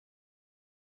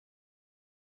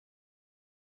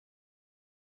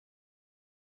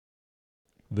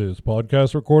This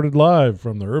podcast recorded live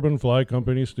from the Urban Fly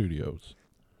Company studios.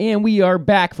 And we are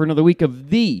back for another week of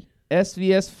the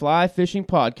SVS Fly Fishing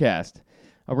Podcast.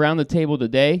 Around the table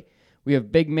today, we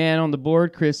have big man on the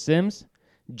board, Chris Sims,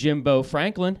 Jimbo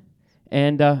Franklin,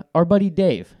 and our buddy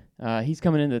Dave. He's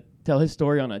coming in to tell his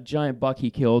story on a giant buck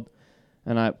he killed,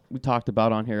 and we talked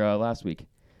about on here last week.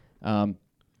 I'm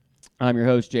your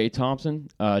host, Jay Thompson.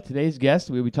 Today's guest,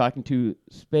 we'll be talking to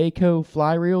Spaco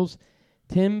Fly Reels,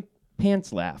 Tim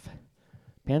Pantzlaff.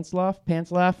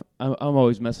 Pantzlaff? I'm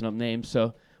always messing up names,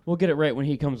 so we'll get it right when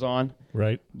he comes on.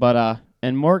 Right. But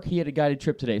and Mark, he had a guided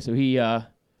trip today, so he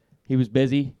was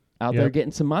busy out there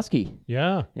getting some muskie.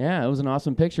 Yeah. Yeah, it was an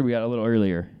awesome picture we got a little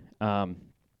earlier.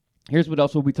 Here's what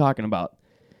else we'll be talking about.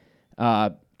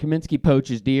 Kaminsky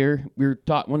poaches deer. We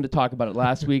wanted to talk about it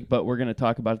last week, but we're going to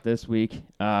talk about it this week.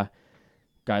 Guy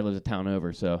lives a town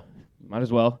over, so might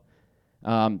as well.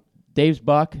 Dave's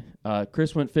buck.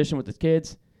 Chris went fishing with his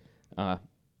kids.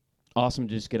 Awesome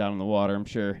to just get out on the water, I'm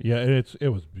sure. Yeah, it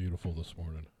was beautiful this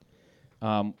morning.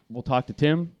 We'll talk to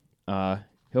Tim.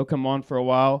 He'll come on for a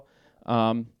while.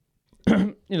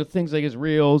 Things like his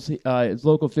reels, his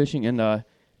local fishing, and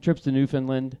trips to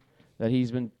Newfoundland that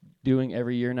he's been doing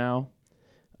every year now.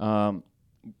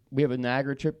 We have a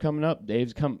Niagara trip coming up.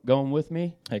 Dave's going with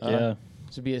me. Heck yeah.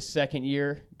 This will be his second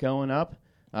year going up.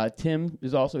 Tim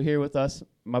is also here with us,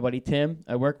 my buddy Tim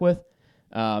I work with.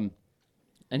 And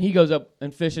he goes up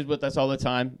and fishes with us all the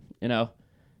time. You know,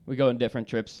 we go on different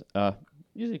trips,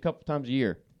 usually a couple times a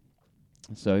year.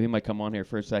 So he might come on here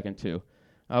for a second too.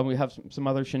 We have some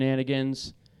other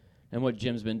shenanigans and what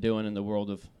Jim's been doing in the world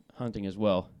of hunting as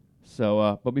well.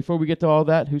 So, but before we get to all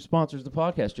that, who sponsors the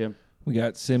podcast, Jim? We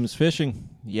got Sims Fishing,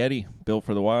 Yeti, Built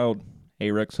for the Wild,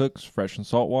 A-Rex Hooks, Fresh and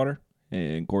Saltwater,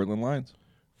 and Cortland Lines.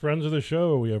 Friends of the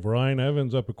show, we have Ryan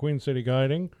Evans up at Queen City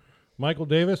Guiding, Michael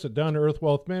Davis at Down to Earth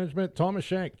Wealth Management, Thomas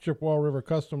Shank, Chippewa River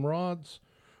Custom Rods,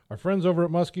 our friends over at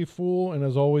Muskie Fool, and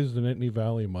as always, the Nittany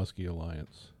Valley Muskie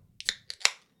Alliance.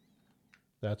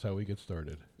 That's how we get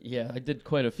started. Yeah, I did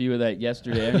quite a few of that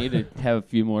yesterday. I need to have a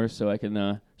few more so I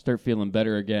can start feeling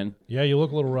better again. Yeah, you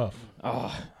look a little rough.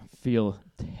 Oh, I feel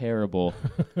terrible.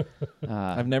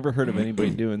 I've never heard of anybody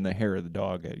doing the hair of the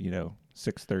dog at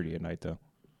 6:30 at night though.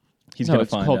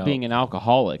 It's called being an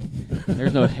alcoholic.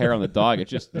 There's no hair on the dog. It's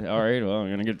just, all right, well, I'm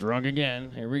going to get drunk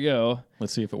again. Here we go.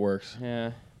 Let's see if it works.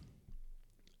 Yeah.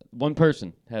 One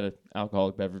person had an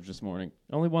alcoholic beverage this morning.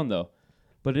 Only one, though.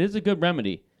 But it is a good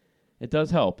remedy. It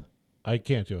does help. I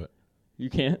can't do it. You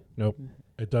can't? Nope.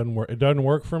 It doesn't work. It doesn't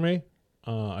work for me.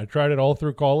 I tried it all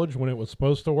through college when it was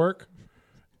supposed to work.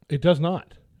 It does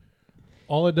not.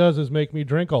 All it does is make me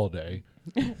drink all day.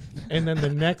 And then the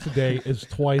next day is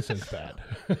twice as bad.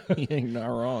 You ain't not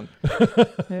wrong.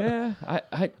 Yeah,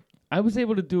 I was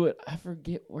able to do it. I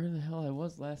forget where the hell I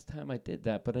was last time I did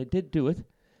that, but I did do it,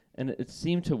 and it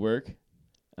seemed to work.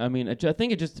 I mean, I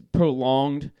think it just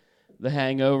prolonged the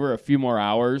hangover a few more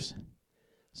hours,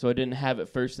 so I didn't have it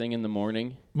first thing in the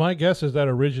morning. My guess is that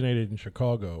originated in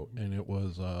Chicago, and it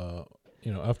was,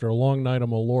 after a long night of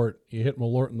Malort, you hit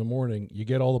Malort in the morning, you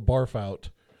get all the barf out,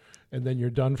 and then you're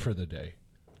done for the day.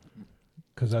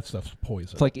 Because that stuff's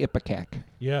poison. It's like Ipecac.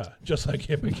 Yeah, just like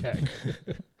Ipecac.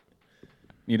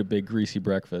 Need a big greasy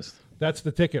breakfast. That's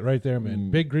the ticket right there,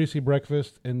 man. Big greasy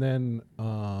breakfast, and then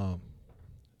a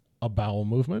bowel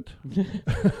movement.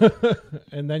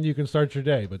 And then you can start your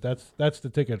day. But that's the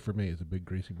ticket for me, is a big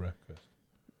greasy breakfast.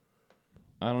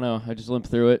 I don't know. I just limped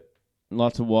through it.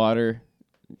 Lots of water,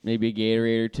 maybe a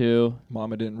Gatorade or two.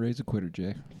 Mama didn't raise a quitter,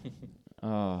 Jay.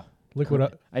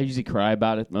 I usually cry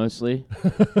about it mostly.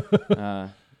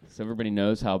 So everybody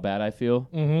knows how bad I feel.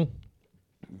 Mm-hmm.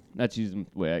 That's usually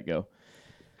the way I go.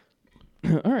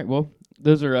 All right, well,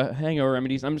 those are hangover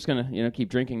remedies. I'm just going to keep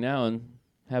drinking now and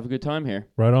have a good time here.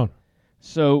 Right on.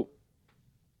 So,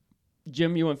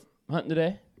 Jim, you went hunting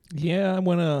today? Yeah,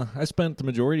 I spent the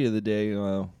majority of the day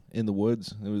in the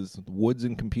woods. It was woods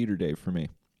and computer day for me.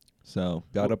 So,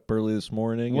 got up early this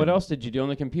morning. What else did you do on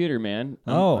the computer, man?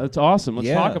 Oh. That's awesome. Let's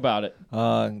talk about it.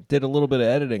 Did a little bit of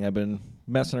editing. I've been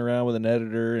messing around with an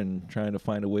editor and trying to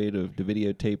find a way to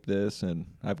videotape this, and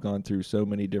I've gone through so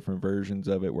many different versions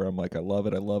of it where I'm like, I love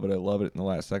it. And the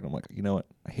last second, I'm like, you know what?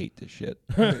 I hate this shit.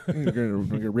 I'm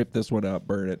gonna rip this one out,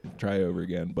 burn it, and try over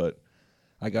again. But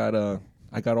I got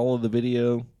all of the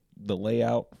video, the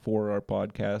layout for our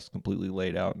podcast completely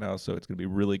laid out now, so it's going to be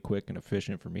really quick and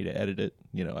efficient for me to edit it.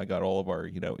 I got all of our,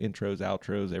 intros,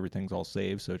 outros, everything's all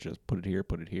saved, so just put it here,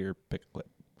 pick a clip.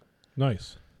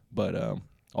 Nice. But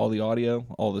all the audio,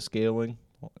 all the scaling,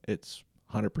 it's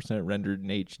 100% rendered in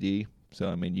HD, So,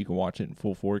 I mean, you can watch it in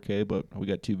full 4K, but we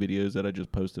got 2 videos that I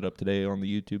just posted up today on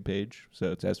the YouTube page.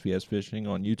 So it's SVS Fishing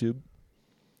on YouTube.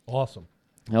 Awesome.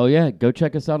 Hell yeah, go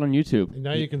check us out on YouTube. And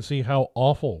now you can see how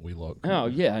awful we look. Oh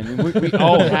yeah, I mean we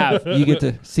all have You get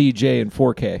to see Jay in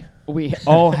 4K. we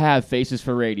all have faces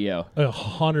for radio.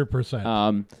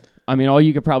 100%. I mean, all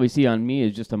you could probably see on me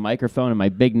is just a microphone and my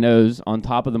big nose on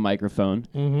top of the microphone.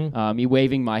 Mm-hmm. Me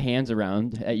waving my hands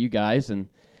around at you guys, and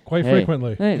Quite hey,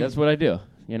 frequently. Hey, that's what I do.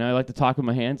 You know, I like to talk with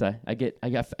my hands. I get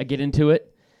into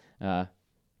it.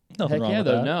 Nothing Heck wrong yeah, with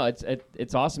though. that. No,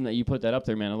 it's awesome that you put that up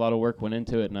there, man. A lot of work went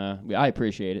into it, and I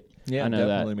appreciate it. Yeah, I know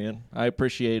definitely, man. I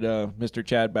appreciate Mr.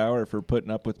 Chad Bauer for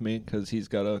putting up with me because he's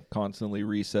got to constantly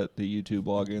reset the YouTube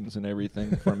logins and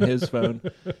everything from his phone.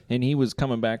 And he was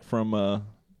coming back from,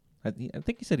 I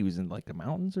think he said he was in like the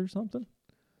mountains or something.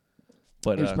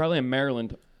 But It was probably in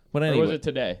Maryland. but Or anyway, was it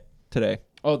today? today.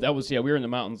 Oh, that was, we were in the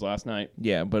mountains last night.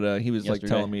 Yeah, but he was like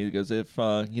Yesterday. telling me, he goes, if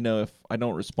if I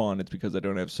don't respond, it's because I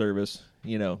don't have service.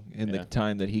 In Yeah. the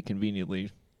time that he conveniently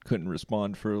couldn't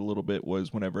respond for a little bit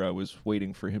was whenever I was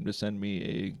waiting for him to send me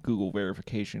a Google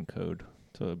verification code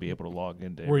to be able to log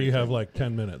into. Where you everything. have like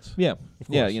 10 minutes. Yeah,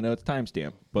 yeah, course. it's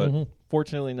timestamp. But Mhm.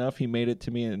 fortunately enough, he made it to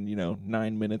me in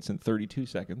 9 minutes and 32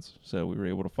 seconds. So we were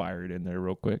able to fire it in there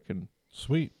real quick. And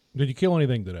Sweet. Did you kill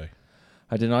anything today?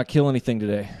 I did not kill anything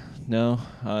today. No,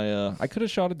 I could have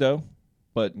shot a doe,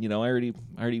 but I already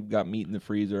got meat in the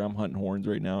freezer. I'm hunting horns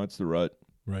right now. It's the rut.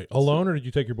 Right. Alone, or did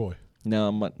you take your boy?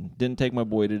 No, didn't take my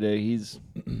boy today. He's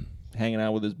hanging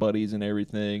out with his buddies and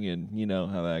everything, and you know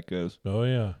how that goes. Oh,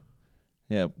 yeah.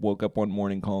 Yeah, woke up one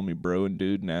morning calling me bro and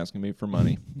dude and asking me for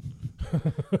money.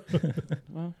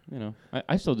 Well,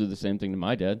 I still do the same thing to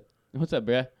my dad. What's up,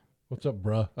 bruh? What's up,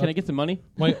 bruh? Can I get some money?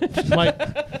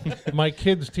 My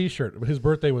kid's T-shirt. His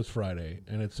birthday was Friday,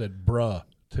 and it said, "Bruh,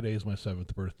 today's my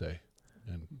 7th birthday."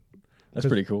 And That's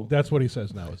pretty cool. that's what he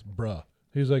says now. Is bruh.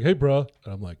 He's like, "Hey, bruh,"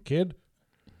 and I'm like, "Kid,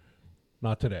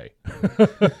 not today."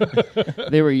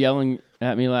 They were yelling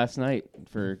at me last night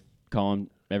for calling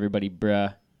everybody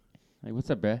bruh. Like, what's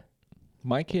up, bruh?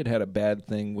 My kid had a bad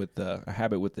thing with a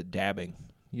habit with the dabbing.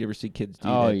 You ever see kids do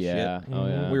Oh, that yeah. shit? Oh,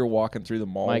 yeah. We were walking through the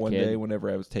mall My one kid. day whenever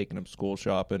I was taking him school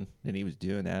shopping, and he was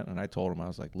doing that. And I told him, I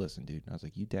was like, "Listen, dude," I was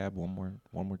like, "You dab one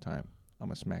more time, I'm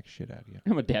gonna smack shit out of you."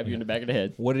 I'm going to dab you in the back of the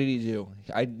head. What did he do?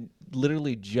 I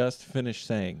literally just finished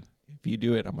saying, "If you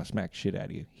do it, I'm gonna smack shit out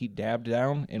of you." He dabbed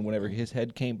down, and whenever his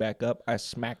head came back up, I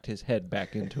smacked his head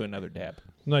back into another dab.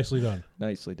 Nicely done.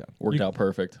 Nicely done. Worked out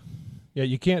perfect. Yeah,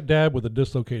 you can't dab with a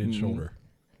dislocated shoulder.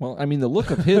 Well, I mean, the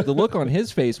look on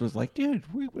his face was like, "Dude,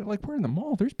 we're in the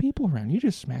mall. There's people around. You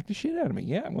just smacked the shit out of me."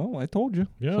 Yeah, well, I told you.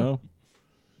 Yeah. So,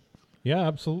 Yeah,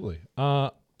 absolutely.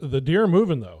 The deer are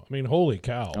moving though. I mean, holy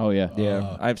cow. Oh, yeah.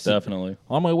 yeah, I've seen, Definitely.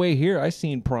 on my way here, I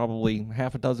seen probably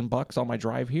half a dozen bucks on my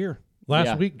drive here. Last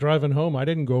Yeah. week driving home, I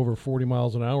didn't go over 40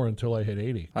 miles an hour until I hit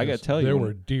 80. I gotta 'cause tell you, there when-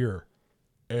 were deer,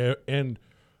 and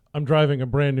I'm driving a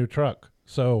brand new truck,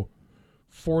 so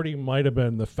 40 might have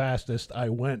been the fastest I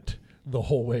went the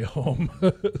whole way home.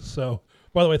 So,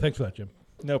 by the way, thanks for that, Jim.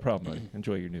 No problem, buddy.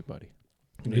 Enjoy your new buddy.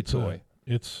 New It's toy.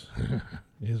 it's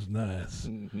it's nice,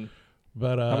 Mhm.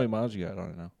 but How many miles you got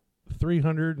on it now?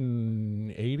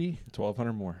 380.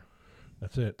 1,200 more.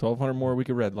 That's it. 1,200 more. We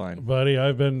could redline. Buddy,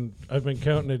 I've been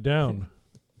counting it down.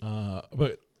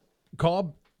 But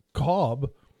Cobb,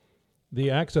 the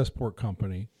access port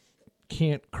company,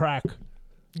 can't crack.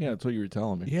 Yeah, that's what you were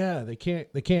telling me. Yeah, they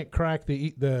can't crack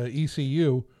the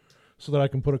ECU so that I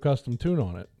can put a custom tune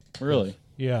on it. Really?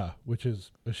 Yeah, which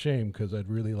is a shame because I'd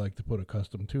really like to put a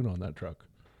custom tune on that truck.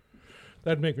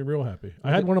 That'd make me real happy.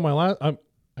 I had one of my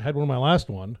last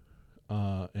one,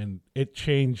 and it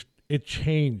changed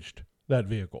that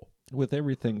vehicle. With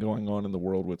everything going on in the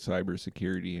world with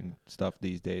cybersecurity and stuff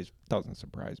these days, doesn't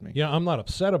surprise me. Yeah, I'm not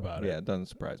upset about it. Yeah, it doesn't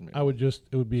surprise me.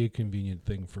 It would be a convenient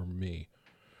thing for me.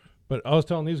 But I was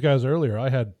telling these guys earlier, I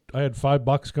had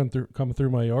 $5 come through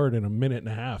my yard in a minute and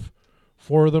a half.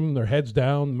 4 of them, their heads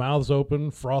down, mouths open,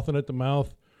 frothing at the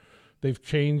mouth. They've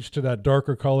changed to that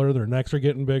darker color. Their necks are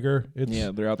getting bigger.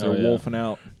 Yeah, they're out there Oh, yeah. wolfing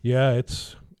out. Yeah,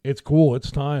 it's cool. It's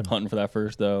time. Hunting for that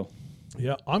first doe.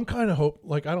 Yeah, I'm kind of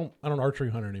I don't archery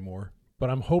hunt anymore, but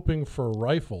I'm hoping for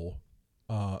rifle.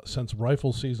 Since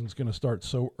rifle season's going to start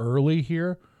so early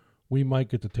here, we might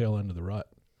get the tail end of the rut,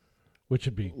 which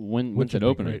would be When's Which it would be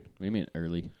open? great. What do you mean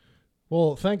early?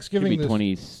 well. Could Thanksgiving be this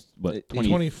 25th?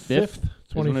 25th.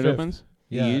 Is when it opens?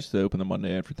 Yeah. He used to open the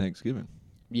Monday after Thanksgiving.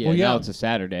 Yeah, Well, yeah. now it's a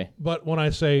Saturday. But when I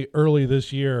say early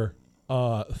this year,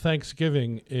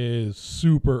 Thanksgiving is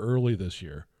super early this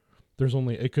year. There's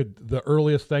only the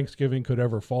earliest Thanksgiving could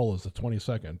ever fall is the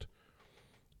 22nd,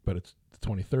 but it's the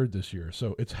 23rd this year.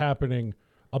 So it's happening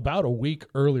about a week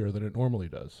earlier than it normally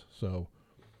does. So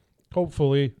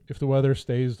hopefully, if the weather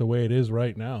stays the way it is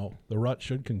right now, the rut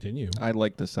should continue. I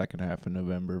like the second half of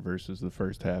November versus the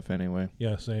first half anyway.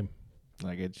 Yeah, same.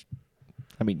 Like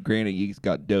granted, you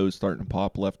got does starting to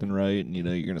pop left and right, and you're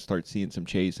going to start seeing some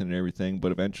chasing and everything.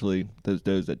 But eventually, those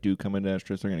does that do come into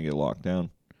estrus are going to get locked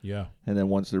down. Yeah. And then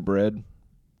once they're bred,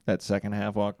 that second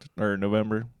half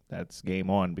November, that's game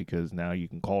on, because now you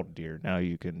can call deer. Now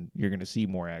you're going to see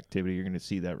more activity. You're going to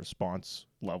see that response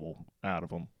level out of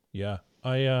them. Yeah.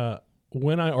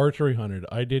 When I archery hunted,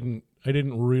 I didn't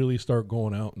really start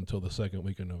going out until the second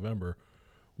week of November.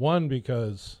 One,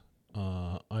 because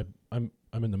I'm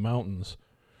in the mountains.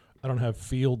 I don't have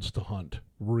fields to hunt,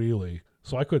 really,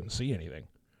 so I couldn't see anything.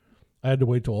 I had to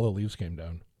wait till all the leaves came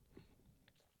down.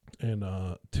 And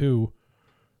two,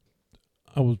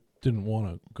 I didn't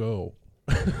want to go.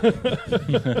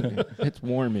 It's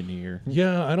warm in here.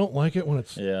 Yeah, I don't like it when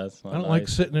it's. Yeah, it's not I don't like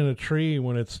sitting in a tree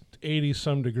when it's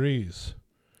 80-some degrees.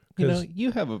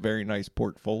 You have a very nice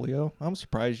portfolio. I'm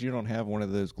surprised you don't have one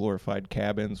of those glorified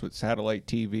cabins with satellite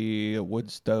TV, a wood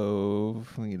stove.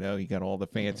 You got all the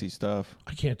fancy stuff.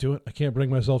 I can't do it. I can't bring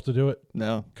myself to do it.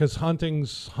 No. Because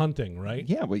hunting's hunting, right?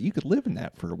 Yeah, but you could live in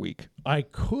that for a week. I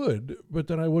could, but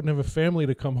then I wouldn't have a family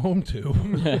to come home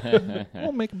to.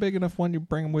 Well, make a big enough one, you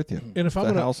bring them with you. And if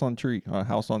I'm house on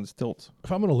stilts.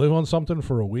 If I'm going to live on something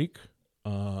for a week,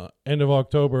 end of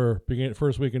October,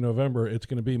 first week in November, it's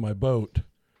going to be my boat.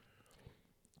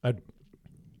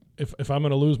 If I'm going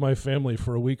to lose my family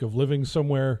for a week of living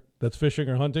somewhere that's fishing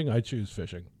or hunting, I choose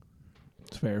fishing.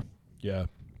 It's fair. Yeah.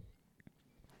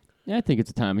 Yeah, I think it's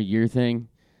a time of year thing.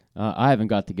 I haven't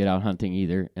got to get out hunting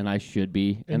either, and I should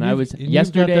be. And I was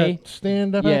yesterday.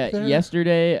 Stand up. Yeah,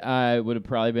 yesterday I would have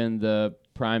probably been the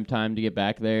prime time to get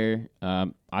back there.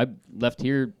 I left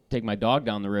here, take my dog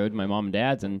down the road, my mom and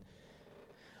dad's, and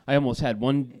I almost had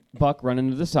one buck run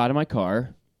into the side of my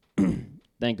car.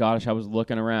 Thank gosh I was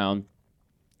looking around.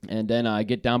 And then I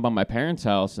get down by my parents'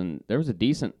 house, and there was a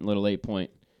decent little 8-point.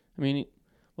 I mean, it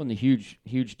wasn't a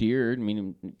huge deer. I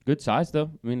mean, good size, though.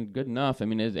 I mean, good enough. I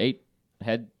mean, it was 8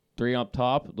 head, 3 up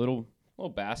top, little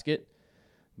basket.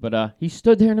 But he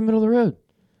stood there in the middle of the road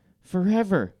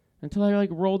forever until I,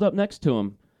 rolled up next to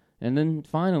him. And then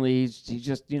finally, he's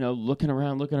just, looking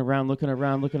around,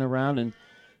 and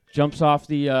jumps off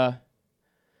the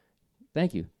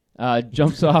thank you.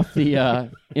 Jumps off the,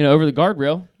 over the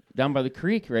guardrail down by the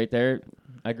creek right there.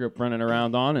 I grew up running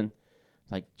around on, and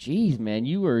geez, man,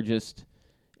 you were just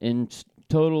in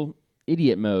total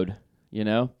idiot mode,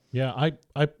 Yeah,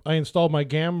 I installed my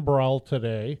Gambrel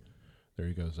today. There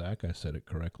you go, Zach. I said it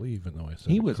correctly, even though I said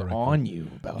he it was correctly. on you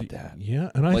about that.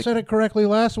 Yeah, and I said it correctly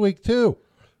last week, too.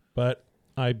 But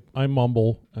I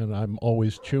mumble, and I'm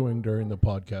always chewing during the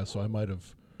podcast, so I might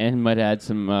have... And might add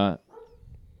some...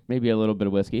 maybe a little bit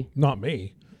of whiskey. Not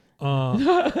me. But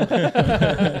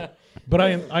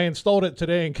I installed it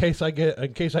today in case I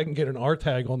can get an R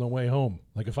tag on the way home.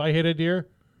 If I hit a deer,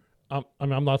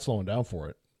 I'm not slowing down for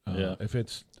it.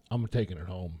 If I'm taking it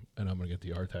home and I'm gonna get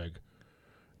the R tag,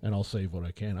 and I'll save what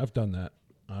I can. I've done that.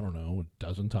 I don't know, a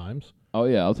dozen times. Oh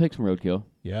yeah, I'll take some roadkill.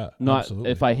 Yeah, not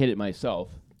absolutely. if I hit it myself.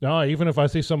 No, even if I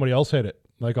see somebody else hit it,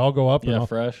 I'll go up and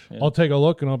I'll take a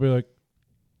look and I'll be like,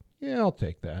 yeah, I'll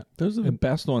take that. Those are the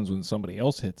best ones when somebody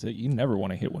else hits it. You never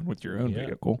want to hit one with your own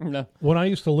vehicle. No. When I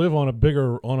used to live on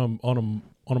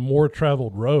a more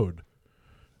traveled road,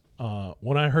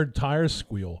 when I heard tires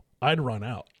squeal, I'd run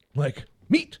out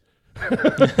meat.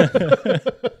 I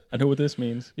know what this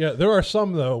means. Yeah, there are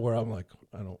some though where I'm like,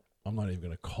 I'm not even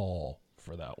going to call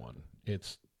for that one.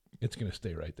 It's going to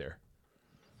stay right there.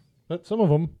 But some of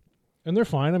them, and they're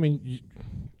fine. I mean,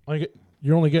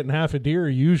 you're only getting half a deer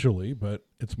usually, but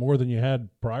it's more than you had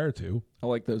prior to. I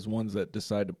like those ones that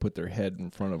decide to put their head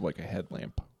in front of a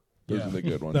headlamp. Those are the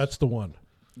good ones. That's the one.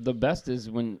 The best is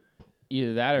when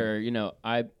either that or,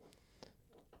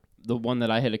 the one that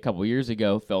I hit a couple years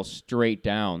ago fell straight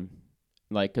down,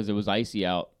 because it was icy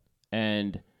out,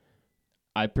 and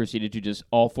I proceeded to just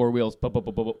all 4 wheels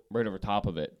right over top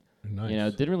of it.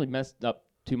 Nice. Didn't really mess up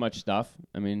too much stuff.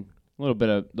 I mean, a little bit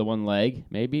of the one leg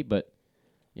maybe, but,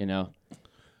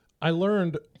 I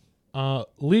learned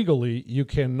legally you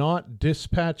cannot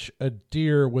dispatch a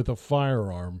deer with a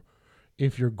firearm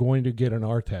if you're going to get an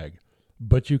R tag,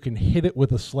 but you can hit it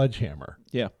with a sledgehammer.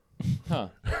 Yeah. Huh.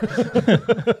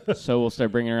 So we'll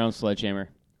start bringing around sledgehammer.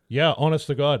 Yeah, honest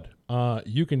to God.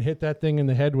 You can hit that thing in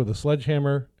the head with a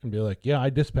sledgehammer and be like, yeah, I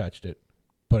dispatched it,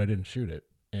 but I didn't shoot it.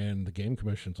 And the game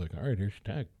commission's like, all right, here's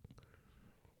your tag.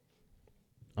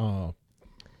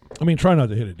 Try not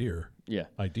to hit a deer. Yeah.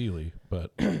 Ideally,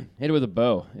 but... Hit it with a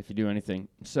bow if you do anything.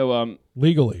 So,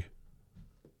 legally.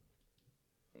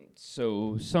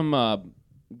 So some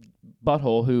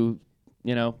butthole who,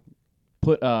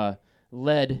 put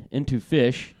lead into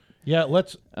fish. Yeah,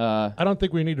 let's. I don't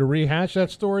think we need to rehash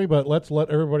that story, but let's let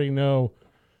everybody know.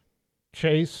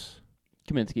 Chase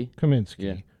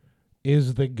Kaminsky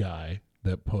is the guy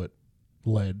that put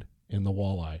lead in the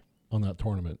walleye on that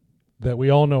tournament that we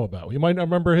all know about. We might not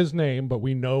remember his name, but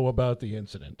we know about the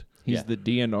incident. He's the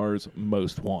DNR's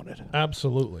most wanted.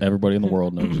 Absolutely. Everybody in the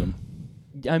world knows him.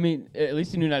 I mean, at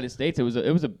least in the United States, it was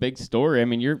a big story. I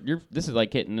mean, this is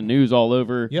like hitting the news all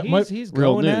over. Yeah, he's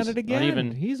real going news. at it again. Not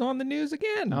even, he's on the news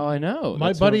again. Oh, I know. My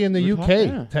That's buddy what in the we're UK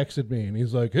talking- texted me, and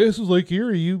he's like, hey, "This is Lake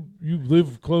Erie. You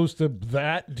live close to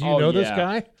that. Do you know this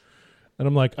guy?" And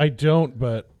I'm like, "I don't,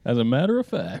 but." As a matter of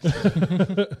fact.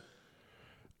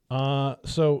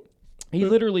 So He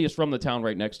literally is from the town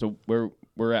right next to where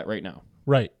we're at right now.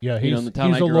 right, yeah, he's In the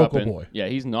town I a grew up local in. boy. Yeah,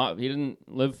 he didn't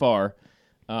live far,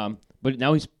 but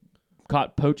now he's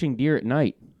caught poaching deer at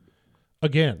night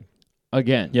Again.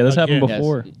 again. Yeah, this happened Again.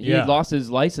 before. Yes. Yeah. He lost his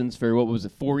license for,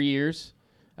 4 years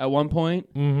at one point,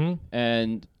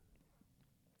 and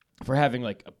for having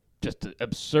like just an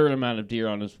absurd amount of deer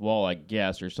on his wall, I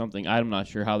guess, or something. I'm not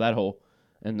sure how that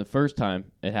and the first time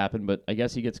it happened, but I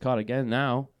guess he gets caught again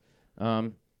now,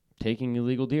 taking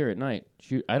illegal deer at night.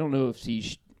 I don't know if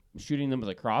he's shooting them with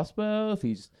a crossbow,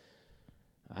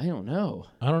 I don't know.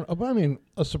 I mean,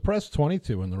 a suppressed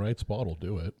 22 in the right spot will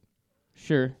do it.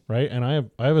 Sure. Right? And I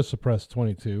have a suppressed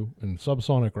 22, and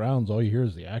subsonic rounds, all you hear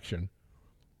is the action.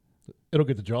 It'll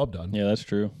get the job done. Yeah, that's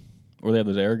true. Or they have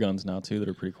those air guns now, too, that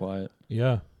are pretty quiet.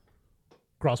 Yeah.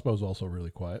 Crossbow's also really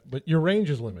quiet, but your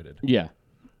range is limited. Yeah.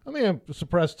 I mean, a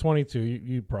suppressed 22,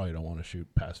 you probably don't want to shoot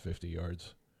past 50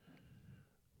 yards.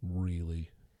 Really.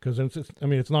 Because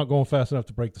it's not going fast enough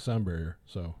to break the sound barrier,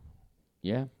 so...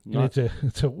 Yeah. And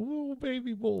it's a little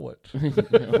baby bullet. I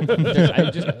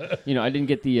didn't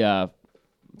get the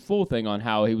full thing on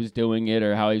how he was doing it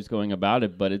or how he was going about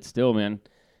it, but it's still, man,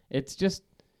 it's just,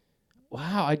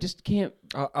 wow, I just can't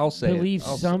I'll say believe it.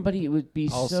 somebody would be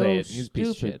I'll so say it. He's a stupid. piece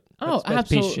of shit. Oh, That's a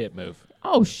absolutely. piece of shit move.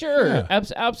 Oh, sure. Yeah.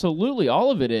 Absolutely. All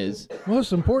of it is.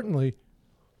 Most importantly,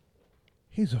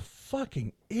 he's a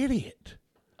fucking idiot.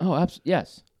 Oh,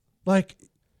 yes. Like,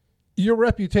 your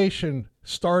reputation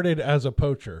started as a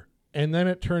poacher, and then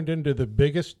it turned into the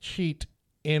biggest cheat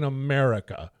in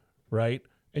America, right?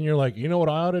 And you're like, you know what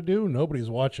I ought to do? Nobody's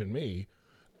watching me.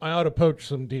 I ought to poach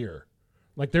some deer.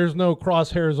 Like, there's no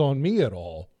crosshairs on me at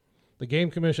all. The Game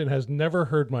Commission has never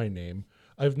heard my name.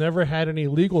 I've never had any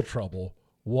legal trouble.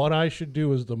 What I should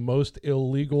do is the most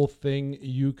illegal thing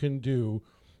you can do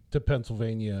to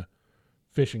Pennsylvania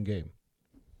fishing game.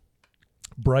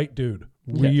 Bright dude.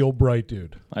 Real bright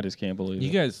dude. I just can't believe You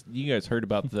it. guys heard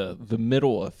about the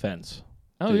middle offense?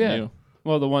 Oh, didn't yeah. you?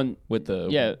 Well, the one With the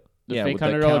fake with the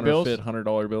 $100 bills. counterfeit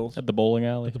 $100 bills. At the bowling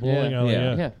alley. At the bowling alley,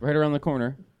 Yeah. Yeah, right around the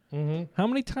corner. Mm-hmm. How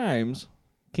many times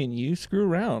can you screw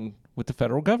around with the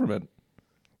federal government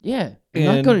Yeah. and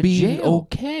not go to be jail.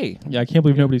 okay? Yeah, I can't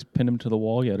believe nobody's pinned him to the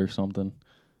wall yet or something.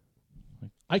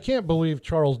 I can't believe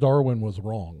Charles Darwin was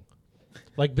wrong.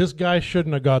 Like, this guy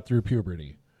shouldn't have got through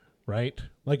puberty, right?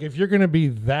 Like, if you're going to be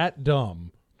that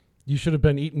dumb, you should have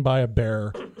been eaten by a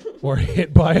bear or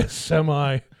hit by a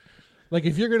semi. Like,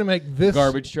 if you're going to make this...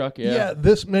 Garbage truck, yeah.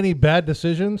 this many bad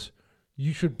decisions,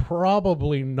 you should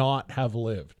probably not have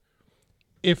lived.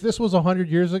 If this was 100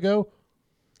 years ago,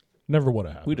 never would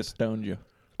have happened. We'd have stoned you.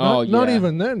 Not yeah.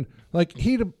 even then. Like,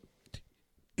 he'd have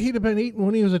been eaten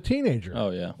when he was a teenager. Oh,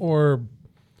 yeah. Or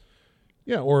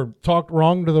talked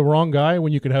wrong to the wrong guy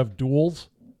when you could have duels,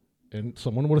 and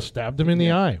someone would have stabbed him in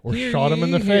the eye or shot him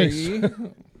in the face.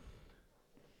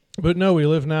 But no, we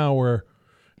live now where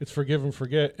it's forgive and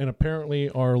forget, and apparently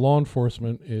our law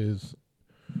enforcement is.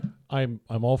 I'm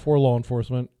all for law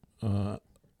enforcement and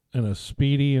a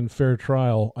speedy and fair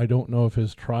trial. I don't know if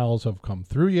his trials have come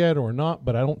through yet or not,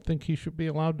 but I don't think he should be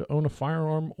allowed to own a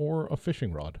firearm or a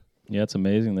fishing rod. Yeah, it's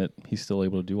amazing that he's still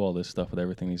able to do all this stuff with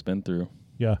everything he's been through.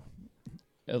 Yeah.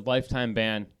 A lifetime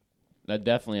ban. That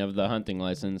definitely have the hunting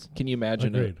license. Can you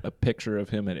imagine Agreed. a picture of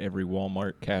him at every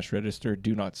Walmart cash register?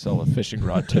 Do not sell a fishing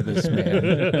rod to this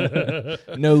man.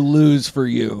 No lose for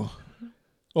you.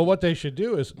 Well, what they should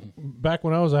do is, back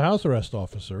when I was a house arrest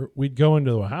officer, we'd go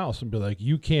into a house and be like,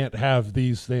 you can't have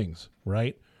these things,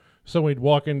 right? So we'd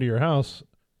walk into your house.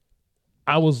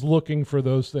 I was looking for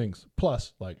those things,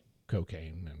 plus like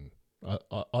cocaine and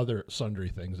other sundry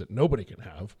things that nobody can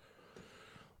have.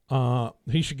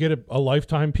 He should get a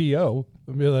lifetime PO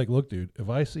and be like, look, dude, if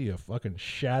I see a fucking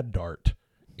shad dart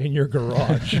in your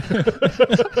garage,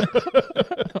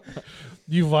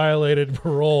 you violated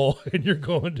parole and you're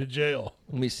going to jail.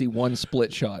 Let me see one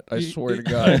split shot. I swear to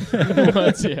God.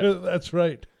 That's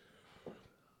right.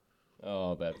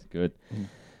 Oh, that's good.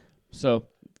 So,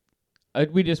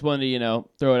 we just wanted to,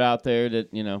 throw it out there that,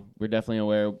 we're definitely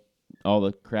aware of all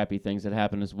the crappy things that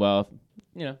happen as well.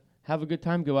 Have a good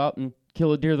time, go out and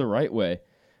kill a deer the right way.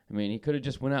 I mean, he could have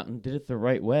just went out and did it the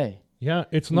right way. Yeah,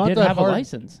 it's He not did that have hard. a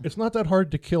license. It's not that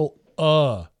hard to kill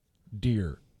a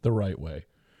deer the right way.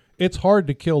 It's hard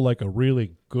to kill like a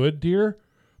really good deer,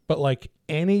 but like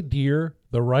any deer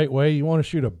the right way, you want to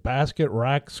shoot a basket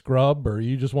rack scrub or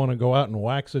you just want to go out and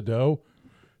wax a doe,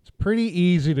 it's pretty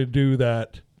easy to do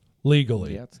that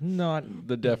legally. Yeah, it's not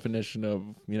the definition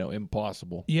of,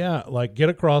 impossible. Yeah, like get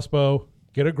a crossbow,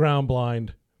 get a ground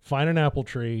blind, find an apple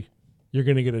tree, you're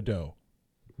going to get a doe.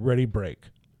 Ready, break.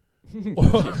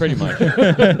 Pretty much.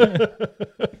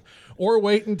 Or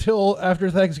wait until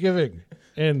after Thanksgiving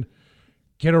and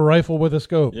get a rifle with a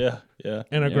scope Yeah.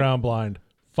 and a ground blind.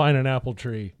 Find an apple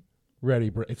tree. Ready,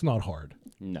 break. It's not hard.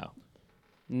 No,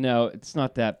 it's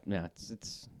not that. Yeah,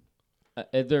 it's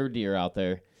there are deer out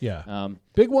there. Yeah.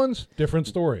 Big ones, different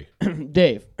story.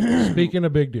 Dave, Speaking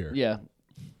of big deer. yeah,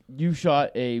 you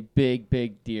shot a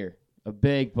big deer, a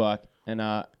big buck, and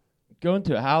go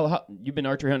into it. How you've been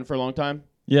archery hunting for a long time?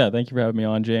 Yeah, thank you for having me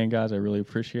on, Jay and guys. I really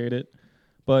appreciate it.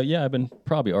 But yeah, I've been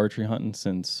probably archery hunting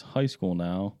since high school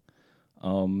now.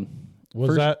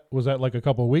 Was that like a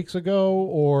couple of weeks ago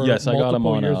or Yes, I got 'em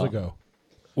multiple on, years uh, ago?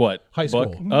 What? High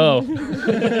Buck? school. Oh.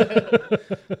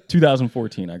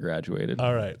 2014 I graduated.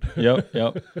 All right.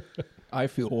 Yep. I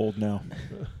feel old now.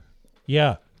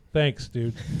 Yeah. Thanks,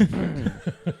 dude.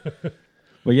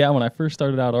 But yeah, when I first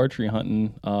started out archery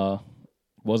hunting,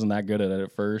 wasn't that good at it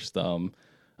at first.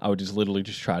 I would just literally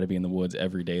just try to be in the woods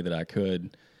every day that I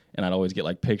could. And I'd always get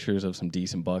like pictures of some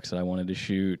decent bucks that I wanted to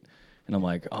shoot. And I'm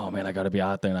like, oh man, I got to be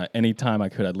out there. And anytime I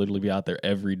could, I'd literally be out there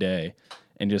every day.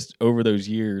 And just over those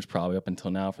years, probably up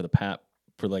until now for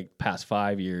the past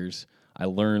 5 years, I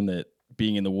learned that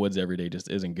being in the woods every day just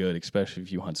isn't good, especially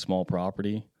if you hunt small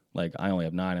property. Like I only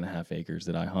have 9.5 acres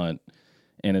that I hunt,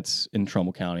 and it's in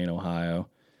Trumbull County in Ohio.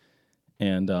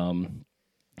 And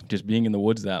just being in the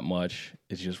woods that much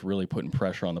is just really putting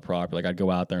pressure on the property. Like I'd go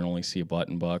out there and only see a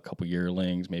button buck, a couple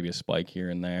yearlings, maybe a spike here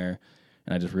and there.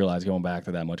 And I just realized going back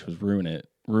to that much was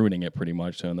ruining it pretty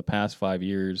much. So in the past 5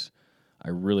 years, I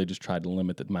really just tried to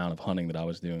limit the amount of hunting that I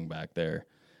was doing back there.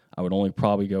 I would only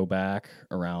probably go back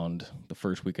around the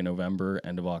first week of November,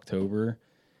 end of October,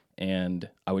 and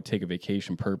I would take a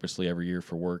vacation purposely every year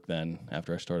for work then.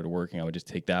 After I started working, I would just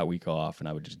take that week off, and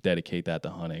I would just dedicate that to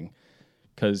hunting.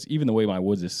 Because even the way my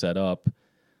woods is set up,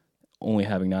 only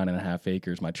having 9.5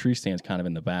 acres, my tree stand's kind of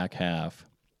in the back half,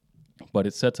 but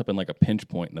it sets up in like a pinch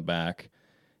point in the back,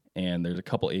 and there's a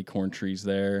couple acorn trees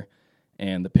there,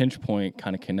 and the pinch point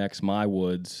kind of connects my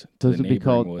woods to Those the would be neighboring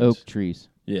called woods. oak trees.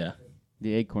 Yeah.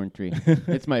 The acorn tree.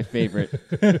 It's my favorite.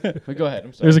 But go ahead.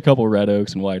 I'm sorry. There's a couple red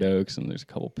oaks and white oaks, and there's a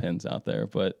couple pins out there.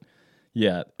 But,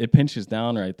 yeah, it pinches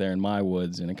down right there in my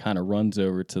woods, and it kind of runs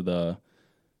over to the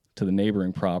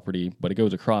neighboring property, but it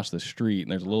goes across the street,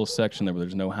 and there's a little section there where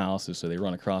there's no houses, so they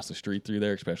run across the street through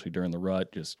there, especially during the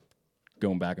rut, just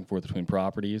going back and forth between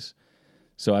properties.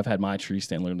 So I've had my tree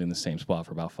stand literally in the same spot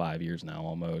for about 5 years now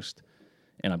almost,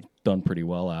 and I've done pretty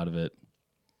well out of it.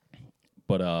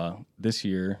 But this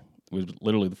year was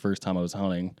literally the first time I was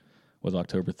hunting, was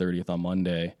October 30th on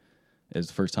Monday. Is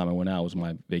the first time I went out, was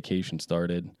when my vacation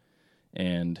started.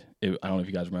 And I don't know if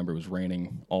you guys remember, it was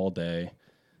raining all day.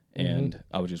 And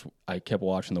I kept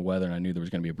watching the weather, and I knew there was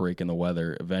going to be a break in the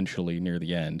weather eventually near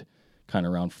the end, kind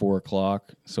of around 4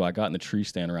 o'clock. So I got in the tree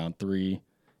stand around 3.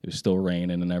 It was still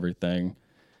raining and everything.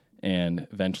 And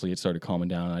eventually it started calming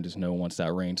down. And I just know once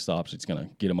that rain stops, it's going to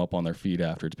get them up on their feet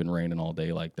after it's been raining all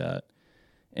day like that.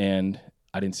 And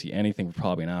I didn't see anything for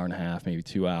probably an hour and a half, maybe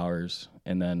 2 hours.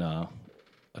 And then a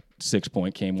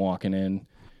 6-point came walking in, and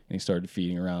he started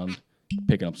feeding around,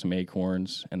 picking up some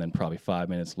acorns. And then probably 5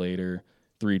 minutes later,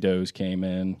 3 does came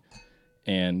in,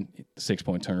 and the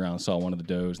 6-point turned around and saw one of the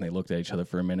does, and they looked at each other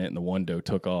for a minute, and the one doe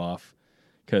took off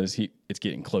because it's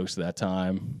getting close to that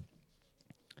time.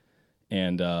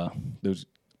 And those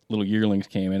little yearlings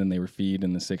came in, and they were feeding,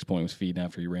 and the 6-point was feeding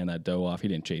after he ran that doe off. He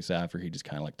didn't chase after. He just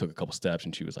kind of like took a couple steps,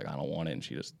 and she was like, I don't want it, and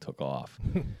she just took off.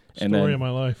 Story of my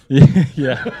life.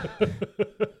 Yeah.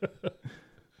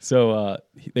 So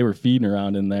they were feeding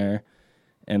around in there,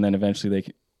 and then eventually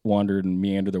they wandered and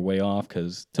meandered their way off,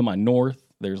 because to my north,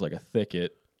 there's like a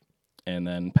thicket, and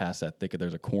then past that thicket,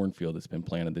 there's a cornfield that's been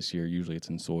planted this year. Usually it's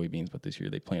in soybeans, but this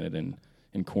year they planted in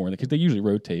corn, because they usually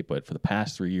rotate, but for the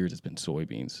past 3 years, it's been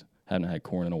soybeans. Haven't had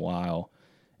corn in a while.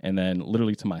 And then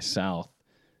literally to my south,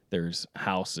 there's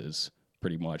houses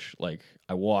pretty much. Like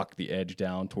I walk the edge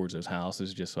down towards those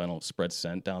houses just so I don't spread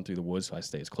scent down through the woods. So I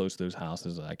stay as close to those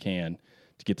houses as I can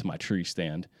to get to my tree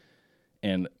stand.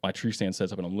 And my tree stand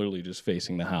sets up and I'm literally just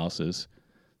facing the houses.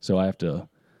 So I have to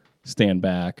stand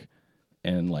back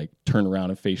and like turn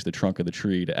around and face the trunk of the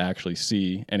tree to actually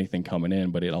see anything coming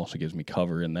in, but it also gives me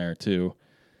cover in there too.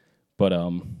 But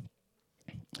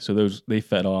so they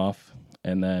fed off,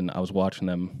 and then I was watching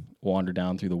them wander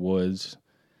down through the woods,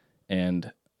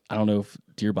 and I don't know if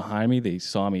deer behind me, they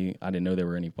saw me. I didn't know there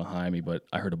were any behind me, but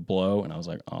I heard a blow, and I was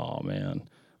like, oh man,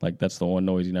 like that's the one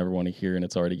noise you never want to hear, and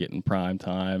it's already getting prime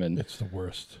time. And it's the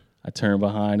worst. I turn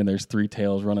behind, and there's three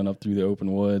tails running up through the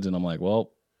open woods, and I'm like,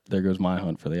 well, there goes my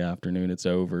hunt for the afternoon. It's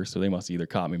over. So they must either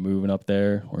caught me moving up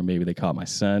there, or maybe they caught my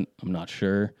scent. I'm not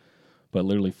sure. But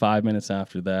literally 5 minutes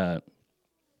after that,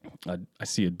 I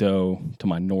see a doe to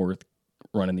my north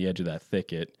running the edge of that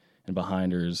thicket, and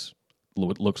behind her is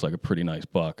what looks like a pretty nice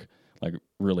buck, like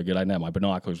really good. I didn't have my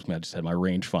binoculars with me. I just had my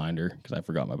rangefinder because I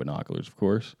forgot my binoculars, of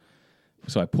course.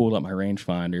 So I pulled up my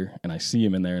rangefinder, and I see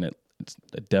him in there, and it's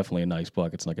definitely a nice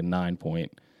buck. It's like a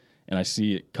 9-point. And I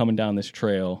see it coming down this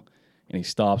trail, and he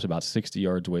stops about 60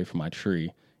 yards away from my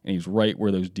tree, and he's right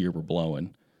where those deer were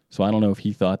blowing. So I don't know if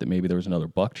he thought that maybe there was another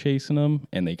buck chasing him,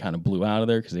 and they kind of blew out of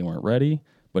there because they weren't ready.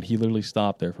 But he literally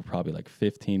stopped there for probably like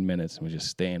 15 minutes and was just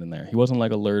standing there. He wasn't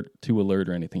like too alert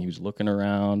or anything. He was looking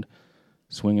around,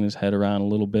 swinging his head around a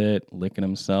little bit, licking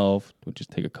himself, would just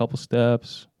take a couple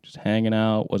steps, just hanging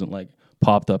out. Wasn't like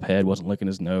popped up head, wasn't licking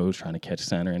his nose, trying to catch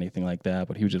scent or anything like that.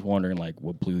 But he was just wondering like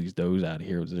what blew these does out of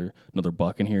here. Was there another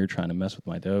buck in here trying to mess with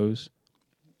my does?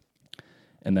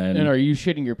 And are you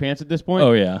shitting your pants at this point?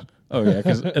 Oh yeah,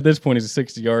 because at this point he's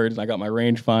 60 yards. And I got my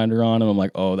rangefinder on him. I'm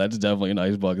like, oh, that's definitely a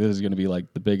nice buck. This is going to be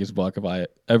like the biggest buck if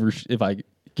I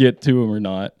get to him or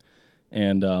not.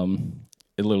 And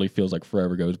it literally feels like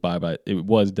forever goes by, but it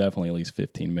was definitely at least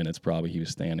 15 minutes probably he was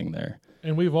standing there.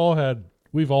 And we've all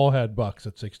had bucks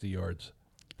at 60 yards.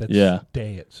 That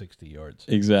stay at 60 yards.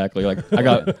 Exactly. Like I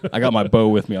got my bow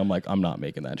with me. I'm like, I'm not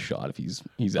making that shot if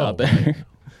he's out there. Right.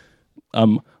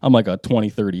 I'm like a 20,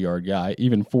 30 yard guy.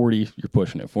 Even 40, you're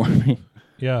pushing it for me.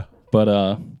 Yeah.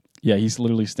 But he's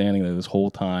literally standing there this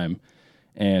whole time,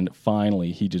 and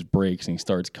finally he just breaks and he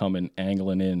starts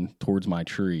angling in towards my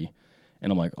tree,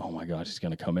 and I'm like, oh my gosh, he's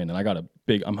gonna come in. And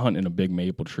I'm hunting a big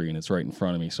maple tree, and it's right in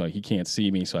front of me, so he can't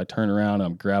see me. So I turn around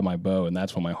and I grab my bow, and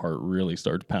that's when my heart really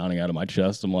starts pounding out of my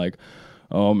chest. I'm like,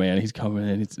 oh man, he's coming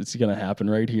in. It's gonna happen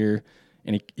right here.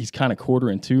 And he's kind of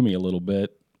quartering to me a little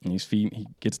bit. And he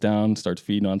gets down, starts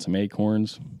feeding on some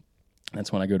acorns.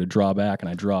 That's when I go to draw back, and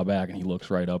I draw back, and he looks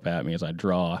right up at me as I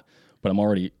draw. But I'm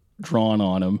already drawn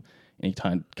on him, and he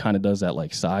kind of does that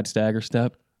like side stagger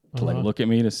step to like look at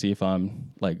me to see if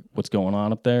I'm like, what's going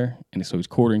on up there. And so he's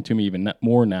quartering to me even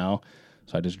more now.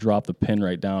 So I just drop the pin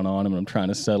right down on him, and I'm trying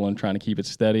to settle and trying to keep it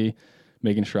steady,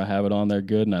 making sure I have it on there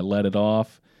good, and I let it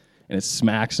off. And it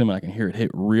smacks him, and I can hear it hit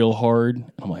real hard.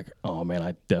 And I'm like, oh, man,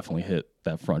 I definitely hit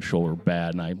that front shoulder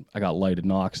bad. And I got lighted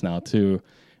knocks now, too.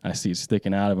 And I see it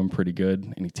sticking out of him pretty good.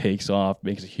 And he takes off,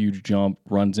 makes a huge jump,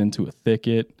 runs into a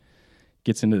thicket,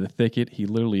 gets into the thicket. He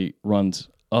literally runs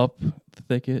up the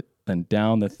thicket, then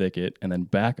down the thicket, and then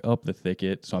back up the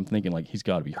thicket. So I'm thinking, like, he's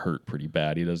got to be hurt pretty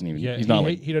bad. He doesn't even... Yeah, he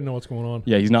doesn't know what's going on.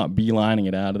 Yeah, he's not beelining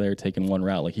it out of there, taking one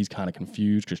route. Like, he's kind of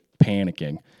confused, just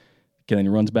panicking. And then he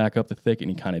runs back up the thicket,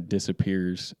 and he kind of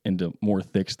disappears into more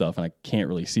thick stuff, and I can't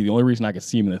really see. The only reason I could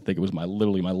see him in the thicket was my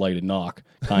lighted knock,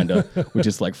 kind of, which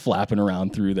is like flapping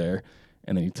around through there.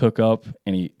 And then he took up,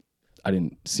 and I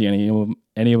didn't see any of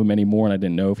them anymore, and I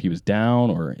didn't know if he was down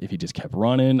or if he just kept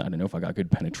running. I didn't know if I got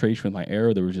good penetration with my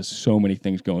arrow. There was just so many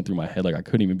things going through my head, like I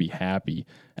couldn't even be happy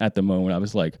at the moment. I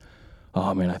was like,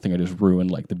 oh man, I think I just ruined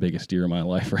like the biggest deer of my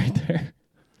life right there.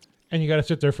 And you got to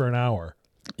sit there for an hour.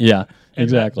 Yeah, and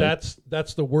exactly.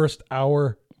 That's the worst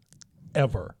hour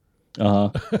ever.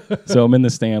 So I'm in the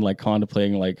stand, like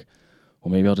contemplating, like,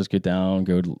 well, maybe I'll just get down,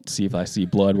 go see if I see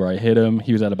blood where I hit him.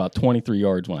 He was at about 23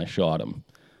 yards when I shot him.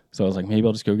 So I was like, maybe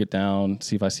I'll just go get down,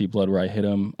 see if I see blood where I hit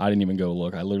him. I didn't even go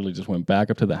look. I literally just went back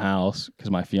up to the house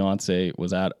because my fiance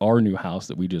was at our new house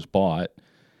that we just bought,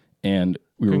 and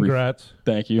we were. Congrats!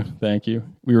 Thank you.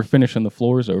 We were finishing the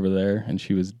floors over there, and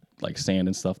she was like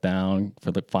sanding stuff down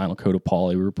for the final coat of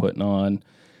poly we were putting on.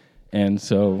 And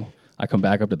so I come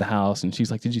back up to the house, and she's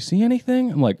like, did you see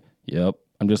anything? I'm like, yep.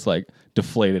 I'm just like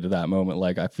deflated at that moment.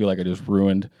 Like I feel like I just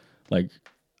ruined like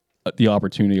the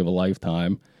opportunity of a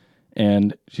lifetime.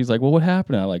 And she's like, well, what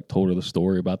happened? And I like told her the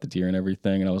story about the deer and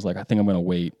everything. And I was like, I think I'm going to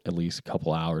wait at least a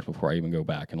couple hours before I even go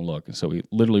back and look. And so we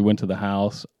literally went to the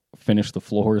house, finished the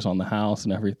floors on the house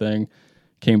and everything,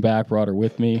 Came back, brought her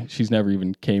with me. She's never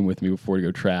even came with me before to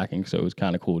go tracking, so it was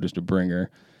kind of cool just to bring her.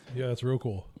 Yeah, that's real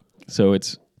cool. So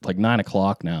it's like 9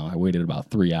 o'clock now. I waited about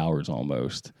 3 hours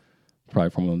almost, probably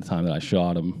from the time that I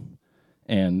shot him.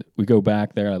 And we go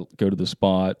back there. I go to the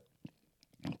spot.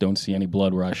 Don't see any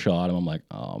blood where I shot him. I'm like,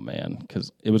 oh, man,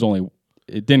 because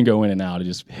it didn't go in and out. It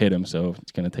just hit him, so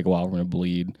it's going to take a while for him to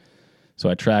bleed. So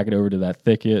I track it over to that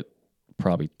thicket,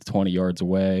 probably 20 yards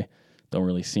away. Don't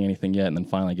really see anything yet. And then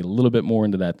finally I get a little bit more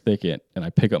into that thicket, and I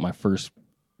pick up my first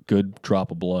good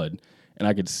drop of blood. And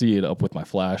I could see it up with my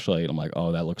flashlight. I'm like,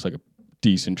 oh, that looks like a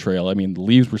decent trail. I mean, the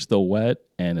leaves were still wet,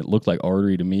 and it looked like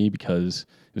artery to me because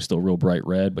it was still real bright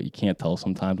red, but you can't tell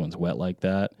sometimes when it's wet like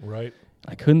that. Right.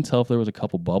 I couldn't tell if there was a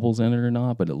couple bubbles in it or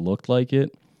not, but it looked like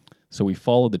it. So we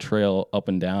followed the trail up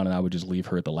and down, and I would just leave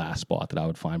her at the last spot that I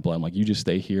would find blood. I'm like, you just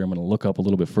stay here. I'm going to look up a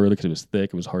little bit further because it was thick.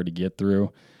 It was hard to get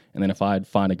through. And then if I'd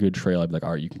find a good trail, I'd be like,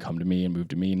 all right, you can come to me and move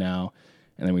to me now.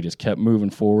 And then we just kept moving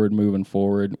forward.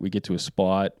 We get to a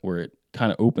spot where it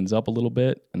kind of opens up a little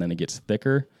bit, and then it gets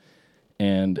thicker.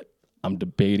 And I'm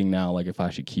debating now, like, if I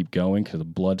should keep going because the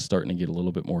blood's starting to get a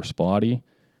little bit more spotty.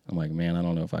 I'm like, man, I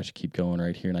don't know if I should keep going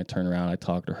right here. And I turn around, I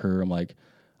talk to her. I'm like,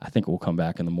 I think we'll come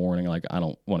back in the morning. Like, I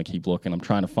don't want to keep looking. I'm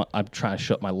trying to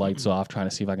shut my lights off, trying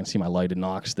to see if I can see my lighted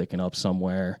knock sticking up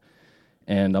somewhere.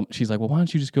 And she's like, well, why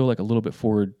don't you just go like a little bit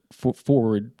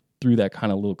forward through that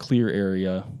kind of little clear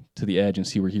area to the edge and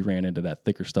see where he ran into that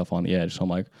thicker stuff on the edge. So I'm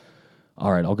like,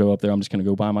 all right, I'll go up there. I'm just going to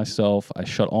go by myself. I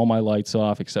shut all my lights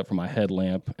off except for my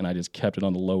headlamp, and I just kept it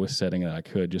on the lowest setting that I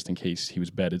could just in case he was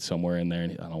bedded somewhere in there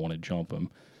and I don't want to jump him.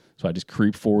 So I just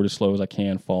creep forward as slow as I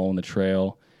can, following the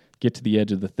trail, get to the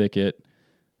edge of the thicket,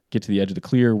 get to the edge of the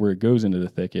clear where it goes into the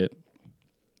thicket,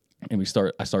 and I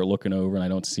start looking over, and I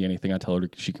don't see anything. I tell her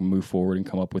she can move forward and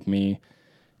come up with me.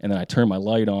 And then I turn my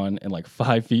light on, and like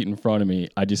 5 feet in front of me,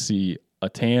 I just see a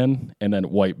tan and then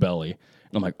white belly.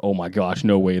 And I'm like, oh my gosh,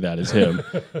 no way that is him.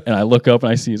 And I look up,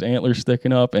 and I see his antlers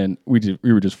sticking up, and we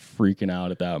were just freaking out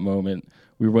at that moment.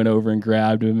 We went over and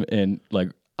grabbed him, and like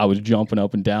I was jumping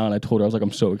up and down. I told her, I was like,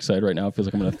 I'm so excited right now. It feels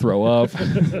like I'm going to throw up.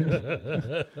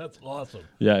 That's awesome.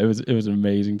 Yeah, it was an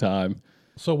amazing time.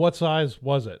 So what size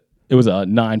was it? It was a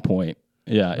 9 point.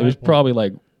 Yeah, it was probably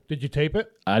like. Did you tape it?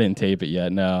 I didn't tape it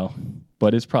yet, no.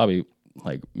 But it's probably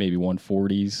like maybe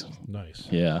 140s. Nice.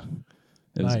 Yeah.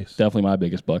 It's nice. Definitely my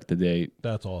biggest buck to date.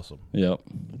 That's awesome. Yep.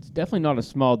 It's definitely not a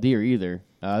small deer either.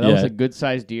 That was a good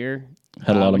sized deer.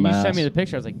 Had a lot of when mass. you sent me the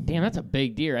picture, I was like, damn, that's a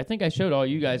big deer. I think I showed all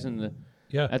you guys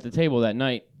at the table that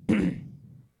night.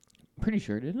 Pretty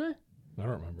sure, didn't I? I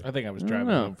don't remember. I think I was driving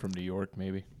home from New York,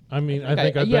 maybe. I mean,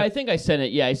 I think I sent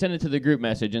it. Yeah, I sent it to the group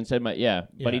message and said,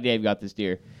 Buddy Dave got this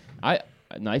deer.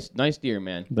 Nice deer,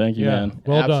 man. Thank you, man.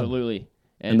 Well Absolutely. done.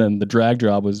 And then the drag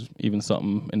job was even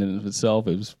something in and of itself.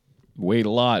 It was weighed a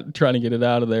lot trying to get it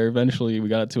out of there. Eventually, we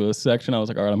got it to a section. I was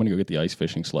like, all right, I'm going to go get the ice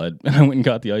fishing sled. And I went and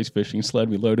got the ice fishing sled.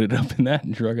 We loaded it up in that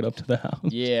and drug it up to the house.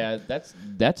 Yeah,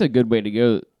 that's a good way to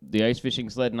go, the ice fishing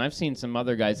sled. And I've seen some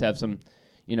other guys have some,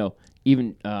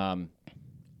 even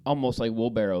almost like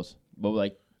wheelbarrows, but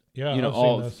like,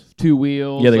 all 2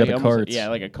 wheels. Yeah, they like got the carts. Yeah,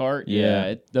 like a cart.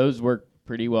 Yeah. Those work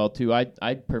pretty well, too.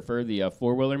 I'd prefer the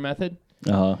 4-wheeler method.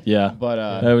 Yeah.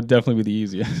 But that would definitely be the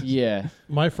easiest. Yeah.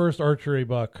 My first archery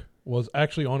buck was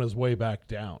actually on his way back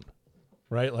down,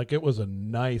 right? Like it was a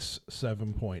nice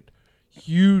 7 point,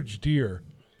 huge deer,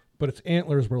 but its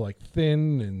antlers were like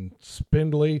thin and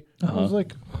spindly. I was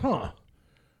like,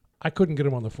 I couldn't get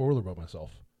him on the 4-wheeler by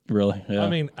myself. Really? Yeah. I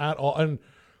mean, at all. And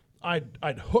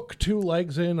I'd hook 2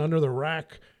 legs in under the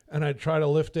rack, and I'd try to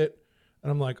lift it.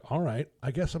 And I'm like, all right,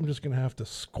 I guess I'm just going to have to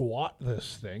squat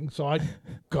this thing. So I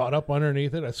got up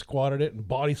underneath it. I squatted it and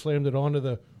body slammed it onto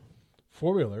the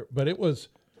 4-wheeler. But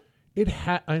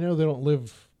I know they don't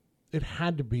live, it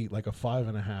had to be like a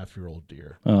 5.5-year-old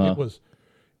deer.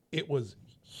 It was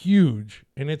huge,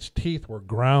 and its teeth were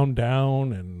ground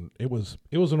down, and it was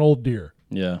an old deer.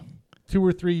 Yeah. 2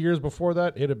 or 3 years before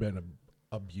that, it'd have been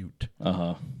a butte.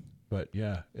 But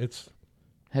yeah,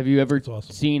 Have you ever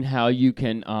awesome. seen how you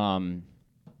can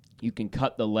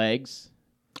cut the legs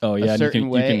a certain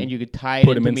way, and you could tie it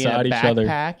put them into inside a each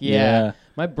backpack? other. Yeah.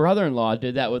 My brother-in-law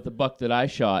did that with the buck that I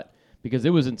shot because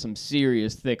it was in some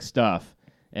serious thick stuff,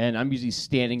 and I'm usually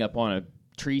standing up on a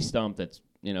tree stump that's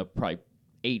probably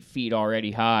 8 feet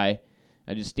already high.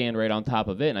 I just stand right on top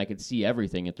of it, and I could see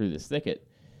everything through this thicket.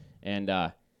 And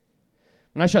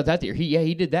when I shot that deer,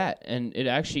 he did that, and it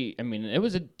actually, it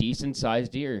was a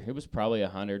decent-sized deer. It was probably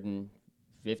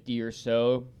 150 or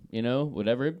so,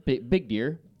 whatever, big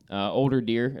deer, older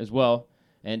deer as well.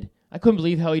 And I couldn't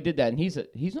believe how he did that. And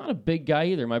he's not a big guy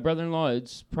either. My brother-in-law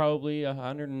is probably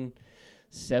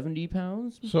 70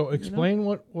 pounds. So explain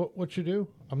what you do.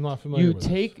 I'm not familiar You with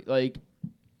take like,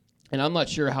 and I'm not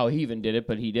sure how he even did it,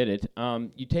 but he did it.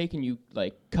 You take and you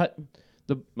like cut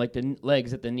the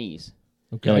legs at the knees.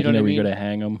 Okay. Yeah, like You know what I where mean? you go to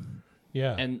hang them.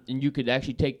 Yeah. And you could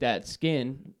actually take that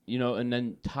skin, and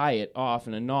then tie it off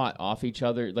in a knot off each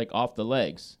other, like off the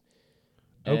legs.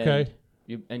 Okay.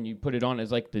 And you put it on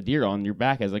as like the deer on your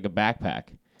back as like a backpack.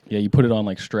 Yeah, you put it on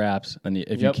like straps, and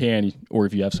if Yep. you can, or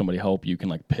if you have somebody help, you can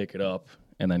like pick it up,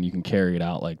 and then you can carry it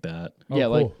out like that. Oh, yeah,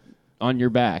 cool. like on your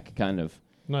back, kind of.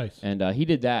 Nice. And he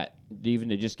did that even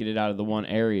to just get it out of the one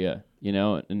area,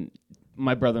 And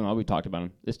my brother-in-law, we talked about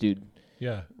him. This dude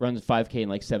Yeah. runs 5K in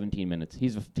like 17 minutes.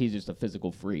 He's just a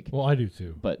physical freak. Well, I do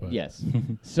too. But yes.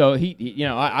 So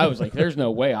I was like, there's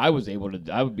no way I would be able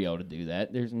to do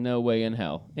that. There's no way in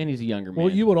hell. And he's a younger man.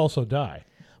 Well, you would also die.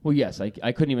 Well, yes, I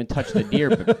couldn't even touch the deer,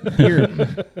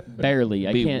 barely.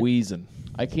 I Be can't. wheezing.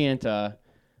 I can't. I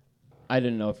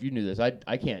didn't know if you knew this.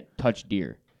 I can't touch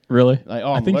deer. Really? Like,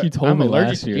 I think you told I'm me allergic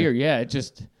last to year. deer. Yeah, it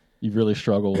just. You really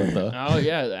struggle with the. Oh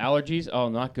yeah, allergies. Oh,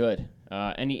 not good.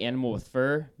 Any animal with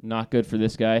fur, not good for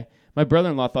this guy. My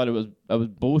brother-in-law thought I was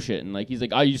bullshit, and like he's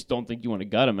like, I just don't think you want to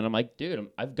gut him, and I'm like, dude,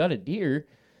 I've got a deer.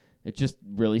 It just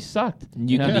really sucked.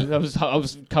 I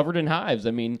was covered in hives.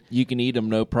 I mean, You can eat them,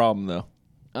 no problem though.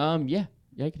 yeah,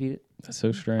 I could eat it. That's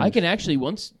so strange. I can actually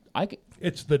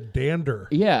It's the dander.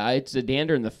 Yeah, it's the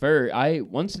dander and the fur.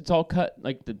 Once it's all cut,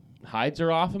 like the hides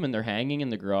are off them and they're hanging in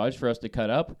the garage for us to cut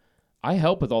up. I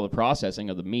help with all the processing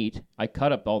of the meat. I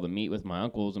cut up all the meat with my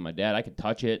uncles and my dad. I could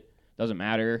touch it. Doesn't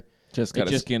matter. Just got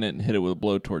to skin it and hit it with a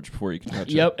blowtorch before you can touch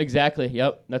it. Yep, exactly.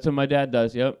 Yep, that's what my dad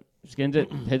does. Yep, skins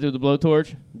it, hits it with a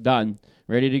blowtorch. Done.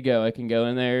 Ready to go. I can go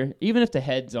in there, even if the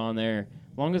head's on there,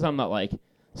 as long as I'm not like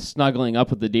snuggling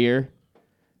up with the deer,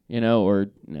 or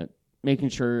making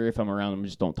sure if I'm around them,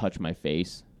 just don't touch my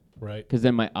face. Right. Because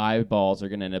then my eyeballs are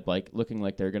going to end up like looking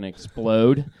like they're going to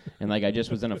explode. And like I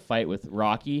just was in a fight with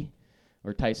Rocky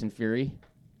or Tyson Fury.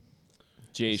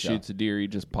 Jay shoots a deer, he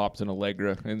just pops an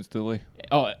Allegra instantly.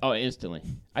 Oh, instantly.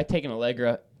 I take an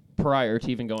Allegra prior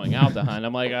to even going out to hunt.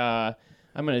 I'm like,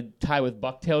 I'm going to tie with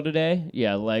bucktail today.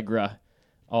 Yeah, Allegra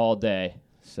all day.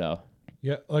 So.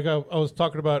 Yeah, like I was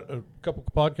talking about a couple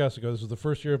podcasts ago, this is the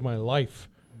first year of my life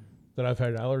that I've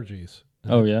had allergies.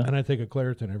 Oh, yeah? And I take a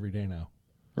Claritin every day now.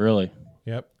 Really?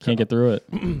 Yep. Can't get through it.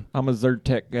 I'm a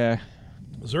Zyrtec guy.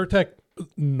 Zyrtec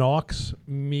knocks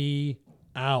me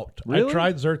out. Really? I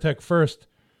tried Zyrtec first,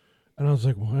 and I was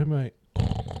like, why am I...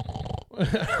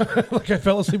 like I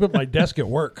fell asleep at my desk at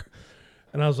work.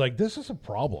 And I was like, this is a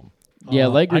problem. Yeah,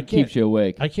 Allegra I can't- keeps you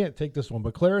awake. I can't take this one,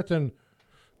 but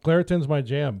Claritin's my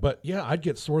jam. But yeah, I'd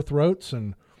get sore throats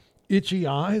and itchy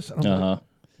eyes. And I'm like,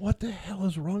 what the hell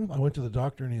is wrong? I went to the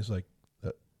doctor, and he's like,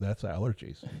 that's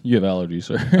allergies. You have allergies,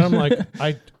 sir. And I'm like,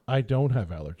 I don't have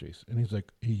allergies. And he's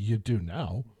like, you do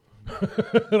now.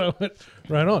 And I went,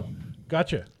 right on.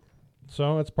 Gotcha.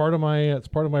 So it's part of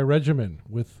my regimen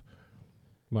with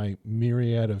my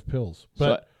myriad of pills.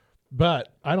 But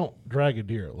I don't drag a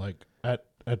deer. Like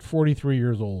at 43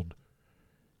 years old,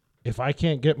 if I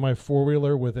can't get my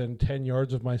four-wheeler within 10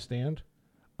 yards of my stand,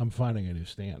 I'm finding a new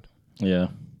stand. Yeah.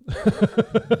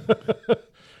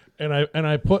 And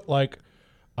I put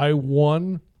I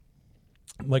won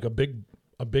like a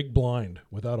big blind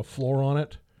without a floor on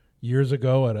it years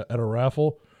ago at a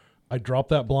raffle. I dropped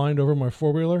that blind over my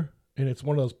four-wheeler, and it's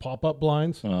one of those pop-up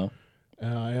blinds. Uh-huh.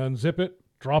 And I unzip it,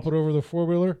 drop it over the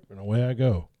four-wheeler, and away I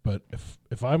go. But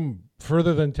if I'm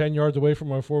further than 10 yards away from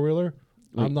my four-wheeler,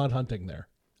 I'm not hunting there.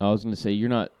 I was going to say, you're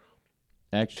not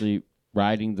actually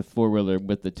riding the four-wheeler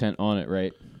with the tent on it,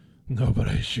 right? No, but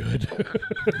I should.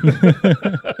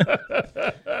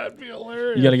 That'd be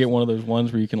hilarious. You got to get one of those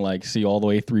ones where you can like see all the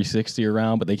way 360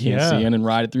 around, but they can't see in and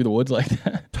ride it through the woods like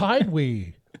that.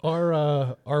 Tidewee,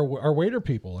 our waiter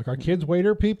people, like our kids'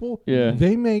 waiter people, Yeah.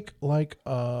 they make like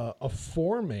a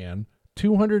four-man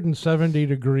 270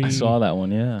 degree. I saw that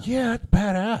one, yeah. Yeah, it's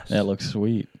badass. That looks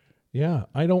sweet. Yeah,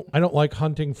 I don't like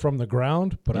hunting from the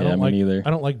ground, but I Yeah, don't me like neither. I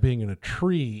don't like being in a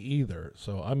tree either.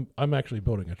 So I'm actually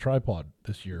building a tripod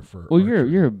this year for. Well,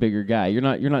 archery. you're a bigger guy. You're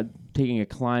not taking a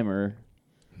climber,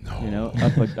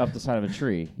 up the side of a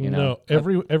tree. No,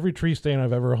 every tree stand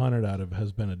I've ever hunted out of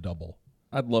has been a double.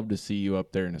 I'd love to see you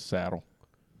up there in a saddle.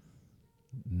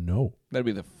 No, That'd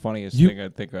be the funniest thing I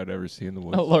think I'd ever see in the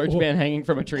woods. A large man hanging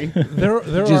from a tree. there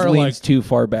Just are leans like too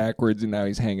far backwards, and now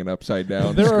he's hanging upside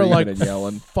down, there are screaming like and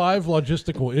yelling. 5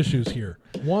 logistical issues here.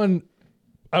 One,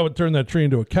 I would turn that tree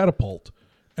into a catapult,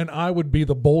 and I would be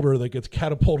the boulder that gets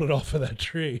catapulted off of that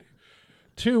tree.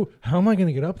 2, how am I going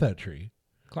to get up that tree?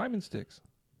 Climbing sticks.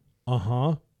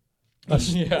 Uh-huh.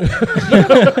 You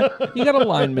got a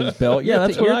lineman's belt. Yeah,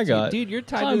 that's what I got. Dude, you're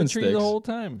tied to Climbing the tree sticks. the whole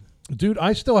time. Dude,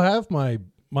 I still have my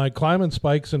climbing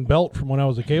spikes and belt from when I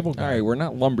was a cable guy. All right, we're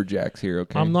not lumberjacks here,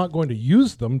 okay? I'm not going to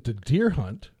use them to deer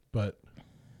hunt, but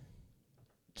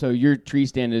So your tree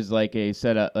stand is like a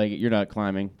setup, like you're not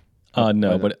climbing.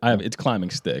 No, but it's climbing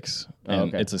sticks, and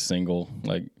okay. it's a single,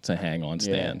 like it's a hang-on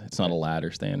stand. It's not a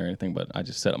ladder stand or anything, but I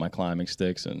just set up my climbing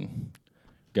sticks and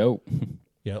go.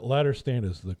 yeah, ladder stand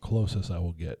is the closest I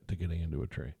will get to getting into a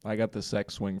tree. I got the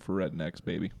sex swing for rednecks,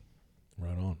 baby.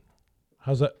 Right on.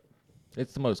 How's that?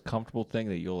 It's the most comfortable thing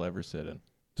that you'll ever sit in.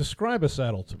 Describe a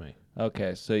saddle to me.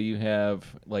 Okay, so you have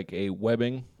like a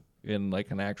webbing in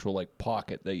like an actual like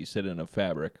pocket that you sit in a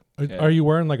fabric. Okay. Are you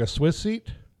wearing like a Swiss seat?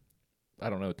 I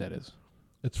don't know what that is.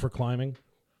 It's for climbing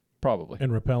Probably.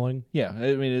 and rappelling. Yeah,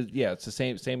 I mean, it's the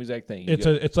same exact thing.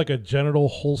 It's like a genital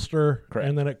holster, Correct.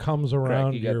 and then it comes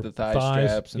around You your got the thigh thighs.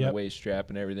 straps and Yep. the waist strap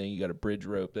and everything. You got a bridge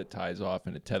rope that ties off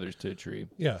and it tethers to a tree.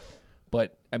 Yeah.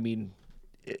 But I mean,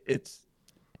 it's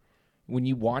when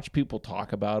you watch people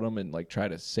talk about them and like try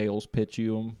to sales pitch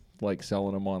you them, like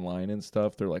selling them online and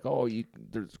stuff. They're like, "Oh,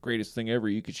 they're the greatest thing ever.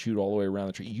 You could shoot all the way around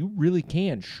the tree." You really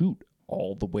can shoot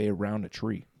all the way around a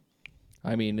tree.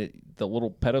 I mean, the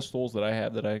little pedestals that I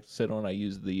have that I sit on, I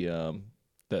use the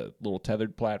little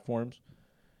tethered platforms,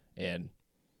 and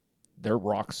they're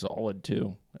rock solid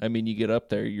too. I mean, you get up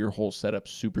there, your whole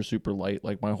setup's super, super light.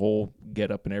 Like my whole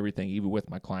get up and everything, even with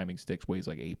my climbing sticks, weighs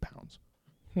like 8 pounds.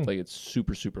 Like it's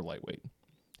super, super lightweight.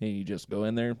 And you just go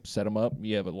in there, set them up.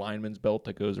 You have a lineman's belt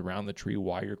that goes around the tree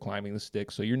while you're climbing the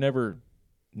stick. So you're never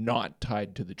not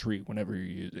tied to the tree whenever you're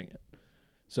using it.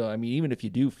 So, I mean, even if you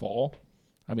do fall,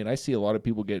 I mean, I see a lot of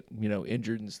people get,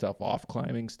 injured and stuff off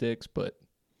climbing sticks, but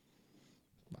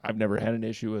I've never had an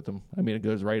issue with them. I mean, it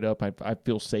goes right up. I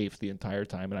feel safe the entire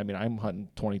time. And I mean, I'm hunting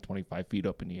 20, 25 feet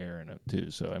up in the air in it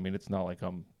too. So, I mean, it's not like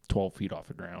I'm 12 feet off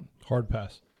the ground. Hard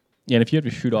pass. Yeah, and if you have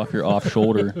to shoot off your off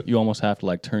shoulder, you almost have to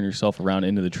like turn yourself around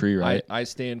into the tree, right? I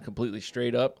stand completely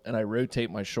straight up and I rotate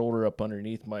my shoulder up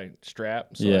underneath my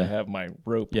strap. So Yeah. I have my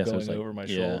rope Yeah, so going it's like- over my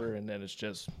yeah. shoulder, and then it's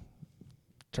just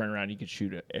turn around. You can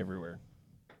shoot it everywhere.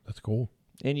 That's cool.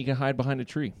 And you can hide behind a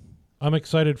tree. I'm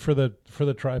excited for the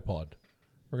tripod.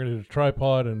 We're gonna do the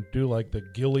tripod and do like the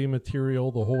ghillie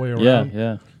material the whole way around.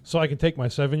 Yeah. So I can take my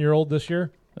 7-year-old this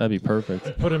year, That'd be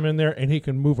perfect. put him in there, and he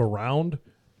can move around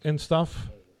and stuff.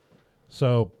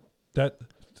 So that,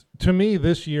 to me,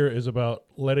 this year is about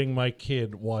letting my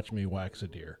kid watch me wax a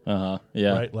deer.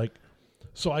 Yeah. Right? Like,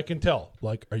 so I can tell,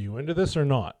 like, are you into this or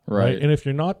not? Right. And if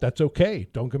you're not, that's okay.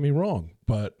 Don't get me wrong.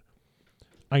 But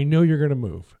I know you're going to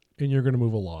move, and you're going to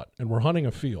move a lot. And we're hunting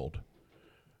a field.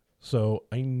 So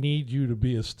I need you to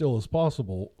be as still as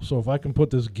possible. So if I can put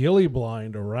this ghillie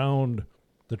blind around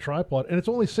the tripod, and it's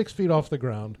only 6 feet off the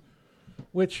ground,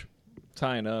 which It's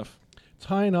high enough. it's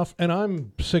high enough, and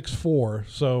I'm 6'4",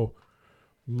 so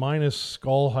minus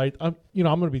skull height, I'm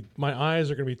gonna be, my eyes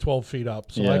are gonna be 12 feet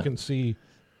up, so Yeah. I can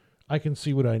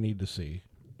see what I need to see.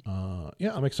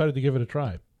 I'm excited to give it a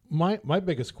try. My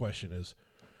biggest question is,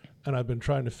 and I've been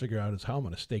trying to figure out, is how I'm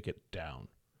gonna stake it down.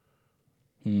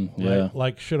 Yeah. Right?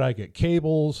 Like, should I get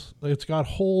cables? It's got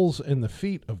holes in the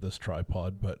feet of this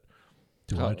tripod, but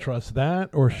do I trust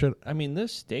that, or should? I mean,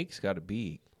 this stake's got to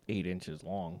be 8 inches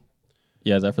long.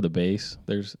 Yeah, is that for the base?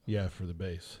 There's Yeah, for the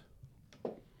base.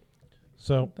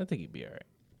 So I think you'd be all right.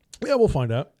 yeah, we'll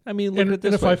find out. I mean, look And at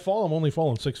this if way. I fall, I'm only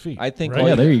falling 6 feet. I think right?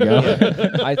 Yeah, there you go.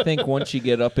 I think once you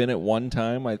get up in it one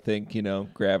time, I think,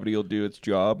 gravity will do its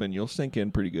job and you'll sink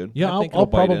in pretty good. Yeah, I think I'll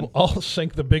it'll bite probably I'll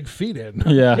sink the big feet in.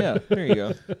 Yeah. Yeah, there you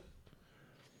go.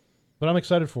 But I'm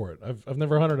excited for it. I've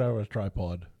never hunted out of a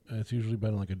tripod. It's usually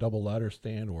been like a double ladder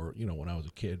stand, or when I was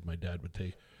a kid, my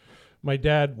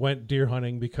dad went deer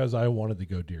hunting because I wanted to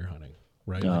go deer hunting.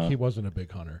 Right? Like, he wasn't a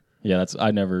big hunter. Yeah,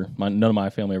 none of my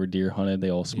family ever deer hunted. They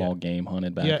all small game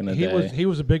hunted back in the day. He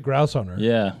was a big grouse hunter.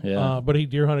 Yeah. But he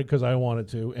deer hunted because I wanted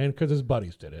to, and because his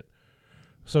buddies did it.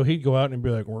 So he'd go out and be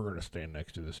like, "We're going to stand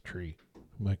next to this tree."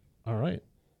 I'm like, "All right,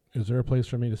 is there a place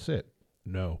for me to sit?"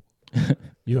 No,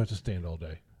 you have to stand all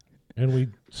day. And we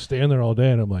stand there all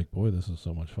day, and I'm like, "Boy, this is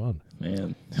so much fun."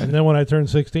 Man. And then when I turned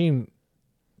 16,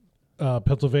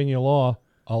 Pennsylvania law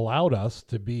allowed us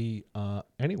to be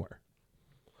anywhere,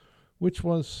 which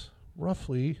was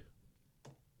roughly.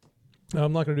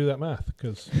 I'm not going to do that math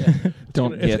because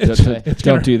Don't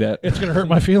do that. it's going to hurt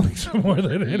my feelings more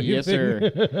than anything. Yes,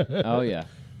 sir. Oh, yeah.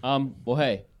 Well,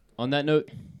 hey, on that note,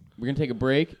 we're going to take a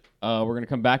break. We're going to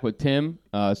come back with Tim,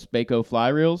 Spaco Fly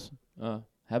Reels.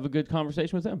 Have a good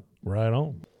conversation with him. Right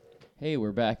on. Hey,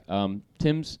 we're back.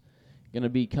 Tim's going to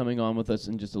be coming on with us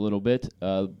in just a little bit.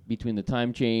 Between the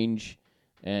time change,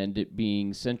 and it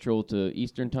being Central to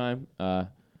Eastern time,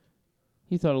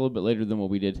 he thought a little bit later than what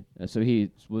we did. So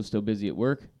he was still busy at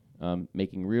work,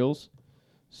 making reels.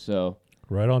 So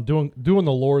Right on, doing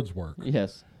the Lord's work.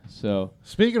 yes. So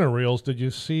Speaking of reels, did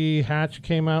you see Hatch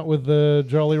came out with the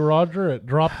Jolly Rodger? It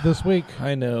dropped this week.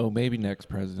 I know. Maybe next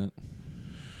president.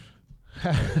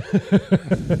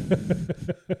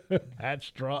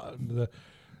 Hatch dropped.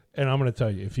 And I'm going to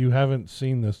tell you, if you haven't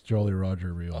seen this Jolly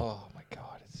Rodger reel, Oh my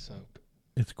God, it's so.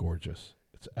 it's gorgeous.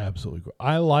 It's absolutely gorgeous.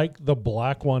 I like the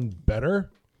black one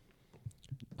better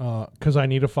because I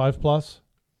need a 5+.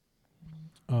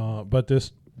 But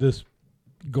this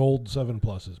gold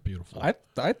 7+ is beautiful.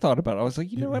 I thought about it. I was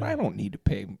like, you know what? I don't need to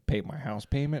pay my house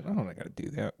payment. I don't got to do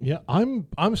that. Yeah, I'm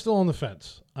still on the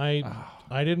fence. I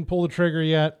didn't pull the trigger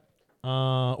yet,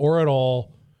 or at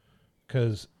all,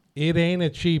 because it ain't a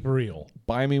cheap reel.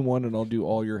 Buy me one, and I'll do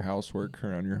all your housework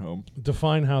around your home.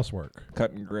 Define housework.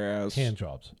 Cutting grass. Hand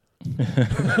jobs.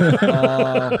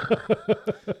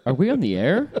 are we on the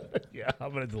air? Yeah,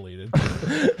 I'm gonna delete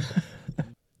it.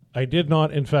 I did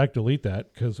not, in fact, delete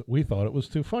that because we thought it was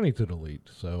too funny to delete.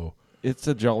 So It's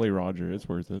a Jolly Rodger. It's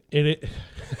worth it.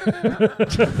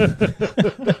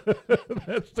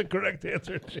 That's the correct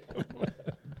answer, Jim.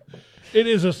 It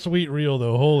is a sweet reel,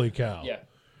 though. Holy cow! Yeah.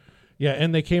 Yeah,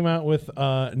 and they came out with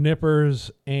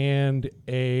nippers and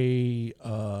a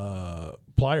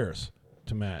pliers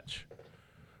to match.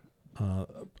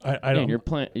 I don't.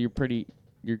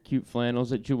 Your cute flannels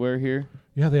that you wear here.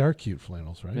 Yeah, they are cute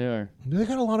flannels, right? They are. They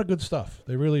got a lot of good stuff.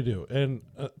 They really do. And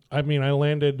I mean, I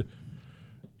landed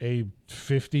a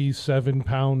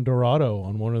 57-pound Dorado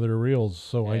on one of their reels,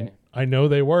 so Hey. I know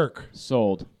they work.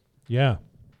 Sold. Yeah,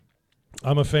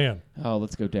 I'm a fan. Oh,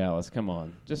 let's go Dallas. Come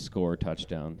on. Just score a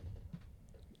touchdown.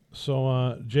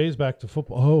 So Jay's back to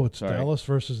football. Oh, it's Sorry. Dallas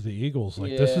versus the Eagles.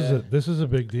 Like Yeah. this is a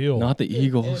big deal. Not the It's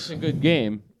Eagles. a good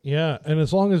game. Yeah, and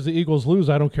as long as the Eagles lose,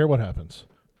 I don't care what happens.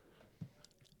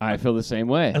 I feel the same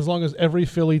way. As long as every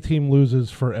Philly team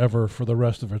loses forever for the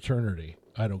rest of eternity,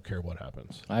 I don't care what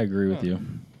happens. I agree with you.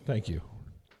 Thank you.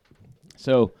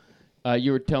 So,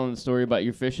 you were telling the story about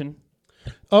your fishing.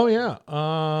 Oh, yeah.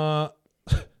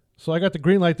 So I got the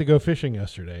green light to go fishing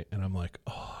yesterday, and I'm like,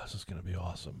 oh, this is going to be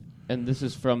awesome. And this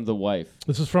is from the wife.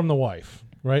 This is from the wife,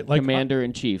 right? Like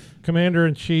Commander-in-Chief.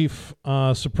 Commander-in-Chief,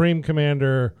 Supreme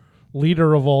Commander,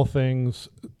 leader of all things,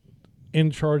 in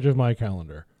charge of my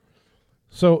calendar.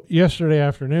 So yesterday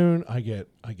afternoon, I get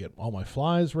all my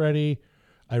flies ready.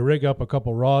 I rig up a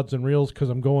couple rods and reels because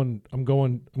I'm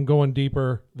going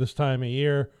deeper this time of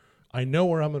year. I know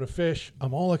where I'm going to fish.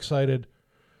 I'm all excited.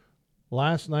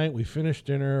 Last night we finished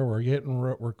dinner.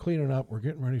 We're cleaning up. We're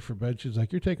getting ready for bed. She's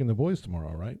like, "You're taking the boys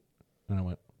tomorrow, right?" And I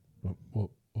went,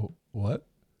 "What?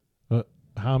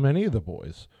 How many of the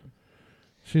boys?"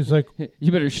 She's like, You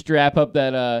better strap up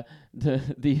that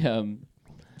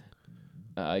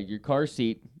your car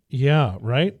seat "Yeah,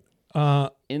 right."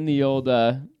 in the old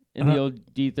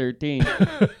D13.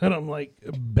 And I'm like,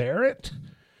 "Barrett?"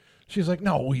 She's like,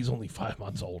 "No, he's only 5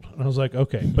 months old." And I was like,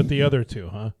 "Okay, but the other two,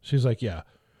 huh?" She's like, "Yeah."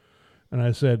 And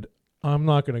I said, "I'm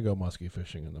not going to go muskie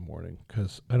fishing in the morning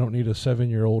because I don't need a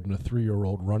 7-year-old and a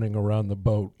 3-year-old running around the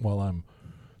boat while I'm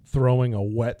throwing a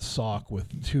wet sock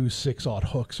with 2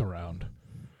 6/0 hooks around."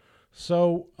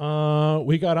 So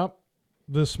we got up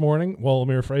this morning. Well, let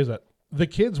me rephrase that. The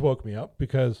kids woke me up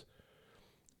because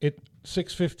it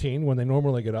 6:15 when they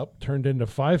normally get up turned into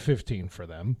 5:15 for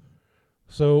them.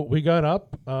 So we got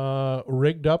up,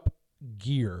 rigged up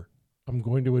gear. I'm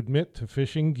going to admit to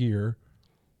fishing gear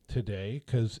today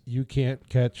because you can't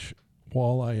catch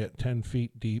walleye at 10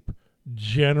 feet deep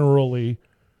generally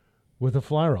with a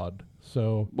fly rod.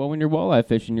 So Well, when you're walleye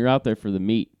fishing, you're out there for the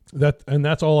meat.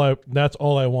 that's all I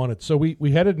wanted. So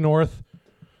we headed north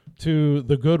to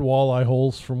the good walleye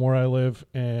holes from where I live,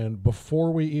 and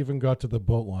before we even got to the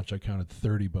boat launch, I counted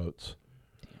 30 boats.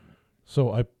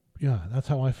 So that's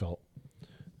how I felt.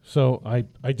 So I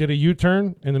did a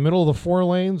U-turn in the middle of the 4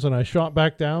 lanes, and I shot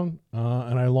back down,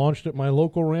 and I launched at my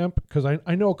local ramp because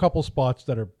I know a couple spots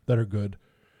that are good,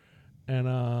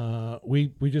 and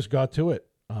we just got to it.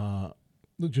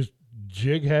 Just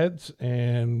jig heads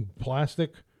and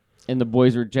plastic. And the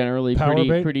boys were generally Power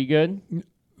bait? pretty good.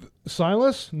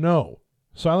 Silas? No.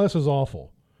 Silas is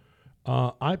awful.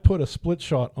 I put a split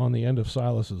shot on the end of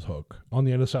Silas's hook, on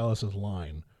the end of Silas's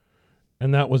line,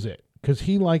 and that was it. Because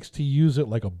he likes to use it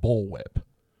like a bullwhip.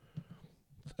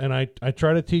 And I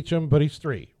try to teach him, but he's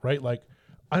 3, right? Like,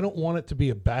 I don't want it to be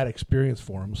a bad experience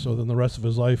for him, so then the rest of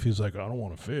his life he's like, I don't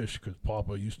want to fish because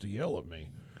Papa used to yell at me.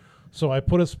 So I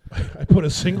put a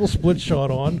single split shot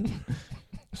on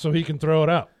so he can throw it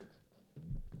out.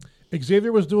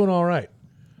 Xavier was doing all right.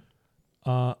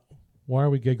 Why are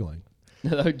we giggling?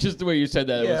 Just the way you said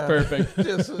that, it was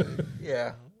perfect.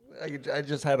 Yeah. I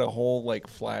just had a whole like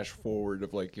flash forward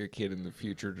of like your kid in the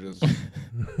future just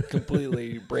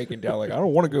completely breaking down like, I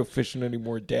don't want to go fishing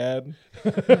anymore, Dad.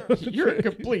 You're a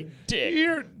complete dick.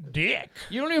 You're dick.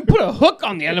 You don't even put a hook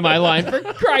on the end of my line, for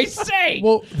Christ's sake.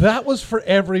 Well, that was for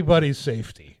everybody's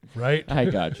safety, right? I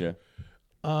gotcha.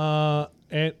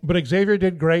 But Xavier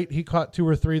did great. He caught 2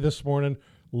 or 3 this morning,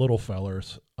 little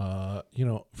fellers.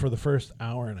 For the first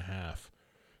hour and a half,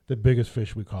 the biggest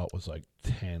fish we caught was like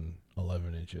 10,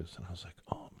 11 inches. And I was like,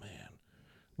 oh, man,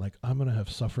 like I'm going to have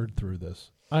suffered through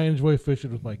this. I enjoy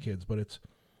fishing with my kids, but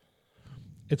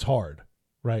it's hard,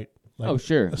 right? Like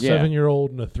sure. A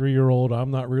 7-year-old and a 3-year-old,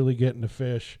 I'm not really getting to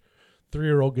fish.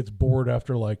 3-year-old gets bored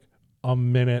after like a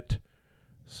minute.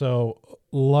 So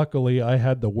luckily I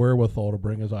had the wherewithal to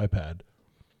bring his iPad.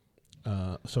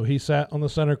 So he sat on the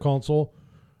center console.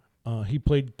 He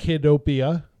played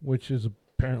Kidopia, which is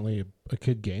apparently a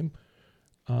kid game.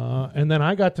 And then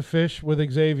I got to fish with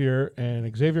Xavier,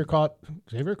 and Xavier caught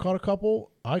a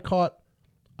couple. I caught,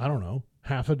 I don't know,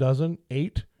 half a dozen,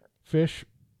 8 fish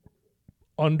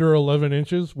under 11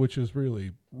 inches, which is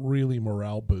really, really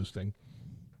morale boosting.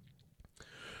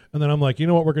 And then I'm like, you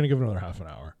know what? We're going to give it another half an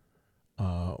hour.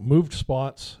 Moved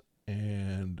spots,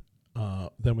 and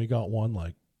then we got one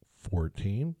like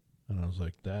 14. And I was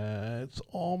like, that's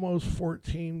almost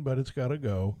 14, but it's got to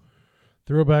go.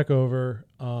 Threw it back over,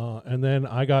 and then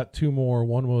I got 2 more.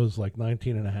 One was like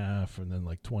 19 and a half, and then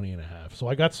like 20 and a half. So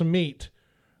I got some meat,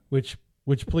 which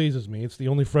pleases me. It's the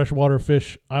only freshwater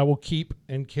fish I will keep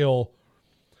and kill.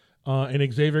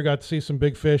 And Xavier got to see some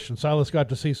big fish, and Silas got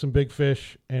to see some big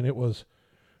fish, and it was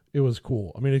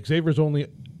cool. I mean, Xavier's only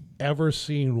ever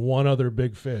seen one other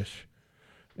big fish,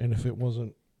 and if it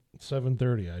wasn't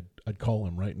 7:30, I'd call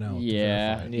him right now.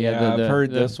 Yeah, I've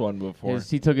heard this one before.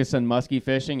 He took his son muskie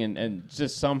fishing, and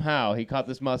just somehow he caught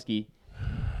this muskie,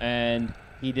 and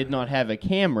he did not have a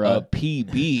camera. A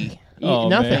PB.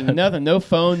 Nothing, no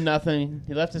phone, nothing.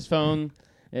 He left his phone.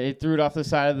 He threw it off the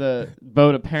side of the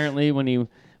boat apparently when he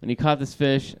caught this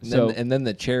fish. And then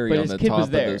the cherry but on his the kid top was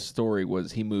of there. the story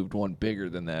was he moved one bigger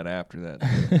than that after that.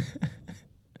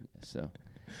 So,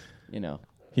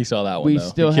 He saw that one, we though.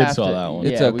 still The kid have saw to. that one.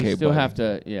 Yeah, It's okay, we still buddy. have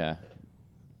to. Yeah.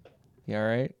 You all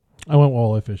right? I went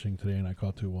walleye fishing today, and I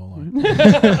caught 2 walleye.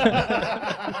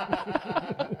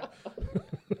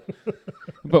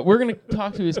 But we're gonna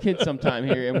talk to his kid sometime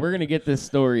here, and we're gonna get this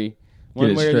story one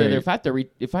Get it way or the other. straight.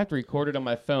 If I have to record it on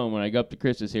my phone when I go up to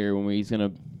Chris's here, when we're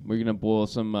gonna boil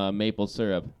some maple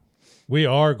syrup. We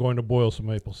are going to boil some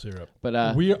maple syrup. But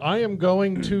I am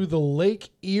going to the Lake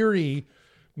Erie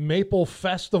Maple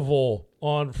Festival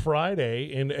on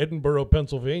Friday in Edinburgh,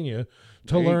 Pennsylvania,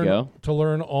 to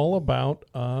learn all about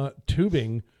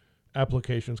tubing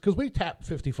applications, because we tap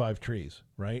 55 trees,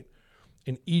 right?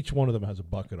 And each one of them has a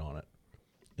bucket on it,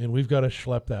 and we've got to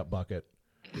schlep that bucket.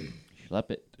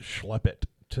 Schlep it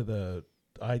to the.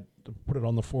 I put it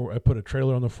on the I put a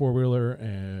trailer on the 4-wheeler,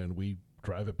 and we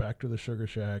drive it back to the sugar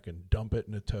shack and dump it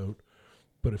in a tote.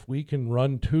 But if we can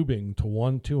run tubing to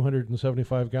one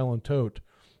 275-gallon tote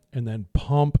and then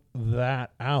pump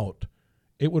that out,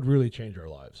 it would really change our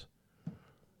lives.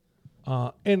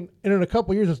 And in a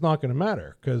couple of years, it's not going to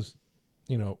matter, because,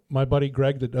 my buddy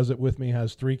Greg that does it with me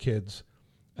has 3 kids,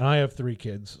 and I have 3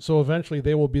 kids. So eventually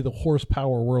they will be the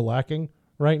horsepower we're lacking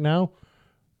right now.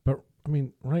 But, I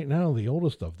mean, right now the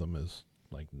oldest of them is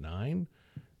like 9,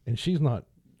 and she's not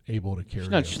able to carry. she's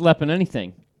not schlepping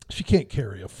anything. She can't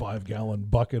carry a 5-gallon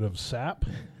bucket of sap.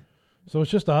 So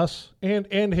it's just us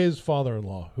and his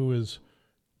father-in-law, who is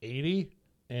 80,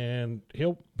 and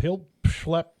he'll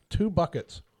schlep 2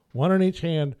 buckets, one in each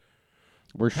hand.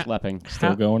 We're schlepping.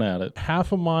 Still going at it.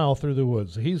 Half a mile through the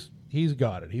woods. He's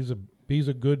got it. He's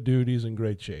a good dude. He's in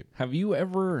great shape. Have you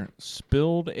ever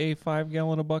spilled a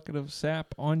 5-gallon bucket of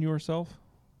sap on yourself?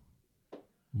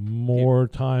 More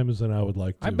times than I would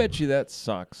like to. I bet you that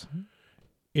sucks.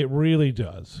 It really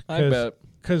does. I bet.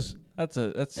 Because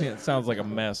it sounds like a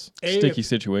mess. Sticky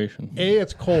situation.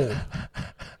 it's cold.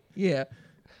 Yeah.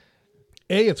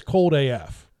 It's cold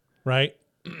AF, right?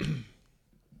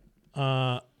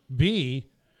 B,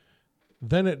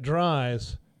 then it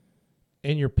dries,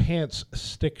 and your pants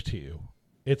stick to you.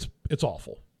 It's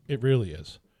awful. It really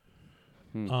is.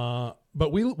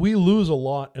 But we lose a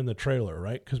lot in the trailer,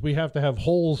 right? Because we have to have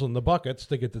holes in the buckets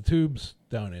to get the tubes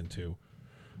down into.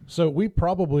 So we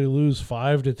probably lose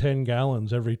 5 to 10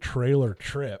 gallons every trailer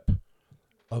trip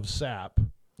of sap.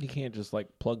 You can't just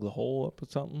plug the hole up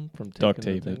with something from Duct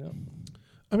taking tape the it. thing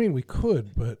I mean, we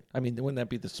could, but I mean, wouldn't that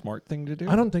be the smart thing to do?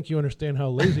 I don't think you understand how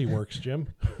lazy works, Jim.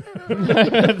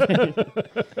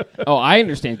 Oh, I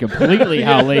understand completely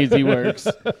how lazy works.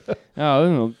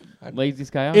 Oh,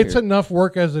 laziest guy out It's here. enough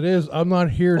work as it is. I'm not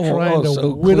here trying to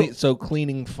so whittle. so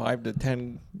cleaning 5 to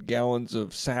 10 gallons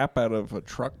of sap out of a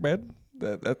truck bed,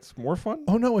 that's more fun?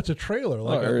 Oh no, it's a trailer.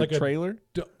 Or Like a trailer?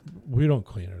 We don't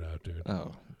clean it out, dude.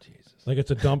 Oh, Jesus. Like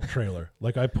it's a dump trailer.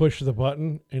 Like I push the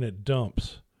button and it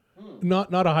dumps.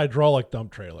 Not a hydraulic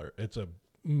dump trailer. It's a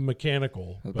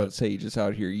mechanical. I was about to say, you just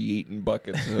out here yeeting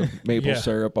buckets of maple Yeah.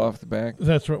 syrup off the back.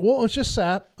 That's right. Well, it's just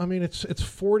sap. I mean, it's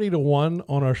 40-1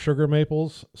 on our sugar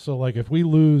maples. So like if we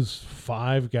lose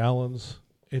 5 gallons,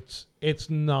 it's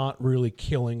not really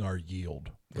killing our yield.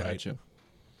 Right? Gotcha.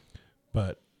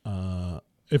 But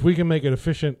if we can make it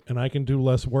efficient and I can do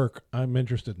less work, I'm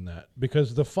interested in that.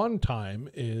 Because the fun time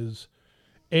is,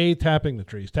 tapping the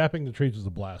trees. Tapping the trees is a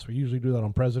blast. We usually do that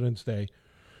on President's Day.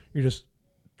 You're just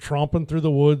tromping through the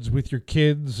woods with your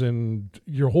kids, and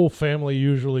your whole family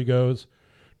usually goes,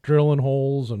 drilling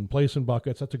holes and placing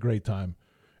buckets. That's a great time.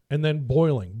 And then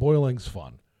boiling. Boiling's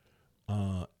fun.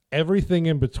 Everything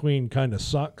in between kind of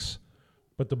sucks,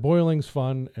 but the boiling's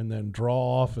fun, and then draw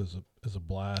off is a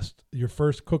blast. Your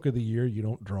first cook of the year, you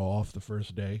don't draw off the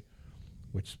first day,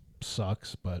 which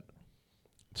sucks, but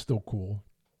it's still cool.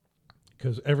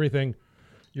 Because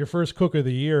your first cook of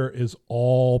the year is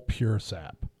all pure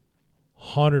sap,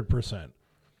 100%.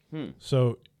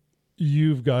 So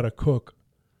you've got to cook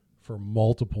for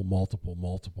multiple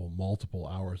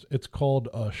hours. It's called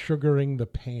sugaring the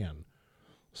pan,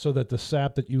 so that the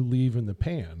sap that you leave in the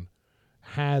pan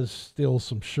has still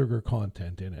some sugar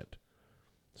content in it.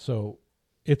 So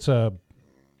it's like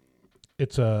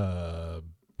a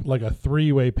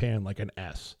 3-way pan, like an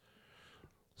S.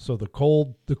 So the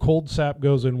cold sap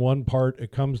goes in one part,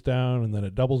 it comes down, and then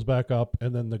it doubles back up,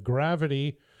 and then the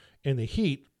gravity and the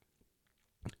heat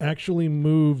actually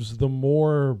moves the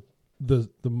more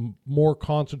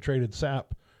concentrated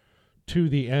sap to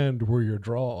the end where your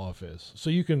draw off is. So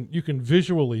you can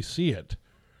visually see it,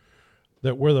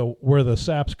 that where the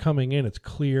sap's coming in, it's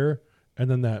clear, and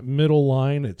then that middle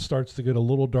line, it starts to get a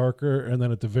little darker, and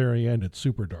then at the very end, it's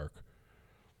super dark.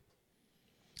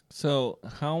 So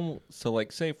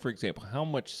like, say for example, how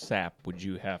much sap would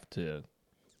you have to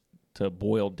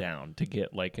boil down to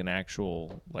get like an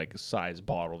actual like size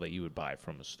bottle that you would buy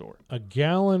from a store? A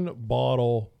gallon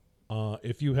bottle,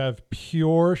 if you have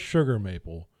pure sugar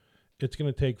maple, it's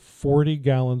going to take 40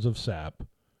 gallons of sap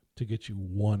to get you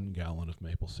 1 gallon of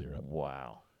maple syrup.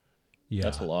 Wow. Yeah,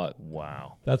 That's a lot.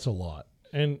 Wow. That's a lot.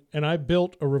 And I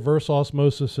built a reverse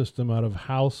osmosis system out of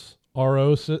house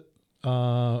RO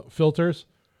filters.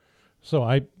 So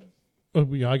I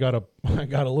got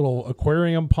a little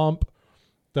aquarium pump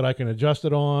that I can adjust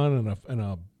it on, and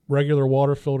a regular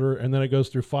water filter, and then it goes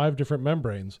through 5 different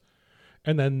membranes,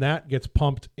 and then that gets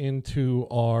pumped into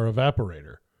our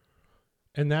evaporator,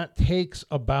 and that takes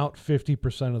about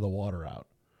 50% of the water out.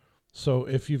 So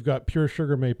if you've got pure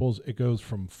sugar maples, it goes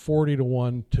from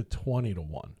 40-1 to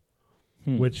 20-1,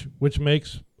 which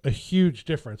makes a huge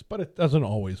difference, but it doesn't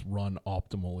always run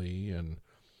optimally, and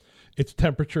it's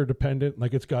temperature dependent.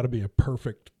 Like it's got to be a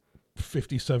perfect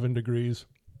 57 degrees.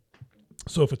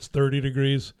 So if it's 30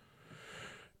 degrees,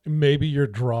 maybe you're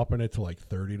dropping it to like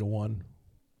 30-1.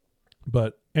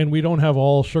 And we don't have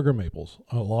all sugar maples.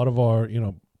 A lot of our,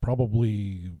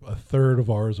 probably a third of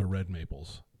ours are red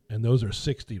maples, and those are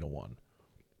 60-1.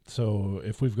 So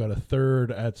if we've got a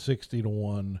third at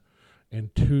 60-1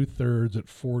 and 2/3 at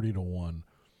 40-1,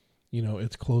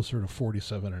 it's closer to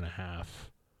 47.5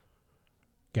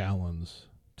 gallons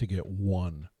to get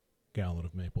 1 gallon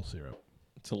of maple syrup.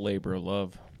 It's a labor of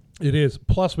love. It is.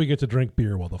 Plus, we get to drink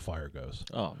beer while the fire goes.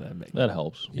 Oh, That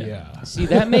helps. Yeah. See,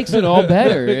 that makes it all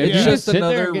better. It's You just sit there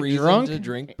another and get reason drunk. to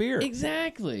drink beer.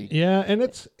 Exactly. Yeah, and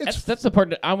it's That's the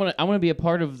part that I want to be a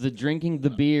part of, the drinking the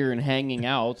beer and hanging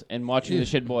out and watching the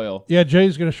shit boil. yeah.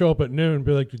 Jay's gonna show up at noon and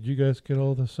be like, "Did you guys get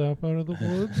all the sap out of the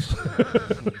woods?"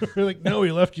 We're like, "No,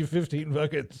 we left you 15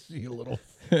 buckets, you little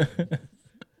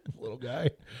guy."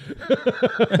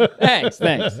 Thanks.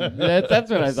 That's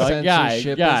what I thought.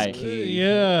 Censorship Guy. is key.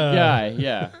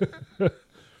 Yeah.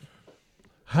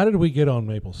 How did we get on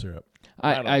maple syrup?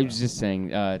 I was just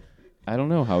saying, I don't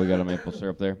know how we got a maple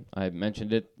syrup there. I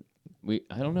mentioned it.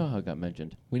 I don't know how it got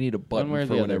mentioned. We need a button One way or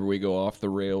for the whenever other. we go off the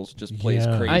rails. Just plays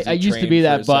Yeah. crazy. I used to train be for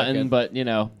that a button, second. but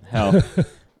hell.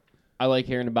 I like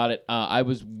hearing about it. I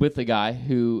was with a guy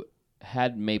who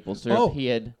had maple syrup. Oh. He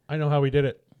had. I know how we did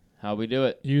it. How we do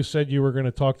it? You said you were going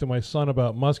to talk to my son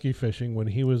about muskie fishing when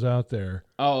he was out there.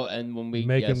 Oh, and when we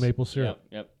Making maple syrup.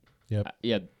 Yep. Yep.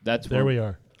 Yeah, that's There where we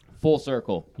are. full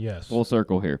circle. Yes. Full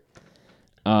circle here.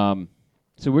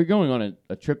 So we're going on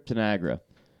a trip to Niagara,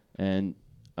 and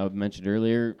I mentioned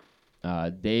earlier,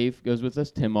 Dave goes with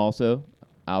us. Tim also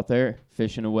out there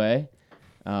fishing away.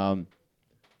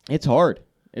 It's hard.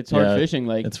 It's hard fishing.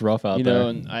 Like it's rough out you there. know,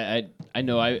 and I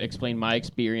know I explained my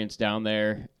experience down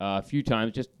there a few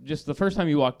times. Just the first time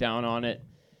you walk down on it,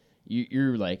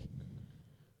 you're like,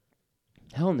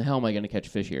 how in the hell am I going to catch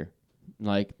fish here?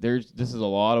 Like this is a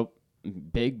lot of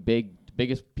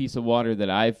biggest piece of water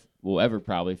that will ever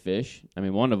probably fish. I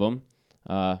mean, one of them.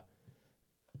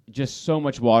 Just so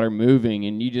much water moving,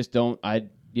 and you just don't.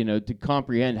 To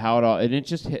comprehend how it all, and it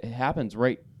just happens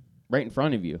right in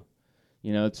front of you.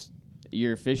 You know,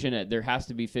 you're fishing at. There has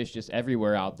to be fish just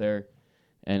everywhere out there,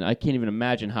 and I can't even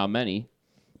imagine how many.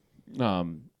 A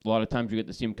lot of times you get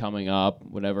to see them coming up,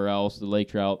 whatever else, the lake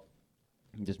trout,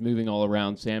 just moving all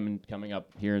around, salmon coming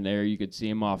up here and there. You could see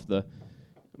them off the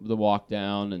walk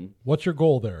down. And what's your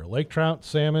goal there? Lake trout,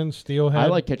 salmon, steelhead. I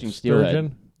like catching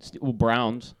sturgeon? steelhead.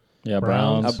 Browns. Yeah,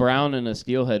 Browns. browns. A brown and a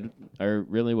steelhead are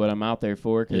really what I'm out there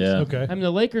for. Yeah. Okay. I mean, the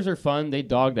Lakers are fun. They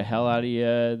dog the hell out of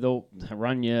you. They'll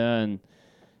run you. And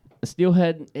the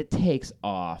steelhead, it takes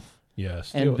off. Yeah,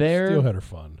 there- steelhead are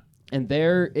fun. And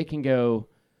there it can go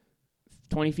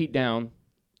 20 feet down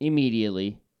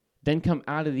immediately, then come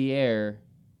out of the air,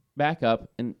 back up,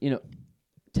 and,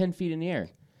 10 feet in the air.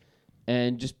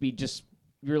 And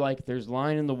you're like, there's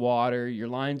line in the water. Your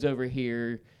line's over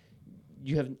here.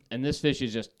 And this fish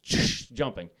is just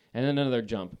jumping, and then another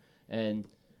jump, and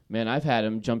man, I've had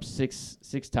him jump six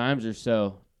times or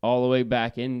so, all the way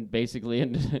back in, basically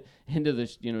into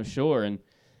the shore, and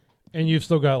you've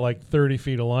still got like 30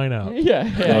 feet of line out. yeah,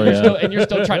 Oh, yeah. You're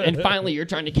still trying, and finally you're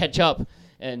trying to catch up,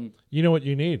 and You know what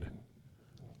you need?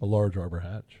 A large arbor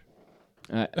hatch.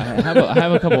 I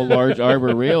have a couple large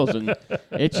arbor reels, and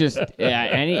it's just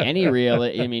any reel.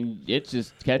 It's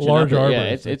just catching Large up. arbor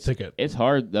Yeah, is the ticket. it's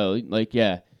hard though. Like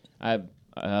I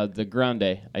have the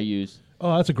grande I use.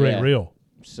 Oh, that's a great Yeah. reel.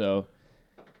 So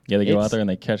Yeah, they go It's- out there and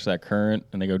they catch that current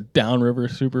and they go downriver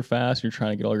super fast. You're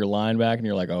trying to get all your line back, and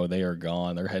you're like, oh, they are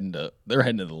gone. They're heading to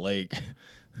the lake.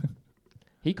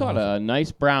 he caught a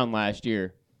nice brown last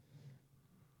year.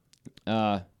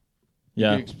 You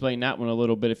Yeah, can explain that one a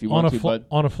little bit if you On want a to, bud.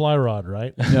 on a fly rod,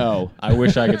 right? No. I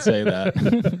wish I could say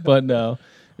that, but no,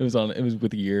 it was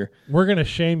with gear. We're gonna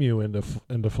shame you into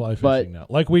fly fishing But- now,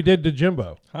 like we did to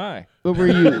Jimbo. Hi. What were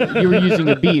you were using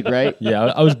a bead, right? Yeah,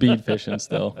 I was bead fishing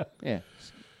still. Yeah.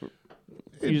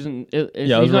 He's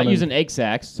I was not running- using egg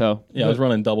sacks, so Yeah, I was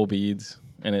running double beads,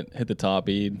 and it hit the top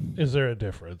bead. Is there a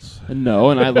difference? no.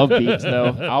 And I love beads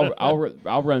though.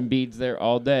 I'll run beads there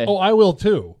all day. Oh, I will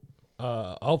too.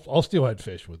 I'll steelhead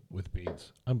fish with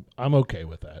beads. I'm okay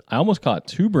with that. I almost caught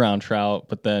 2 brown trout,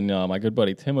 but then my good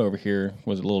buddy Tim over here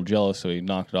was a little jealous, so he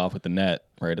knocked it off with the net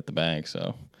right at the bank.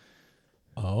 So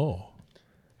Oh,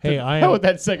 hey, I How am. about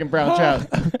that second brown trout?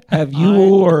 Have you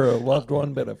or a loved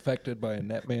one been affected by a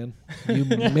net man? You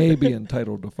may be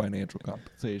entitled to financial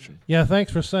compensation. Yeah,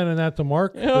 thanks for sending that to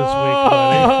Mark this week,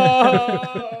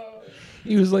 buddy.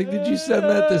 He was like, "Did you send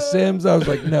that to Sims?" I was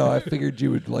like, "No, I figured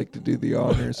you would like to do the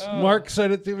honors." Mark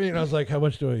sent it to me, and I was like, "How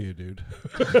much do I owe you, dude?"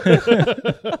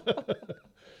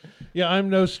 Yeah, I'm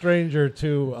no stranger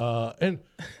to, and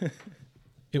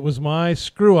it was my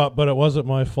screw up, but it wasn't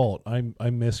my fault. I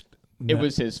missed. It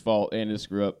was his fault and his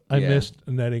screw up. I Yeah. missed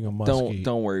netting a muskie.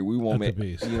 Don't worry, we won't at the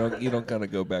make. beast. You don't gotta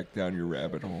go back down your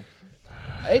rabbit hole.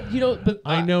 But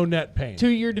I know net pain. To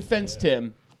your defense,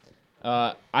 Tim,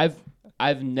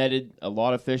 I've netted a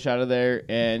lot of fish out of there,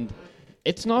 and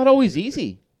it's not always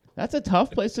easy. That's a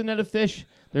tough place to net a fish.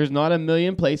 There's not a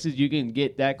million places you can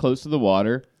get that close to the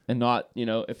water, and not,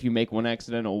 if you make one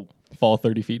accidental, fall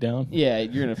 30 feet down. yeah,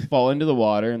 you're gonna fall into the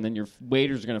water, and then your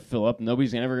waders are gonna fill up. And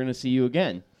nobody's ever gonna see you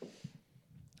again.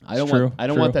 I don't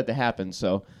want that to happen.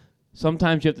 So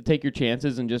sometimes you have to take your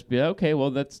chances and just be okay.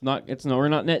 Well, we're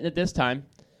not netting it this time.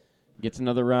 Gets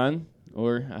another run,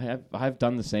 or I've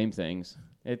done the same things.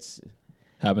 It's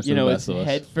Happens to the it's best of us.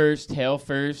 head first, tail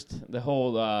first. The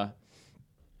whole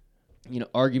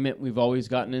argument we've always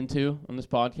gotten into on this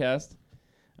podcast.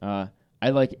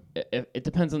 It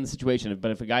depends on the situation,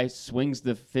 but if a guy swings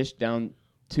the fish down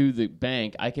to the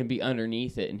bank, I can be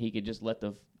underneath it, and he could just let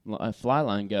the fly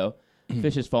line go.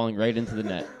 Fish is falling right into the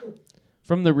net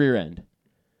from the rear end.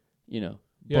 Yeah,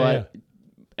 But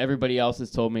everybody else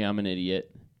has told me I'm an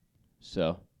idiot.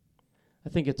 So I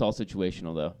think it's all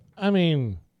situational, though. I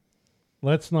mean,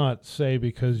 let's not say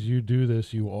because you do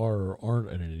this you are or aren't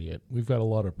an idiot. We've got a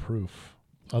lot of proof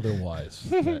otherwise.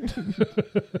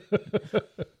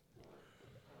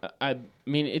 I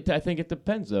think it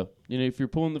depends, though. If you're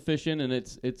pulling the fish in and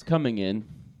it's coming in,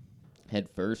 head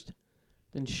first,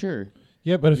 then sure.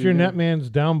 Yeah, but if your Mhm. net man's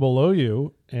down below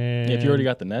you and If you already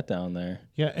got the net down there.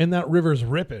 yeah, and that river's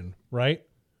ripping, right?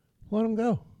 Let him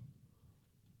go.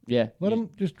 Yeah. Let him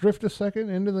just drift a second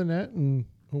into the net, and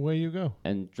away you go.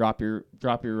 And drop your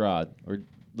rod or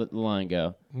let the line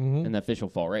go, Mm-hmm. and that fish will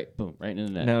fall right into the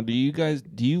net. Now, do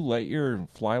you let your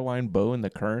fly line bow in the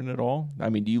current at all? I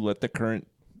mean, do you let the current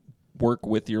work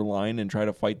with your line and try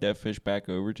to fight that fish back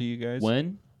over to you guys?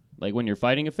 When you're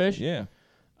fighting a fish, Yeah.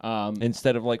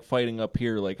 Instead of like fighting up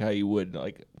here, like how you would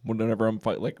like whenever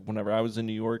whenever I was in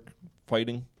New York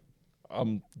fighting,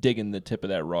 I'm digging the tip of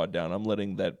that rod down. I'm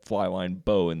letting that fly line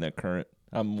bow in that current.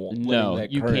 I'm letting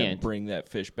that you current can't. bring that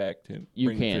fish back to You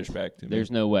bring can't. the fish back to me.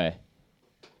 There's no way.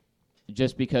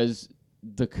 Just because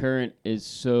the current is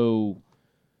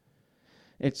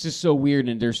it's just so weird,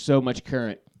 and there's so much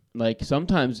current. Like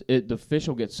sometimes the fish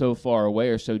will get so far away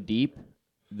or so deep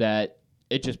that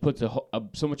it just puts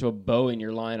so much of a bow in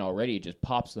your line already. It just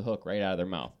pops the hook right out of their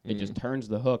mouth. It just turns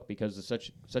the hook because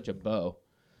it's such a bow.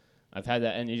 I've had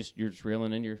that, and you're just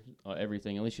reeling in your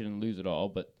everything. At least you didn't lose it all,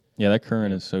 but Yeah, that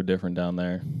current is so different down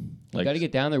there. you got to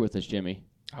get down there with this, Jimmy.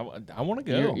 I want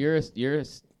to go.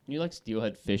 You like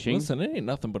steelhead fishing. Listen, it ain't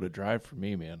nothing but a drive for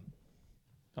me, man.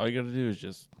 All you got to do is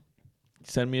just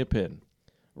send me a pin.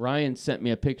 Ryan sent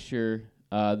me a picture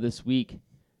this week.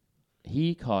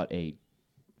 He caught a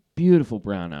beautiful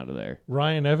brown out of there.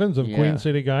 Ryan Evans of Yeah. Queen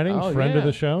City Guiding, Oh, friend of yeah.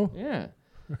 the show. Yeah.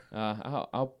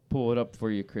 I'll pull it up for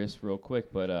you, Chris, real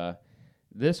quick. But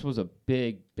this was a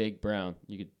big brown.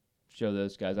 You could show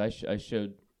those guys. I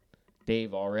showed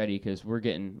Dave already because we're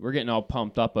getting all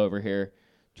pumped up over here,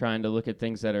 trying to look at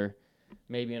things that are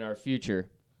maybe in our future.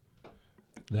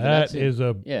 That is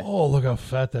yeah. Oh, look how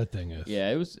fat that thing is.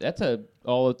 Yeah, that's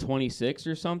all of 26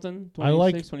 or something. 26, I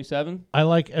like- 27. I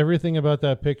like everything about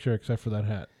that picture except for that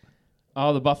hat.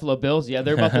 Oh, the Buffalo Bills. Yeah,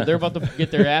 they're about to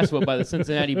get their ass whooped by the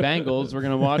Cincinnati Bengals. We're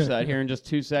gonna watch that here in just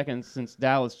 2 seconds since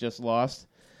Dallas just lost.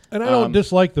 And I don't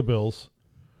dislike the Bills,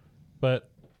 but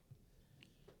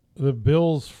the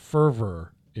Bills'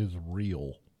 fervor is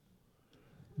real.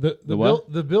 The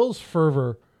what? The Bills'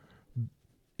 fervor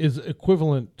is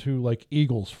equivalent to like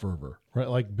Eagles' fervor, right?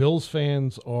 Like Bills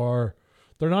fans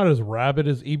they're not as rabid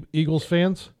as Eagles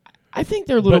fans. I think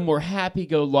they're a little But more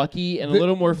happy-go-lucky and a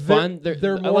little more fun.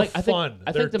 They're more fun.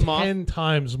 I They're think the 10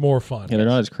 times more fun. Yeah, they're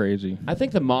not as crazy. I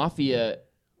think the Mafia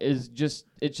is just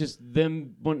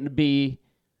them wanting to be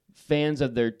fans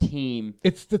of their team.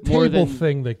 It's the more table than-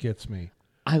 thing that gets me.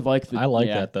 I like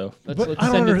that though. But Let's I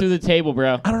don't send it through the table,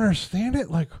 bro. I don't understand it.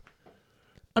 Like,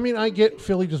 I mean, I get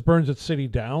Philly just burns its city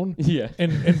down. Yeah.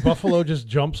 And Buffalo just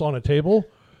jumps on a table.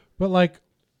 But, like,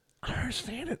 I don't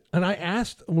understand it. And I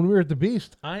asked, when we were at the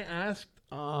Beast, I asked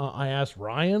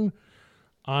Ryan,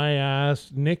 I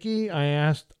asked Nikki, I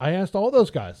asked all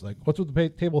those guys, like, what's with the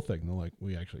table thing? And they're like,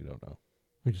 we actually don't know.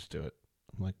 We just do it.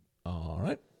 I'm like, all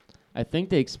right. I think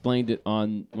they explained it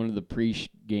on one of the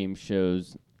pre-game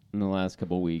shows in the last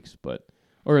couple of weeks,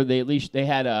 or they at least they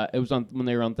had it was on when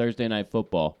they were on Thursday Night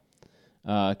Football,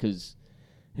 because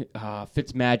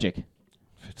Fitzmagic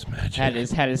had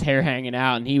his hair hanging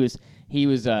out, and he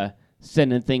was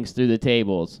sending things through the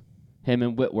tables. Him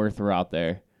and Whitworth were out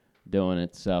there doing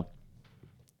it, so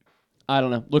I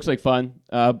don't know. Looks like fun.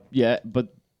 Yeah,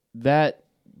 but that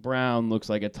brown looks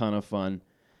like a ton of fun,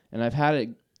 and I've had it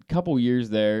a couple years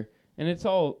there, and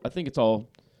I think it's all,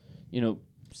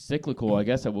 cyclical, I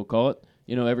guess I will call it.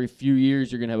 Every few years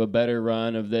you're gonna have a better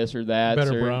run of this or that.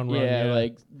 Better brown run, yeah.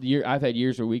 Like I've had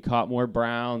years where we caught more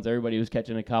browns. Everybody was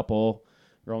catching a couple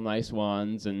real nice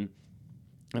ones, and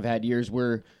I've had years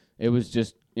where it was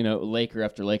just Laker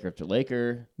after Laker after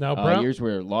Laker. Now years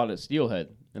where a lot of steelhead,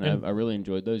 and I really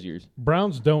enjoyed those years.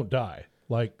 Browns don't die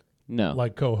like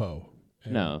coho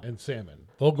and salmon.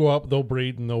 They'll go up, they'll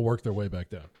breed, and they'll work their way back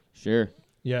down. Sure.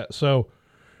 Yeah, so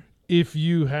if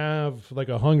you have like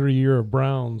a hungry year of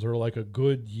browns or like a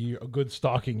good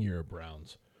stocking year of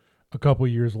browns, a couple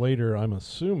years later, I'm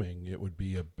assuming it would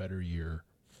be a better year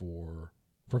for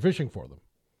fishing for them,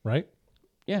 right?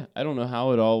 Yeah, I don't know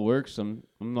how it all works. I'm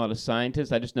not a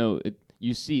scientist. I just know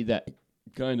you see that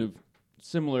kind of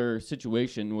similar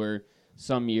situation where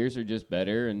some years are just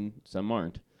better and some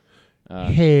aren't.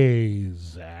 Hey,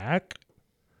 Zach,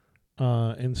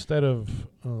 instead of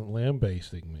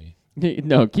lambasting me.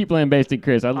 No, keep lambasting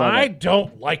Chris. I love I it.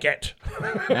 don't like it.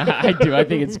 I do. I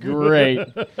think it's great.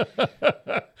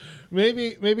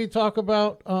 Maybe talk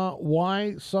about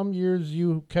why some years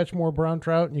you catch more brown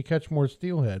trout and you catch more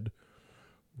steelhead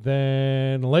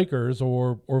than Lakers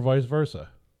or vice versa.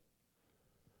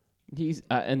 He's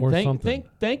and Or thank something.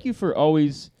 thank you for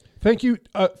always Thank you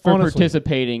for honestly.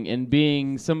 participating and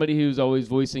being somebody who's always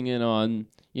voicing in on,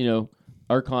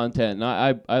 our content.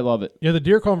 And I love it. Yeah, the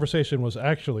deer conversation was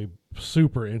actually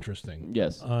super interesting.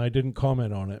 Yes. I didn't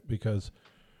comment on it because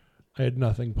I had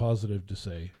nothing positive to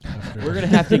say. We're gonna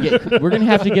have to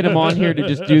get him on here to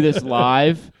just do this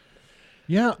live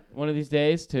Yeah, one of these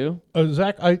days too.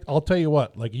 Zach, I'll tell you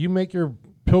what. Like, you make your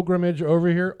pilgrimage over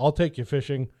here, I'll take you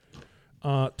fishing.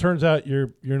 Turns out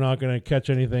you're not going to catch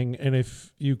anything, and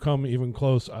if you come even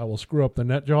close, I will screw up the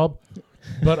net job.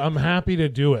 But I'm happy to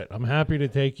do it. I'm happy to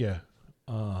take you.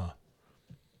 Or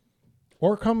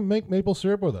come make maple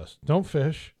syrup with us. Don't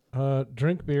fish.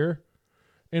 Drink beer,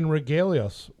 and regale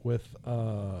us with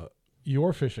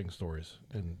your fishing stories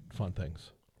and fun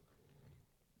things.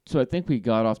 So I think we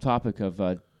got off topic of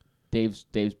Dave's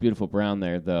beautiful brown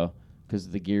there though, because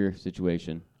of the gear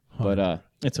situation. But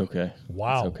It's okay.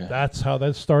 Wow, It's okay. that's how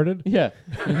that started. yeah.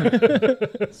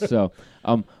 So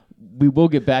we will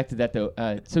get back to that though.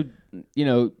 So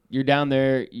you're down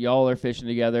there, y'all are fishing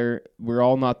together. We're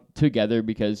all not together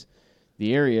because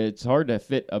the area, it's hard to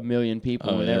fit 1 million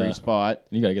people in every spot.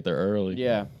 You gotta get there early.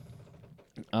 Yeah.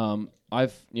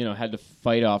 I've had to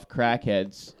fight off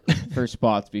crackheads for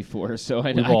spots before, so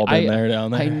We've all been there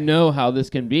down there. I know how this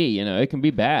can be. It can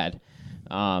be bad.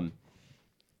 But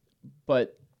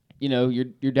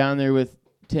you're down there with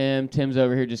Tim. Tim's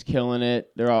over here just killing it.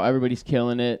 Everybody's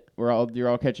killing it. You're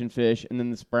all catching fish, and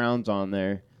then this brown's on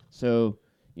there. So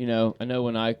I know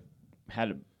when I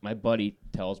had my buddy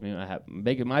tells me I have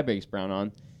my biggest brown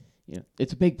on.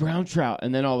 It's a big brown trout,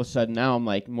 and then all of a sudden now I'm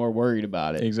like more worried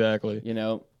about it. Exactly.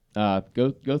 Go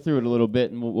through it a little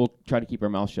bit, and we'll try to keep our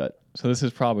mouth shut. So this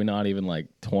is probably not even like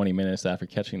 20 minutes after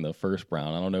catching the first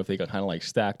brown. I don't know if they got kind of like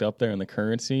stacked up there in the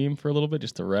current seam for a little bit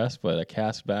just to rest, but I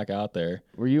cast back out there.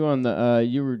 Were you on the?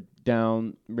 You were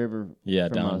down river. Yeah,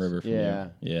 from down us. river from Yeah.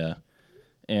 you. Yeah.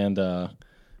 And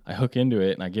I hook into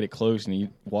it and I get it close and the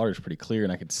water's pretty clear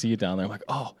and I could see it down there. I'm like,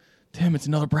 oh, Tim, it's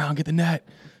another brown. Get the net.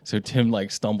 So Tim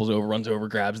like stumbles over, runs over,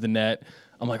 grabs the net.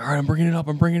 I'm like, all right, I'm bringing it up.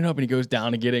 And he goes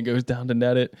down to get it, goes down to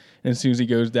net it. And as soon as he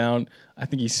goes down, I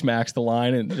think he smacks the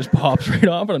line and it just pops right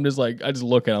off. And I'm just like, I just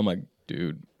look at him like,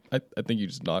 dude, I think you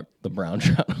just knocked the brown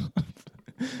trout off.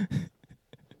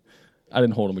 I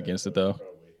didn't hold him against it though.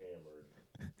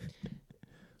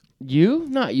 You?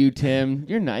 Not you, Tim.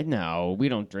 You're not. No, we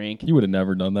don't drink. You would have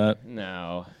never done that.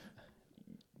 No.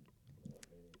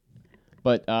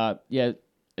 But yeah,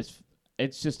 it's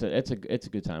just it's a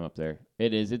good time up there.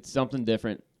 It is. It's something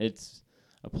different. It's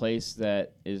a place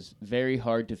that is very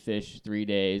hard to fish 3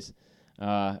 days.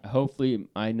 Hopefully,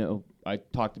 I know I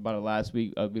talked about it last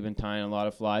week. We've been tying a lot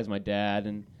of flies. My dad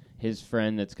and his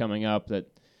friend that's coming up. That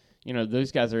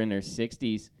those guys are in their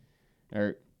 60s,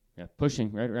 or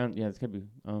pushing right around. Yeah, it's gonna be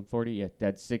 40. Yeah,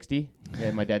 dad's 60. Yeah,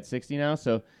 my dad's 60 now.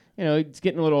 So it's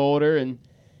getting a little older and.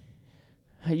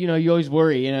 You always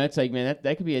worry. It's like, man,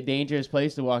 that could be a dangerous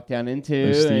place to walk down into.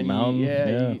 A steep and mountain.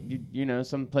 Yeah. You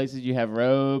some places you have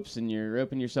ropes and you're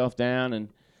roping yourself down. And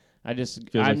I'm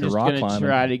just going to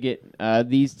try to get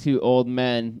these two old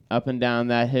men up and down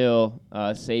that hill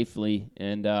safely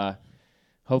and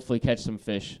hopefully catch some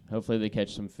fish. Hopefully they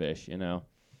catch some fish.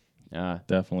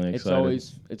 Definitely excited.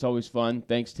 It's always fun.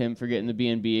 Thanks, Tim, for getting the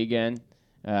B&B again.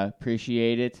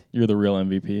 Appreciate it. You're the real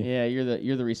MVP. Yeah,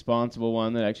 you're the responsible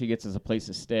one that actually gets us a place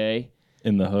to stay.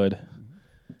 In the hood.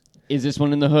 Is this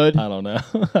one in the hood? I don't know.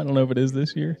 I don't know if it is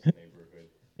this year.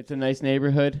 It's a nice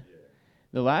neighborhood.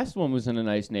 The last one was in a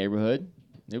nice neighborhood.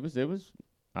 It was.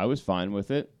 I was fine with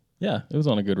it. Yeah, it was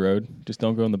on a good road. Just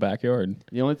don't go in the backyard.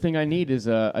 The only thing I need is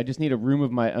I just need a room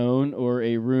of my own or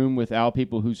a room without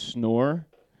people who snore.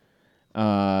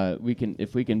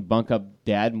 If we can bunk up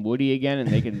Dad and Woody again,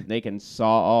 and they can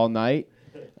saw all night.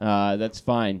 That's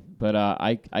fine. But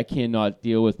I cannot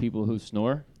deal with people who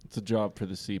snore. It's a job for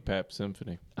the CPAP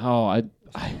Symphony. Oh,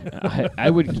 I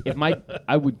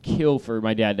would kill for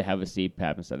my dad to have a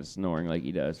CPAP instead of snoring like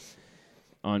he does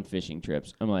on fishing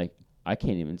trips. I'm like, I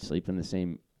can't even sleep in the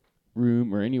same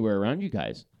room or anywhere around you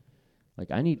guys. Like,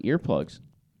 I need earplugs.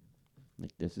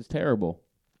 Like, this is terrible.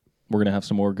 We're going to have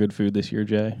some more good food this year,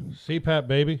 Jay. CPAP,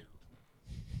 baby.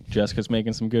 Jessica's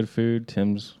making some good food.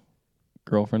 Tim's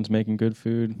girlfriend's making good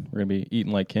food. We're going to be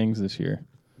eating like kings this year.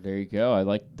 There you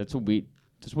go. That's what we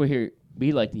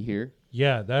like to hear.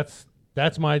 Yeah,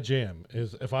 that's my jam.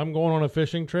 Is if I'm going on a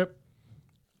fishing trip,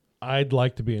 I'd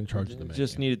like to be in charge of the menu.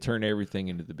 Just need to turn everything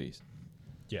into the beast.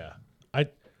 Yeah.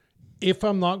 If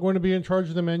I'm not going to be in charge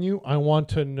of the menu, I want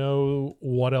to know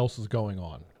what else is going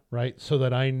on, right? So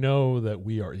that I know that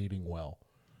we are eating well.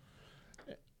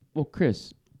 Well,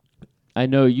 Chris, I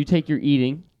know you take your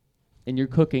eating and your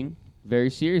cooking very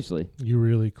seriously. You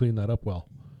really clean that up well.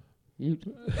 You,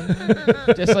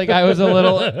 just like I was a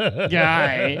little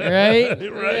guy, right?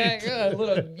 Right.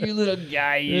 You little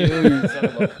guy, you son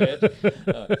of a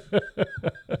bitch.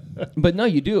 But no,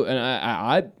 you do,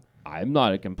 and I'm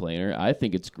not a complainer. I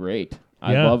think it's great.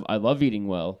 Yeah. I love eating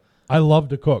well. I love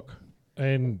to cook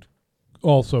and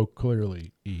also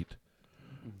clearly eat,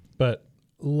 but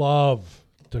love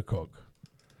to cook.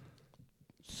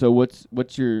 So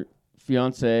what's your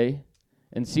fiance,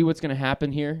 and see what's gonna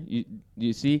happen here?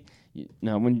 You see.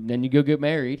 Now, then you go get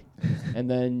married,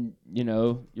 and then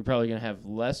you're probably gonna have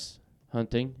less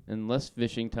hunting and less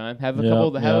fishing time. Have a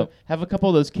couple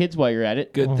of those kids while you're at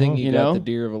it. Good thing you You got know? the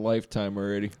deer of a lifetime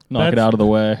already. Knock it out of the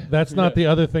way. That's not the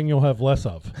other thing you'll have less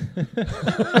of.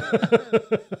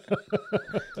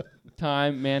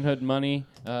 Time, manhood, money.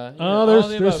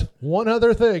 There's one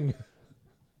other thing.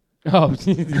 Oh,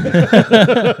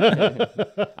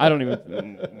 I don't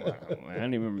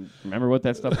even remember what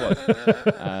that stuff was.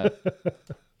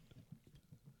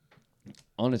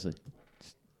 Honestly,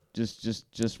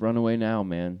 just run away now,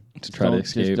 man. Try to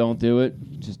escape. Just don't do it.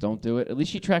 Just don't do it. At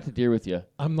least you tracked the deer with you.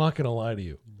 I'm not going to lie to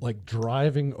you. Like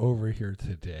driving over here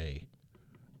today,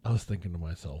 I was thinking to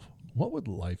myself, what would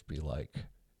life be like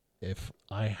if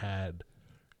I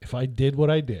did what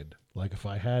I did? Like if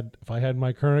I had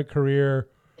my current career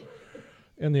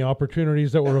and the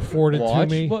opportunities that were afforded to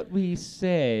me. Watch what we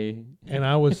say. And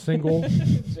I was single.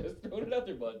 Just throwing it out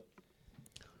there, bud.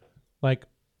 Like,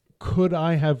 could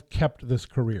I have kept this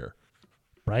career?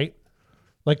 Right?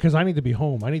 Like, because I need to be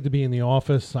home. I need to be in the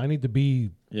office. I need to be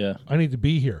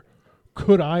here.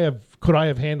 Could I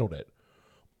have handled it?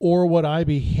 Or would I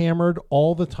be hammered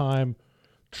all the time,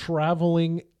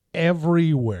 traveling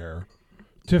everywhere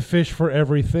to fish for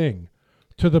everything,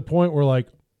 to the point where like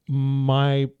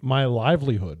my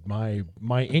livelihood, my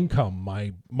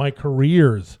income, my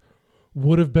careers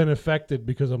would have been affected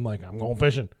because I'm like, I'm going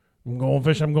fishing. I'm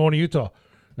going to Utah.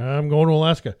 I'm going to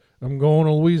Alaska. I'm going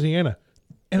to Louisiana.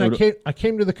 And I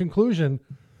came to the conclusion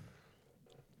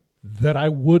that I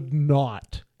would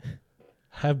not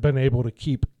have been able to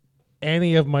keep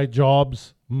any of my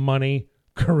jobs, money,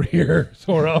 careers,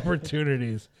 or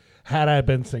opportunities had I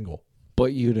been single.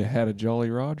 But you'd have had a Jolly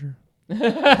Rodger.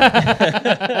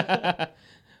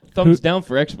 Thumbs down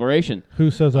for exploration. Who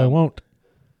says I won't?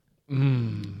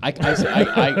 I'm Just the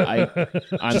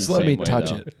let me same way, touch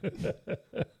though.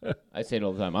 it. I say it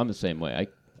all the time. I'm the same way.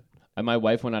 My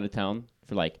wife went out of town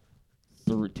for like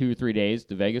 2 or 3 days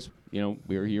to Vegas. We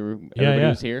were here. Everybody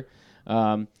was here.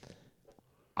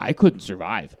 I couldn't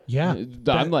survive. Yeah.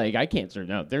 I'm like, I can't survive.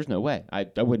 No, there's no way. I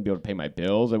wouldn't be able to pay my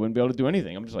bills. I wouldn't be able to do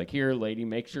anything. I'm just like, here, lady,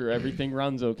 make sure everything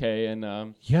runs okay. And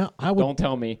I would. Don't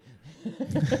tell me.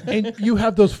 And you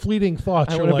have those fleeting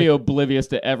thoughts. I want to be oblivious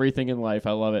to everything in life.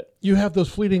 I love it. You have those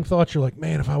fleeting thoughts. You're like,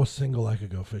 man, if I was single, I could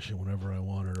go fishing whenever I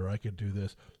wanted, or I could do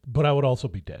this. But I would also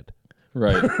be dead.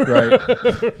 Right. Right.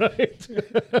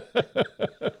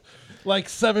 Like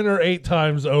 7 or 8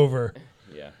 times over.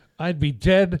 Yeah. I'd be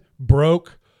dead,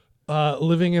 broke,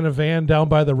 living in a van down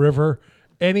by the river,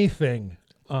 anything.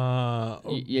 But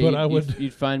I would.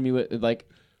 You'd find me with like.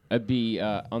 I'd be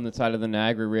on the side of the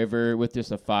Niagara River with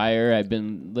just a fire. I've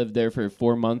lived there for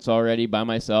 4 months already by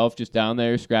myself, just down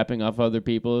there scrapping off other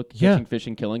people, catching fish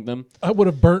and killing them. I would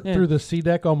have burnt through the sea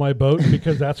deck on my boat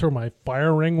because that's where my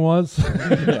fire ring was.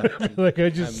 Like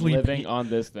I'm living on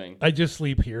this thing. I just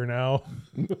sleep here now.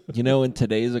 In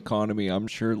today's economy, I'm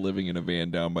sure living in a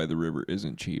van down by the river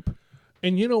isn't cheap.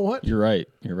 And you know what? You're right.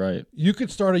 You could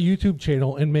start a YouTube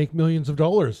channel and make millions of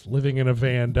dollars living in a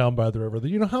van down by the river.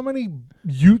 You know how many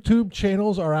YouTube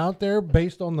channels are out there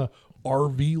based on the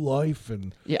RV life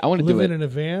and I want to do it. living in a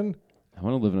van? I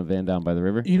want to live in a van down by the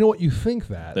river. You know what? You think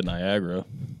that. The Niagara.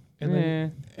 And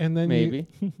then maybe.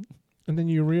 And then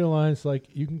you realize, like,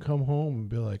 you can come home and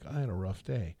be like, I had a rough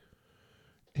day.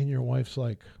 And your wife's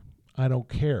like, I don't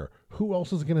care. Who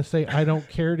else is going to say, I don't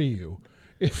care to you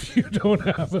if you don't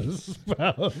have a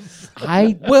spouse? No.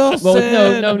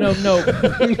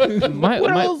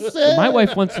 My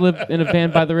wife wants to live in a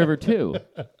van by the river, too.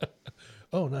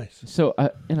 Oh, nice. So, I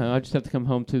just have to come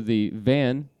home to the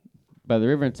van by the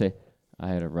river and say, I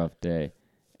had a rough day.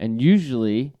 And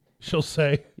usually... She'll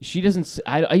say... She doesn't...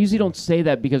 I usually don't say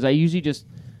that because I usually just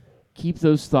keep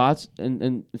those thoughts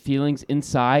and feelings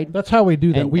inside. That's how we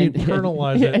do that. We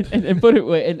internalize it. And put it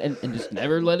away and just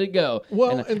never let it go.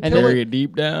 Well, and bury it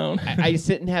deep down. I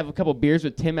sit and have a couple beers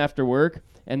with Tim after work,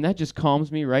 and that just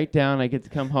calms me right down. I get to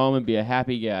come home and be a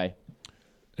happy guy.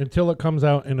 Until it comes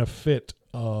out in a fit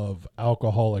of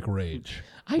alcoholic rage.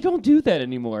 I don't do that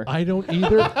anymore. I don't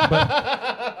either,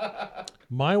 but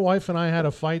my wife and I had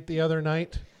a fight the other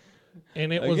night,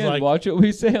 and it was like... watch what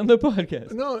we say on the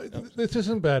podcast. No, this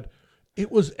isn't bad.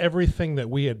 it was everything that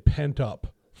we had pent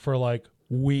up for like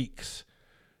weeks.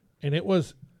 And it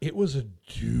was a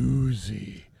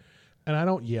doozy. And I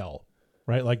don't yell,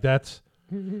 right? Like that's,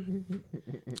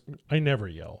 I never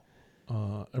yell.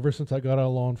 Ever since I got out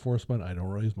of law enforcement, I don't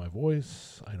raise my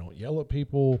voice. I don't yell at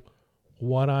people.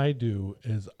 What I do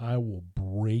is I will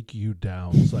break you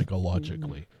down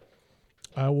psychologically.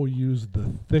 I will use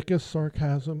the thickest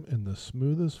sarcasm and the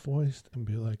smoothest voice and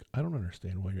be like, I don't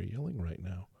understand why you're yelling right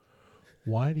now.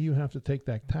 Why do you have to take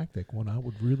that tactic when I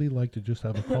would really like to just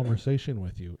have a conversation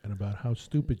with you and about how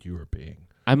stupid you are being?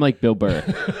 I'm like Bill Burr.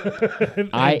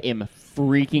 I am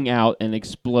freaking out and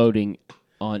exploding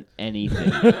on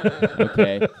anything.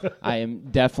 Okay? I am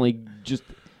definitely just,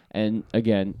 and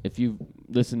again, if you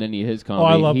listen to any of his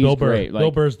comedy, I love he's Bill Burr. great. Like,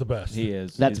 Bill Burr's the best. He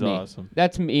is. that's He's me. awesome.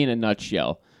 That's me in a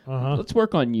nutshell. Uh-huh. Let's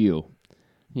work on you.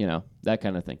 You know, that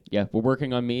kind of thing. Yeah, we're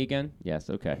working on me again? Yes,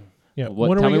 okay. Yeah.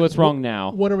 Tell me what's wrong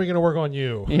now. When are we going to work on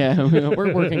you? Yeah,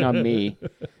 we're working on me.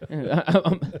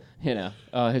 You know,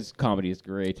 his comedy is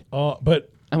great. But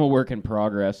I'm a work in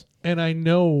progress. and I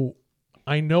know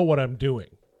what I'm doing,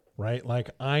 right?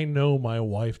 Like I know my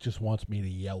wife just wants me to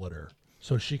yell at her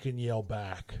so she can yell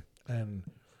back, and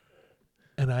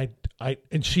I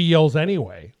and she yells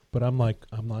anyway. But I'm like,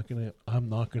 I'm not gonna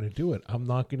do it. I'm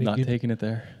not gonna Not taking it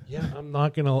there. Yeah, I'm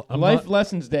not gonna. Life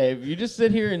lessons, Dave. You just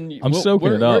sit here and I'm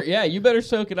soaking it up. Yeah, you better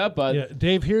soak it up, bud. Yeah,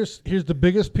 Dave. Here's the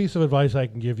biggest piece of advice I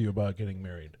can give you about getting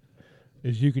married: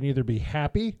 is you can either be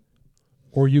happy,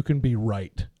 or you can be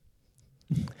right.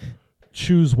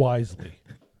 Choose wisely.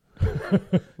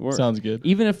 Sounds good.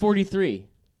 Even at 43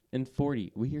 and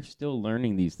 40, we are still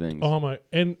learning these things. Oh my!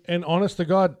 And honest to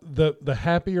God, the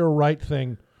happy or right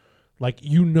thing, like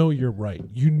you're right.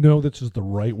 You know this is the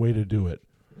right way to do it.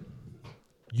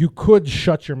 You could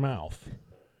shut your mouth,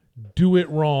 do it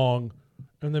wrong,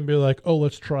 and then be like, "Oh,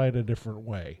 let's try it a different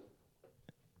way."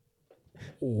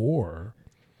 Or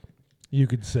you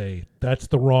could say, "That's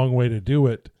the wrong way to do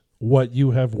it. What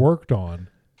you have worked on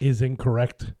is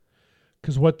incorrect."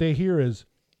 Because what they hear is,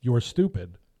 "You're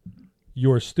stupid.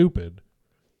 You're stupid.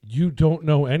 You don't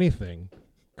know anything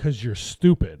because you're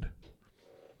stupid."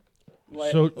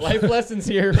 Life lessons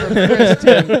here from Chris,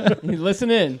 Tim. Listen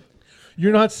in.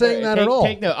 You're not saying that at all.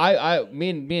 Take note. Me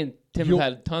and Tim have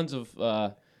had tons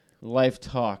of life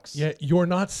talks. Yeah, you're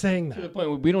not saying To the that. point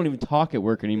where we don't even talk at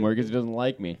work anymore because he doesn't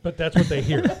like me. But that's what they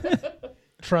hear.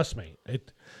 Trust me.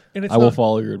 I will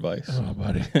follow your advice. Oh,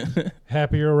 buddy.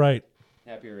 Happy or right.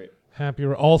 Happier. Happy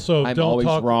or also I'm don't always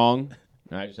talk. wrong.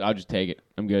 I'll just take it.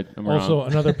 I'm good. I'm Also,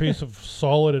 wrong. another piece of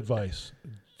solid advice: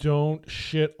 don't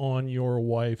shit on your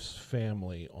wife's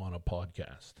family on a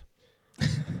podcast.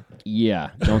 Yeah,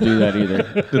 don't do that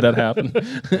either. Did that happen?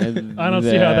 I don't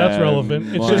see how that's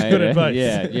relevant. It's just good advice.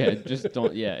 Yeah, just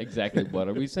don't. Yeah, exactly. What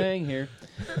are we saying here?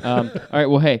 All right.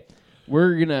 Well, hey,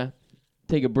 we're gonna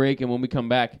take a break, and when we come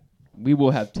back, we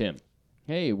will have Tim.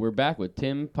 Hey, we're back with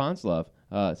Tim Pantzlaff,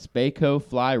 Spaco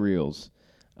Fly Reels.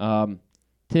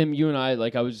 Tim, you and I,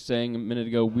 like I was saying a minute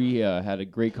ago, we had a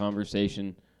great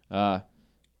conversation a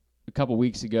couple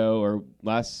weeks ago, or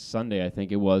last Sunday, I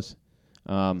think it was.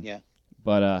 Yeah.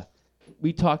 But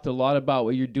we talked a lot about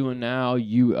what you're doing now.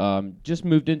 You just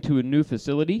moved into a new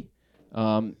facility,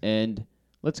 and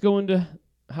let's go into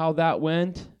how that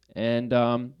went, and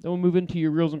then we'll move into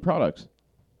your reels and products.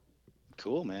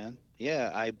 Cool, man.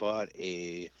 Yeah, I bought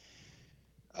a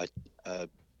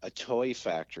toy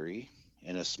factory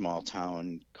in a small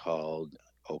town called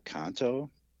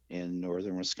Oconto in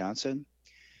northern Wisconsin.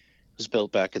 It was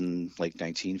built back in like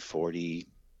 1940,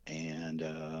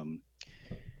 and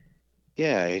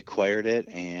yeah, I acquired it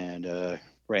and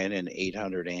ran an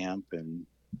 800 amp, and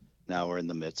now we're in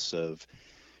the midst of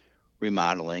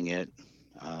remodeling it.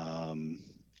 Yeah,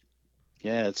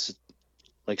 it's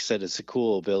like I said, it's a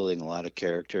cool building, a lot of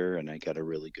character, and I got a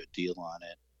really good deal on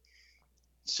it.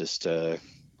 It's just we're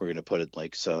gonna put it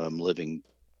like some living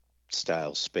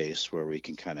style space where we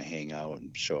can kind of hang out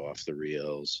and show off the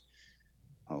reels.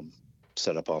 I'll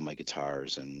set up all my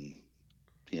guitars and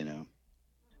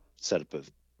set up a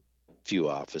few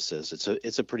offices.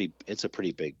 It's a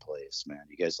pretty big place, man.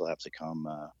 You guys will have to come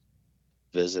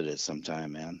visit it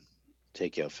sometime, man.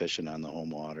 Take you out fishing on the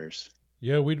home waters.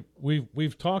 Yeah,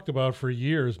 we've talked about for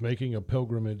years making a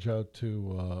pilgrimage out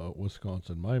to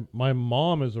Wisconsin. My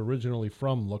mom is originally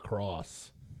from La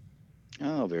Crosse.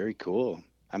 Oh, very cool.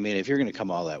 I mean, if you're going to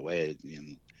come all that way,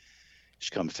 you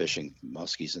should come fishing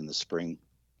muskies in the spring.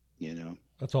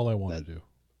 That's all I want to do.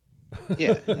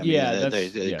 Yeah, I mean, Yeah,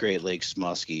 the Great Lakes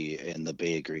muskie in the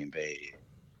Bay of Green Bay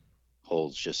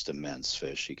holds just immense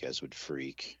fish. You guys would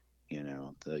freak.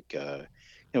 Like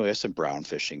we have some brown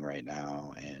fishing right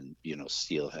now, and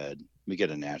steelhead. We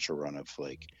get a natural run of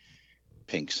like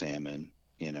pink salmon.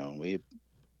 We have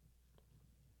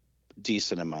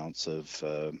decent amounts of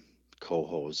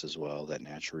cohos as well that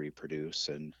naturally reproduce,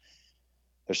 and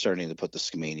they're starting to put the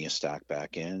Skamania stock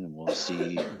back in, and we'll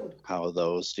see how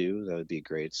those do. That would be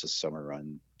great. It's a summer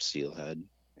run steelhead,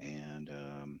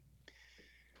 and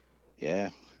yeah,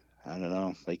 I don't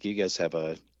know. Like, you guys have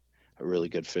a really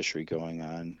good fishery going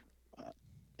on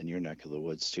in your neck of the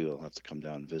woods too. I'll have to come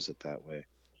down and visit that way.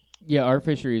 Yeah, our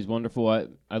fishery is wonderful.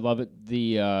 I love it.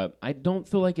 I don't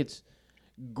feel like it's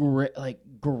great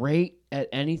at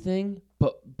anything,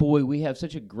 but boy, we have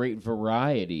such a great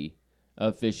variety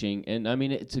of fishing, and I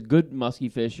mean it's a good musky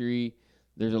fishery.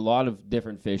 There's a lot of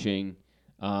different fishing.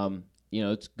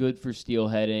 It's good for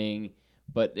steelheading,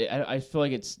 but I feel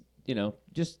like it's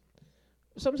just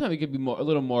sometimes it could be a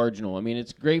little marginal. I mean,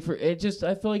 it's great for it. Just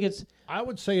I feel like it's. I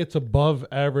would say it's above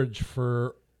average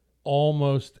for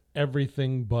almost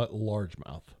everything but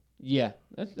largemouth. Yeah,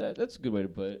 that's a good way to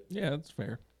put it. Yeah, that's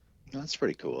fair. That's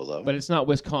pretty cool, though. But it's not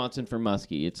Wisconsin for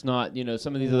muskie. It's not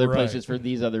some of these other Right. places for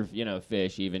these other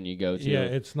fish. Even you go to. Yeah,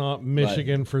 it's not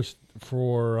Michigan for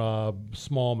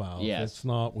smallmouth. Yes. It's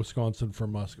not Wisconsin for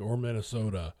musk or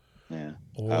Minnesota. Yeah.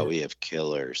 Or, We have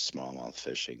killer smallmouth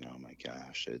fishing. Oh my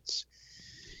gosh, it's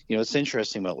it's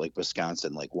interesting about like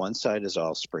Wisconsin. Like, one side is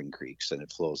all spring creeks, and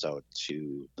it flows out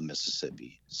to the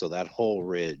Mississippi. So that whole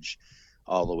ridge,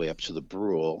 all the way up to the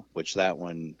Brule, which that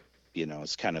one,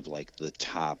 it's kind of like the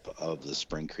top of the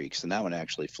spring creeks, and that one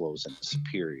actually flows into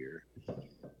Superior.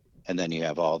 And then you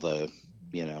have all the,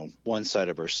 one side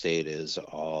of our state is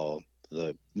all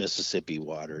the Mississippi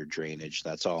water drainage.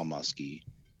 That's all muskie,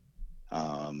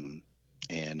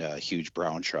 and huge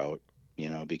brown trout.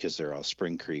 Because they're all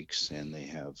spring creeks, and they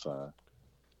have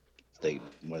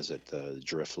the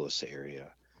driftless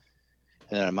area.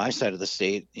 And then on my side of the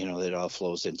state, it all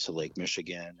flows into Lake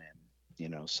Michigan,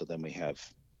 and so then we have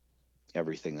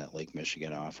everything that Lake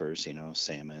Michigan offers,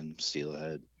 salmon,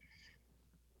 steelhead,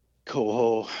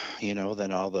 coho,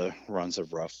 then all the runs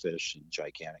of rough fish and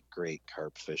gigantic great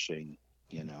carp fishing.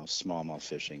 Smallmouth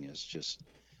fishing is just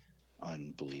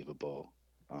unbelievable.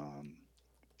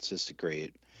 It's just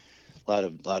a lot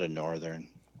of northern,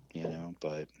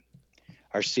 but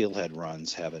our steelhead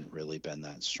runs haven't really been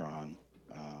that strong.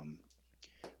 Our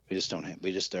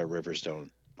rivers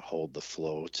don't hold the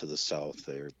flow to the south.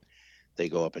 They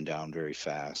go up and down very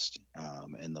fast.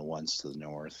 And the ones to the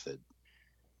north that,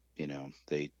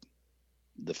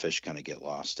 the fish kind of get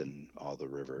lost in all the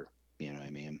river, you know what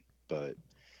I mean? But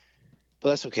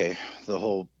that's okay.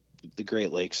 The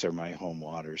Great Lakes are my home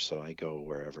water, so I go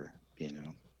wherever,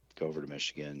 go over to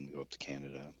Michigan, go up to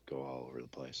Canada, go all over the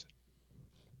place.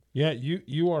 yeah,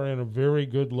 you are in a very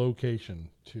good location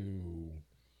to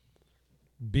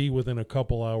be within a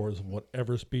couple hours of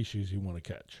whatever species you want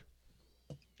to catch.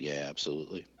 Yeah,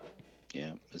 absolutely.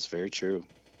 Yeah, it's very true.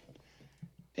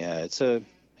 Yeah, it's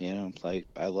like,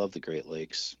 I love the Great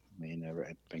Lakes. I mean,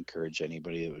 I encourage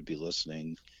anybody that would be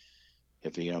listening,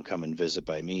 if you come and visit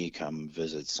by me, come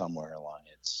visit somewhere along.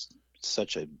 It's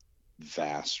such a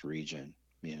vast region,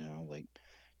 like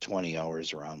 20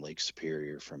 hours around Lake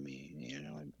Superior from me.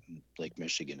 Lake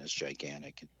Michigan is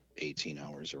gigantic, 18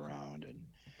 hours around, and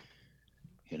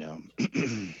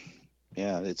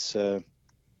yeah, it's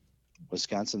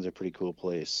Wisconsin's a pretty cool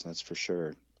place, that's for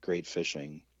sure. Great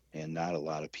fishing and not a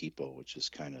lot of people, which is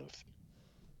kind of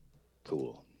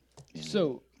cool.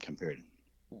 So compared.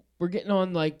 we're getting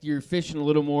on like your fishing a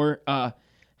little more.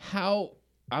 How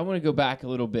I want to go back a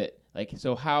little bit. Like,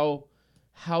 so how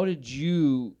did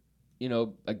you,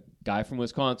 a guy from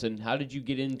Wisconsin, how did you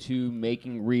get into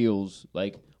making reels?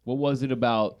 Like, what was it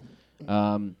about,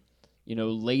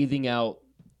 lathing out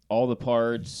all the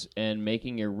parts and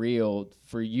making a reel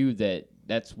for you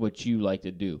that's what you like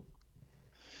to do?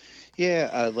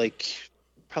 Yeah, like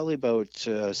probably about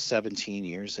 17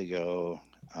 years ago,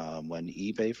 when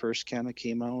eBay first kind of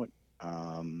came out,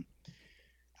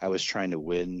 I was trying to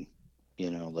win,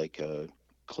 like a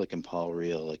click and pawl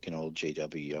reel, like an old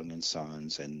JW Young and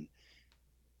Sons, and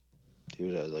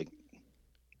dude, I like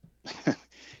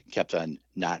kept on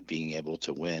not being able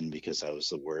to win because I was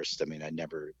the worst. I mean, I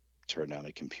never turned on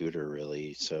a computer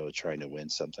really, so trying to win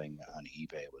something on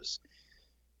eBay was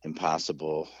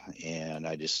impossible, and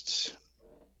I just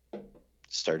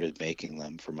started making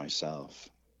them for myself.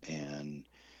 And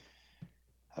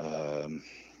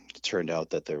it turned out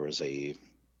that there was a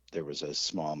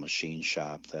small machine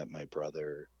shop that my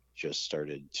brother just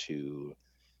started to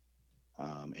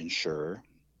insure,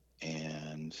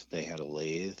 and they had a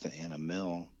lathe and a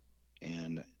mill,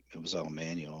 and it was all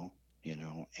manual,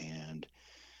 and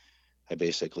I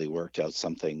basically worked out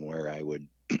something where I would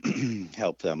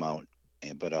help them out,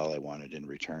 but all I wanted in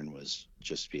return was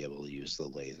just be able to use the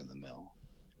lathe and the mill.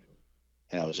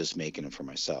 And I was just making them for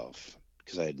myself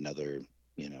because I had another,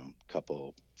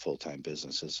 couple full-time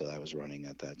businesses that I was running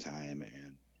at that time.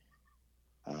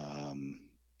 And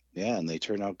and they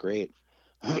turned out great.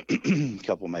 A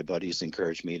couple of my buddies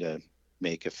encouraged me to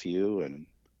make a few, and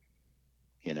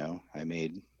I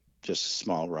made just a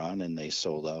small run, and they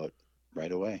sold out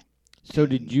right away. So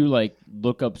did you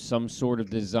look up some sort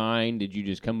of design? Did you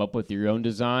just come up with your own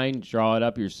design, draw it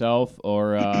up yourself,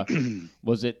 or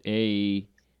was it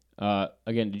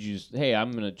again, did you just, hey, I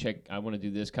want to do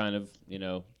this kind of,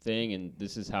 thing, and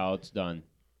this is how it's done?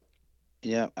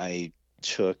 Yeah, I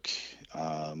took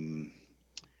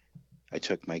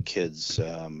my kids,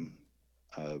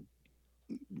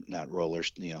 not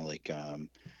rollers,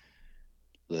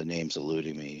 the name's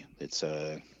eluding me. It's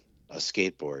a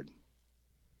skateboard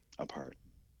apart.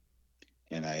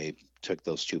 And I took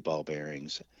those 2 ball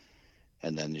bearings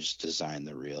and then just designed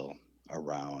the reel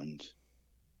around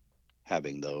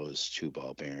having those 2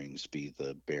 ball bearings be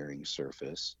the bearing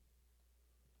surface.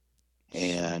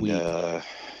 And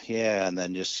and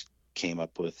then just came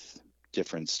up with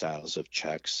different styles of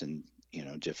checks and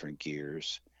different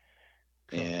gears,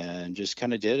 and just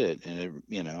kind of did it. And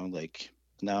it,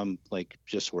 now I'm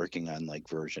just working on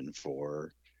version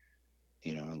 4,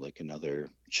 another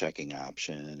checking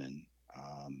option, and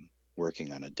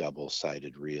working on a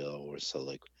double-sided reel, where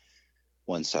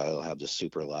one side will have the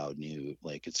super loud new,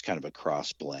 it's kind of a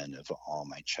cross blend of all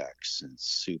my checks, and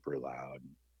super loud,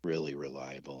 really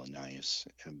reliable and nice.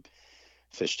 And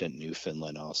fished in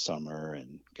Newfoundland all summer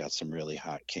and got some really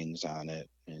hot kings on it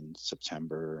in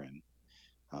September. And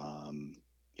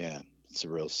it's a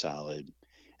real solid.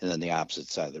 And then the opposite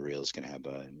side of the reel is going to have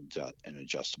an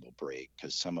adjustable brake,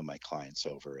 because some of my clients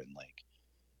over in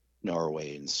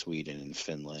Norway and Sweden and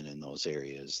Finland and those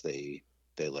areas, they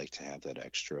like to have that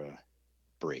extra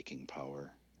braking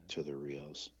power to the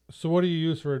reels. So what do you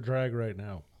use for a drag right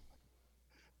now?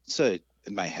 So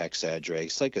my Hexad drag,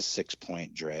 it's like a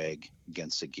 6-point drag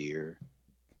against the gear.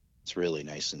 It's really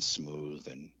nice and smooth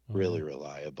and really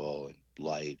reliable and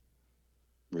light,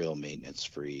 real maintenance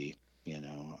free,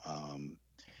 and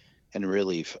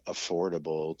really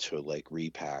affordable to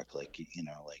repack, I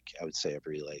would say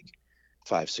every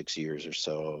 5-6 years or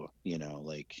so.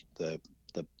 The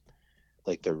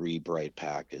re-bright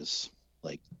pack is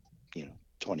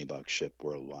 $20 shipped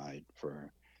worldwide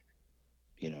for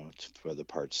for the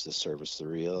parts to service the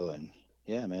reel. And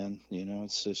yeah, man,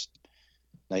 it's just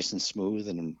nice and smooth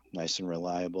and nice and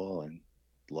reliable and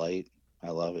light. I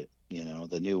love it.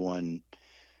 The new one,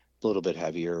 a little bit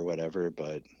heavier or whatever,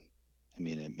 but I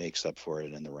mean, it makes up for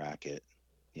it in the racket,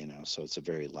 so it's a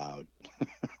very loud.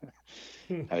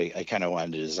 I kind of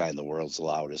wanted to design the world's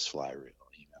loudest fly reel,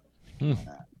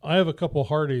 I have a couple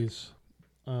Hardys.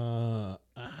 How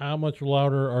much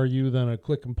louder are you than a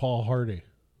Click and Paul Hardy?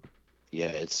 Yeah,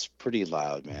 it's pretty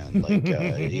loud, man.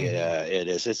 Yeah, it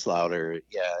is. It's louder.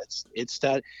 Yeah, it's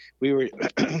that. We were,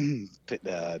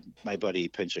 my buddy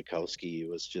Pinchakowski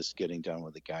was just getting done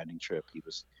with a guiding trip. He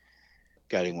was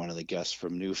guiding one of the guests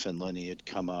from Newfoundland. He had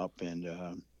come up,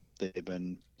 and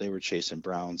they were chasing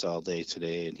browns all day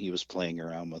today, and he was playing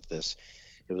around with this.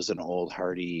 It was an old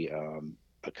Hardy. A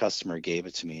customer gave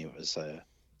it to me. It was I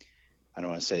don't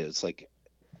want to say it's like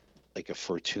a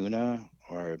Fortuna,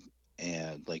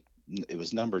 it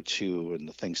was number 2, and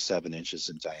the thing's 7 inches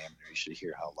in diameter. You should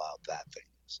hear how loud that thing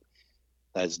is.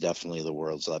 That's definitely the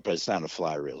world's loud, but it's not a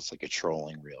fly reel. It's like a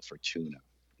trolling reel for tuna,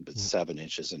 but 7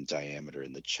 inches in diameter,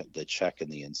 and the check in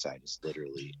the inside is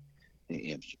literally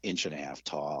an inch and a half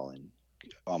tall and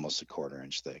almost a 1/4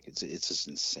 inch thick. It's just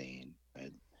insane.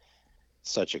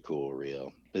 Such a cool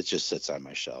reel. It just sits on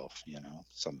my shelf,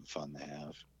 something fun to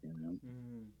have.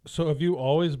 So have you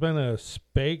always been a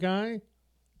spay guy,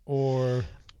 or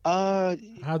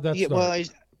how'd that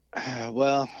start?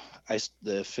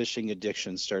 The fishing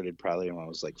addiction started probably when I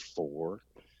was 4.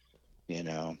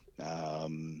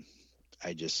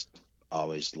 I just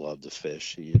always loved to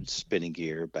fish. Spinning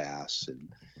gear, bass,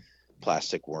 and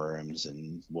plastic worms,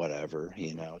 and whatever.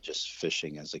 Just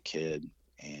fishing as a kid.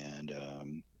 And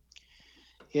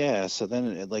so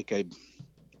then I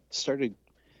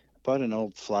bought an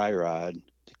old fly rod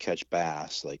to catch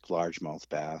bass, largemouth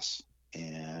bass,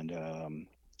 and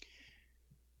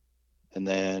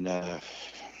then I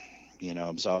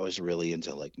was always really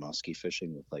into muskie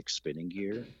fishing with spinning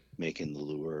gear, making the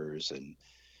lures, and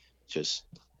just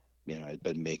I've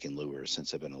been making lures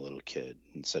since I've been a little kid.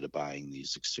 Instead of buying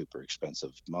these super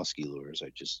expensive muskie lures,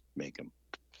 I just make them,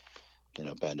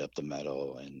 bend up the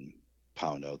metal and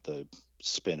pound out the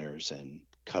spinners and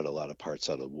cut a lot of parts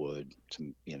out of wood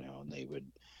to, and they would,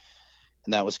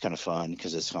 and that was kind of fun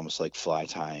because it's almost like fly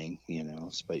tying,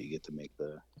 but you get to make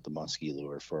the muskie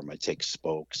lure for them. I take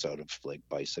spokes out of like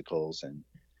bicycles and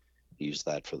use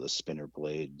that for the spinner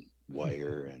blade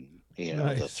wire and, the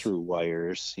Nice. through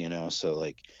wires, so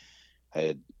like I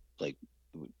had like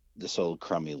this old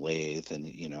crummy lathe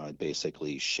and, I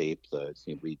basically shaped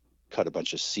we cut a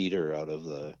bunch of cedar out of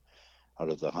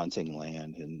the hunting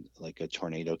land, and like a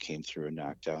tornado came through and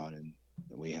knocked down, and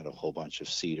we had a whole bunch of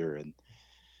cedar, and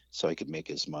so I could make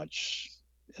as much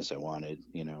as I wanted.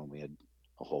 We had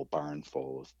a whole barn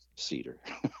full of cedar,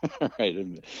 right?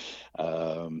 And,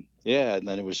 yeah, and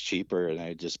then it was cheaper, and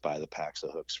I just buy the packs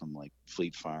of hooks from like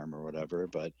Fleet Farm or whatever.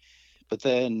 But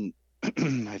then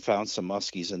I found some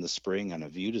muskies in the spring on a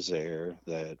vue desert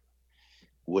that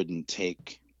wouldn't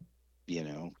take,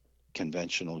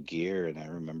 conventional gear, and I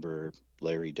remember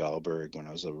Larry Dahlberg when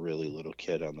I was a really little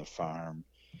kid on the farm,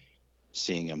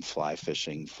 seeing him fly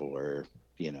fishing for,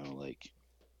 like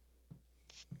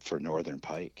for northern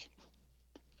pike.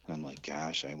 And I'm like,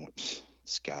 gosh,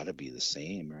 it's got to be the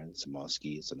same, right? It's a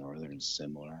muskie, it's a northern,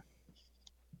 similar.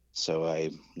 So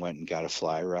I went and got a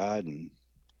fly rod and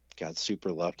got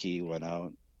super lucky, went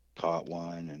out, caught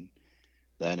one, and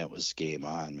then it was game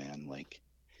on, man. Like,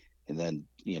 and then,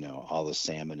 all the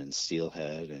salmon and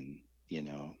steelhead and,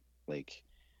 like,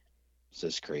 it's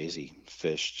just crazy.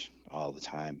 Fished all the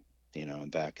time,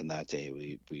 and back in that day,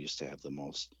 we used to have the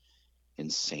most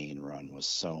insane run with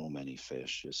so many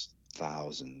fish, just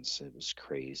thousands. It was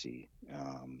crazy.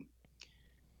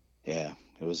 Yeah,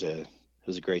 it was a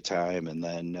great time. And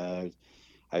then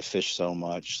I fished so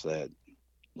much that,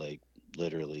 like,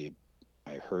 literally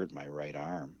I hurt my right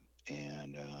arm.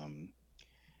 And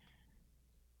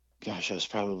gosh, I was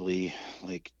probably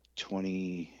like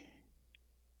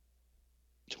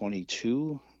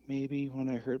 22 maybe when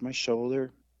I hurt my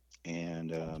shoulder.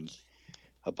 And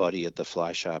a buddy at the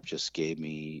fly shop just gave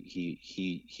me,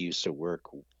 he used to work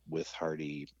with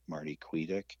Marty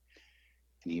Quedick,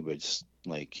 and he would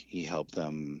he helped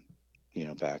them,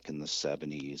 back in the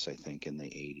 70s, I think in the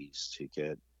 80s, to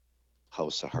get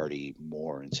House of Hardy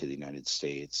more into the United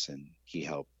States, and he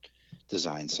helped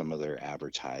design some of their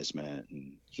advertisement,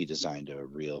 and he designed a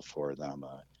reel for them,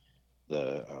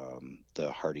 the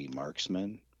Hardy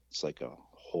Marksman. It's like a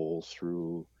hole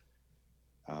through,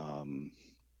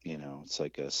 it's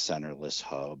like a centerless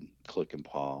hub, click and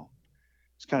pawl.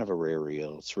 It's kind of a rare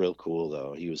reel. It's real cool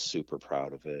though. He was super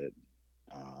proud of it.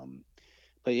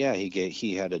 But yeah,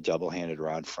 he had a double-handed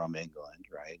rod from England,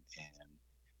 right? And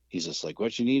he's just like,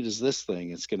 what you need is this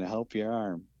thing. It's going to help your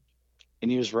arm. And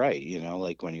he was right.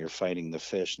 Like when you're fighting the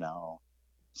fish now,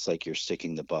 it's like you're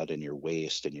sticking the butt in your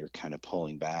waist and you're kind of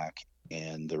pulling back.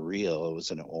 And the reel, it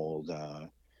was an old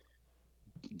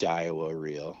Daiwa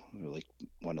reel, like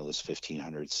one of those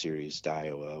 1500 series.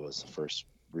 Daiwa was the first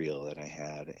reel that I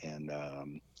had. And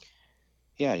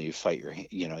yeah, you fight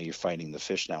you're fighting the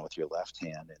fish now with your left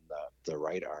hand, and the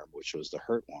right arm, which was the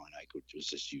hurt one, was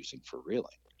just using for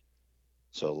reeling.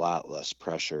 So a lot less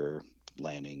pressure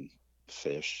landing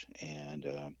fish. And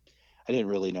I didn't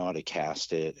really know how to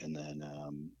cast it. And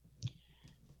then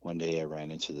one day I ran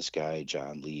into this guy,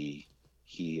 John Lee.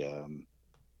 He and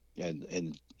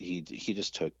he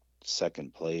just took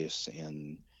second place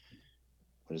in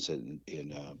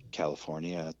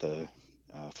California at the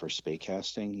for spay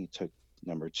casting. He took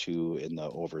number 2 in the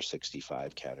over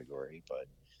 65 category, but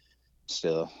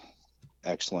still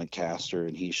excellent caster.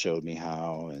 And he showed me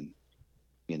how, and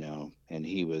and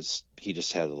he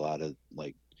just had a lot of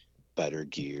like better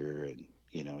gear, and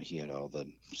he had all the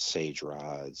Sage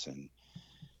rods and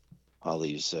all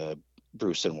these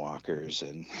Bruce and Walkers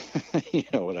and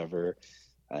whatever.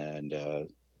 And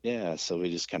yeah, so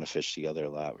we just kind of fished together a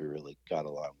lot. We really got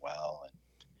along well,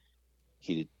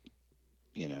 and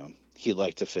he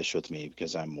liked to fish with me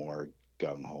because I'm more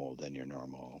gung-ho than your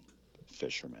normal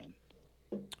fisherman.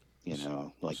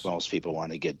 Like most people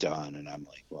want to get done, and I'm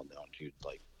like, well, no, dude,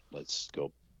 like, let's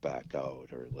go back out,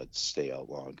 or let's stay out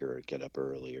longer, or get up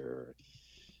earlier, or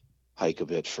hike a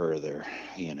bit further.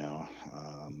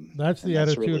 That's the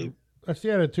attitude. That's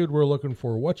the attitude we're looking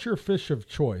for. What's your fish of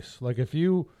choice? Like if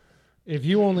you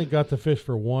only got to fish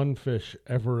for one fish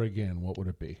ever again, what would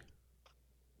it be?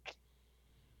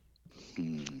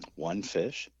 One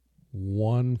fish?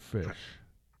 One fish.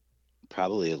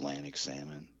 Probably Atlantic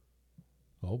salmon.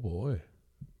 Oh boy.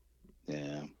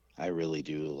 Yeah, I really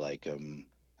do like them.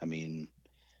 I mean,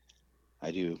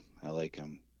 I do. I like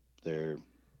them.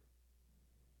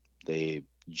 They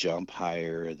jump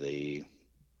higher. They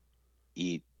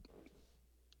eat.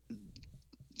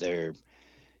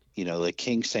 like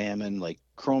king salmon, like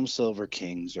chrome silver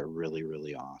kings are really,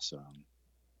 really awesome.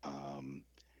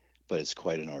 But it's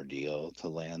quite an ordeal to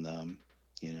land them.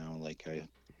 Like I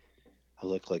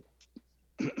look like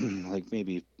like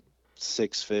maybe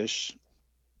 6 fish,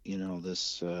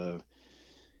 this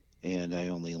and I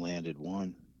only landed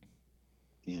one,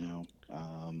 you know.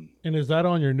 And is that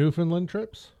on your Newfoundland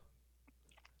trips?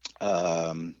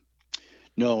 No,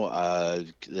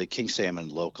 the king salmon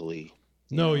locally.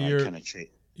 No, I you're kind of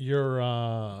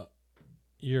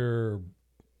your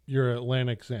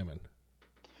Atlantic salmon.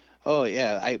 Oh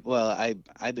yeah,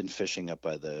 I've been fishing up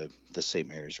by the St.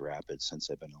 Mary's Rapids since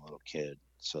I've been a little kid.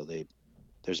 So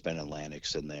there's been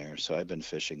Atlantics in there. So I've been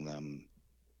fishing them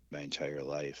my entire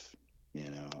life.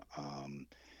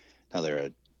 Now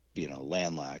they're a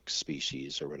landlocked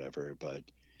species or whatever, but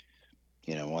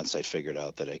once I figured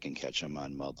out that I can catch them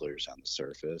on muddlers on the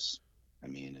surface, I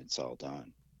mean it's all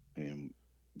done. I mean,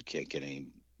 you can't get any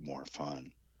more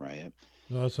fun, right?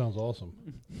 No, that sounds awesome.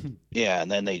 Yeah,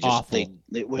 and then they just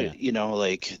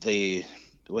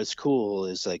what's cool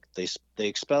is like they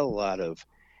expel a lot of,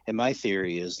 and my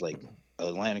theory is like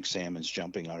Atlantic salmon's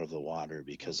jumping out of the water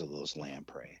because of those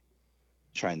lamprey,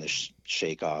 trying to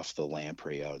shake off the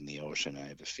lamprey out in the ocean. I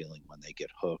have a feeling when they get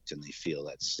hooked and they feel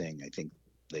that sting, I think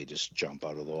they just jump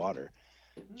out of the water,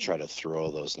 try to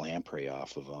throw those lamprey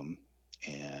off of them,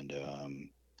 and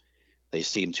they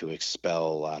seem to expel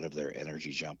a lot of their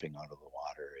energy jumping out of the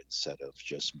water instead of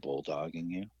just bulldogging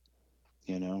you,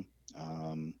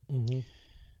 Mm-hmm.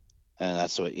 And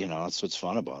that's what's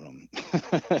fun about them.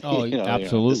 Oh,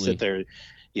 absolutely. To sit there,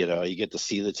 you get to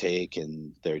see the take,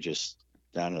 and they're just,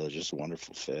 I don't know, they're just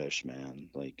wonderful fish, man.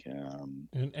 Like,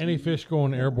 and any fish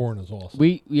going airborne is awesome.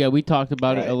 We talked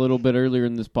about it a Right. little bit earlier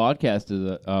in this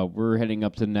podcast. We're heading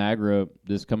up to Niagara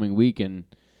this coming week, and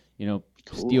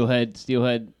Cool.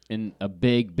 steelhead in a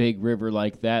big river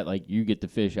like that, like you get to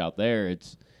fish out there.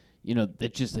 It's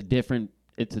it's just a different.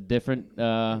 It's a different.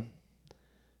 Man,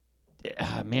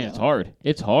 it's hard.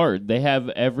 It's hard. They have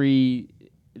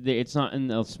it's not in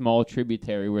a small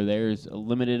tributary where there's a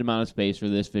limited amount of space for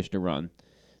this fish to run.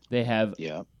 They have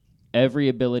every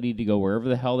ability to go wherever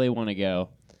the hell they want to go.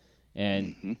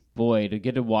 And boy, to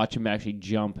get to watch them actually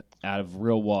jump out of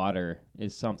real water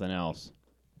is something else.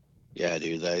 Yeah,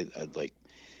 dude,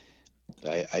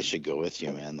 I should go with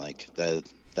you, man. Like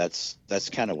that's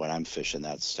kind of when I'm fishing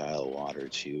that style of water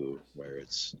too, where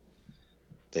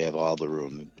they have all the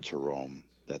room to roam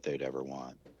that they'd ever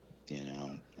want,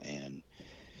 and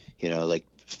like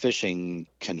fishing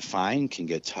confined can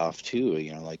get tough too,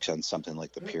 like on something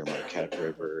like the Pere Marquette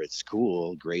River. It's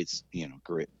cool, great,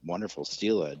 great, wonderful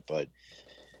steelhead, but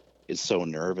it's so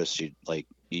nervous. You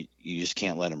just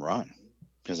can't let them run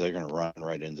because they're going to run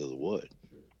right into the wood,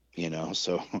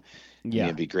 so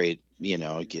it'd be great,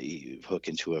 get you hook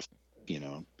into a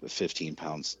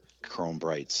 15-pound chrome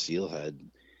bright steelhead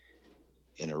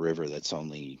in a river that's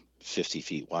only 50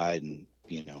 feet wide and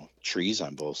trees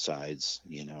on both sides.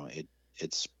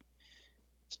 It's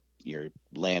your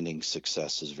landing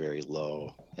success is very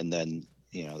low, and then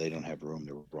they don't have room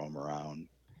to roam around.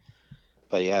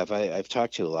 But yeah, I've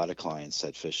talked to a lot of clients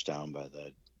that fish down by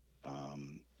the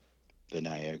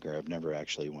Niagara. I've never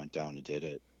actually went down and did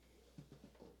it.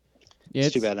 Yeah,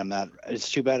 It's too bad I'm not.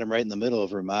 It's too bad I'm right in the middle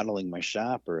of remodeling my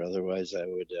shop, or otherwise I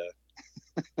would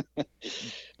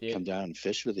come down and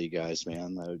fish with you guys,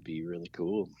 man. That would be really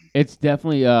cool. It's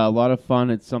definitely a lot of fun.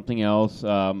 It's something else.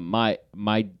 I'll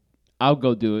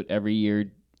go do it every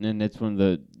year, and it's one of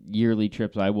the yearly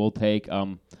trips I will take.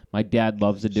 My dad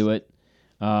loves to do it.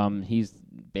 He's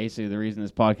basically the reason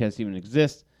this podcast even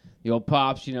exists. The old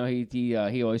Pops, he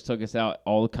always took us out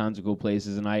all kinds of cool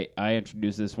places, and I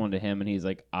introduced this one to him, and he's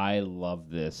like, I love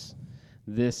this.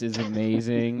 This is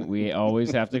amazing. We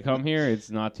always have to come here. It's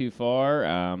not too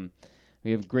far. We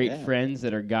have great friends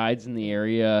that are guides in the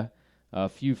area, a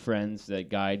few friends that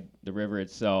guide the river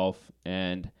itself,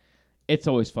 and it's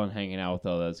always fun hanging out with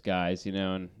all those guys,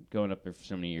 and going up there for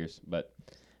so many years. But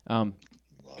Love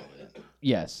it.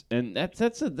 yes, and that's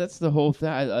the whole thing.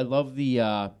 I love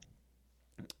the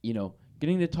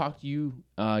getting to talk to you,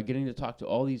 getting to talk to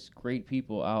all these great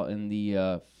people out in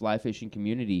the fly fishing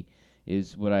community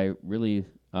is what I really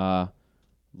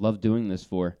love doing this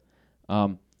for.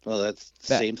 Well, that's the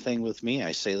same thing with me.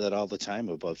 I say that all the time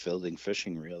about building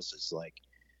fishing reels. It's like,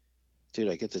 dude,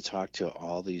 I get to talk to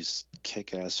all these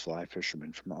kick-ass fly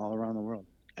fishermen from all around the world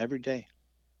every day.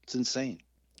 It's insane.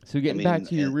 So getting back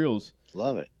to your and reels.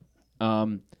 Love it.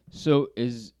 So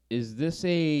is this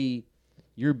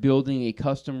you're building a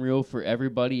custom reel for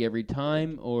everybody every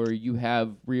time, or you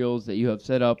have reels that you have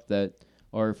set up that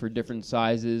are for different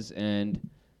sizes, and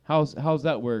how's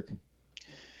that work?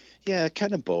 Yeah,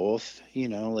 kind of both.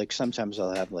 Like sometimes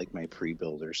I'll have like my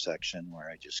pre-builder section where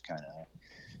I just kind of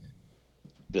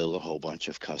build a whole bunch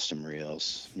of custom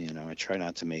reels. I try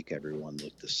not to make everyone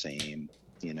look the same,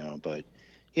 but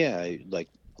yeah, like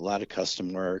a lot of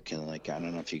custom work. And like, I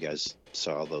don't know if you guys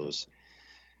saw those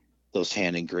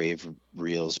hand engraved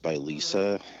reels by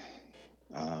Lisa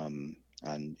on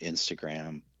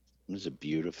Instagram. It was a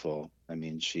beautiful,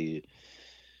 she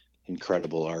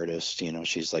incredible artist.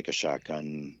 She's like a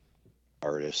shotgun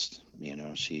artist.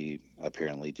 She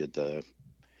apparently did the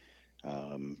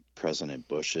President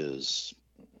Bush's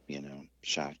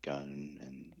shotgun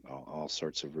and all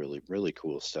sorts of really, really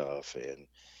cool stuff. And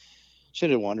she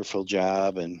did a wonderful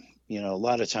job. And, a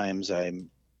lot of times I'm,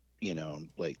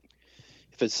 like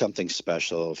if it's something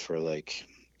special for like,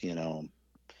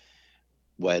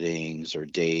 weddings or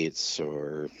dates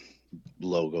or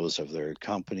logos of their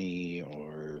company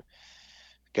or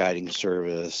guiding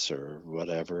service or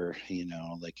whatever,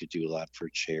 like you do a lot for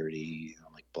charity,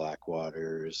 like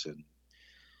Blackwaters, and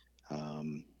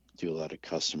do a lot of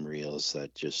custom reels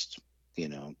that just,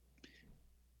 but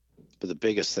the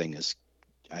biggest thing is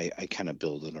I kind of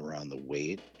build it around the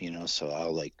weight,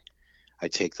 so I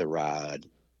take the rod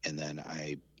and then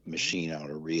I machine out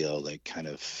a reel that kind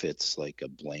of fits like a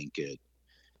blanket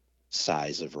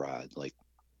size of rod. Like,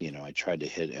 I tried to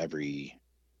hit every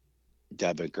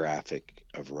demographic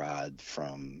of rod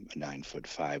from a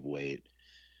 9'5" weight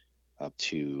up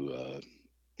to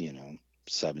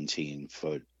 17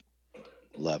 foot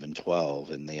 11,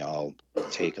 12, and they all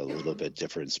take a little bit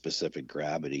different specific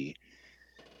gravity,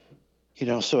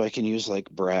 so I can use like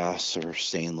brass or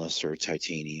stainless or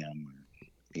titanium,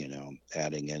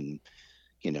 adding in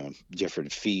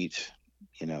different feet,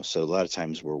 so a lot of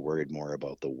times we're worried more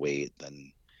about the weight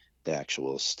than the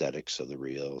actual aesthetics of the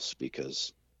reels,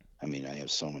 because I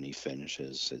have so many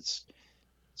finishes. It's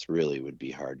really would be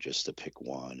hard just to pick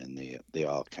one, and they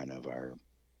all kind of are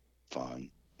fun,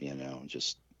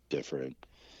 just different.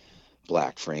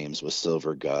 Black frames with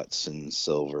silver guts and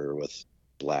silver with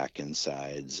black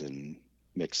insides, and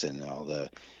mixing all the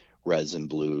reds and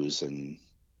blues, and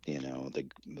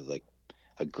like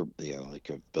a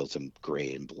built-in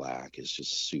gray and black is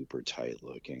just super tight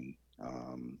looking.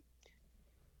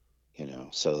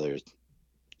 So there's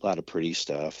a lot of pretty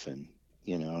stuff, and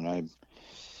and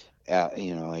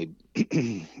I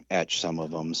etch some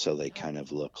of them so they kind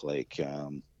of look like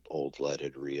old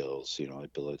leaded reels. I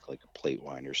build it like a plate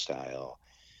winder style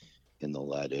in the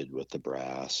leaded with the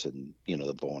brass and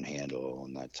the bone handle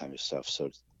and that type of stuff. So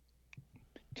it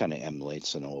kind of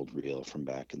emulates an old reel from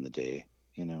back in the day.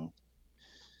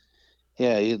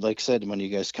 Yeah, like I said, when you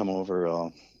guys come over,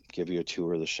 I'll give you a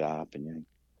tour of the shop and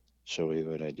show you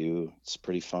what I do. It's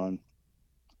pretty fun.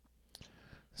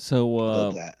 So,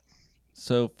 Love that.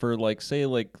 so for like, say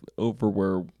like over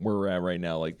where we're at right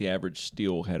now, like the average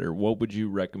steel header, what would you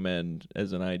recommend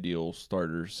as an ideal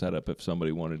starter setup if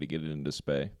somebody wanted to get it into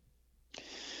Spey?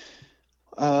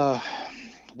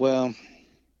 Well,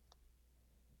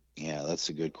 yeah, that's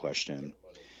a good question.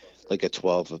 Like a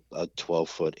 12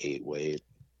 foot 8 weight,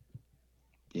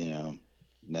 and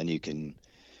then you can,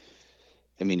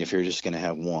 if you're just going to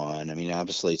have one,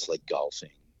 obviously it's like golfing,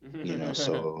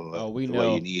 so Oh, we what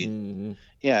know. you need. Mm-hmm.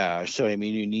 Yeah. So,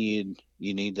 you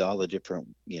need all the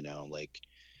different,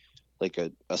 like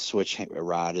a switch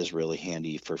rod is really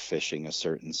handy for fishing a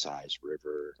certain size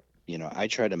river. I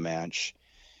try to match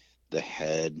the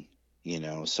head,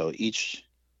 so each,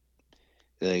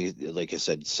 like I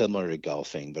said, similar to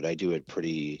golfing, but I do it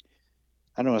pretty,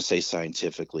 I don't want to say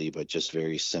scientifically, but just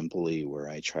very simply, where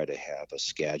I try to have a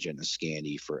skadge and a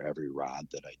scanty for every rod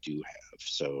that I do have.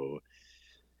 So,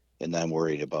 and I'm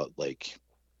worried about like,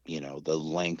 the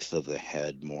length of the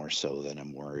head more so than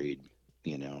I'm worried,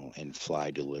 in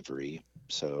fly delivery.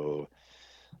 So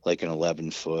like an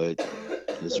 11 foot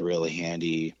is really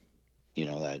handy,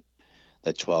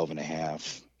 that 12 and a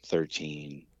half,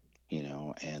 13,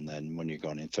 and then when you're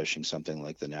going and fishing something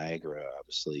like the Niagara,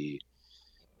 obviously,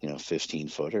 15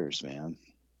 footers, man,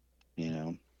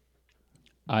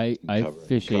 I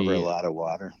fish cover a lot of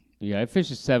water. I fish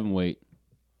a 7 weight.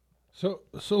 So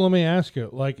let me ask you,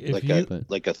 like if Like you a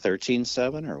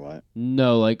 13.7 or what?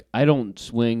 No, like I don't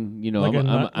swing. like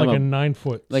a 9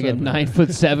 foot, like seven. a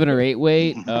 9'7" or 8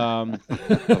 weight.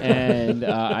 And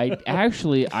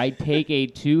I take a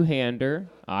 2-hander.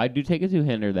 I do take a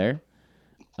 2-hander there.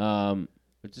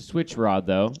 It's a switch rod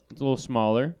though. It's a little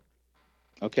smaller.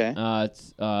 Okay.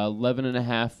 It's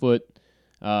 11.5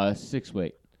 foot 6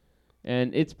 weight,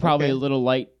 and it's probably Okay. a little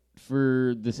light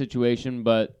for the situation,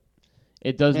 but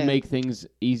it does Yeah. make things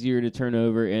easier to turn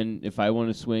over. And if I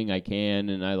want to swing, I can,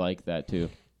 and I like that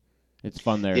too. It's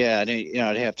fun there. Yeah, and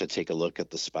I'd have to take a look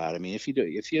at the spot. I mean, if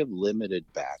you have limited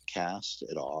back cast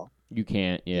at all, You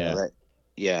can't. you know,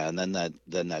 Yeah. and then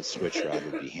that switch rod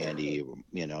would be handy,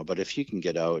 but if you can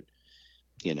get out,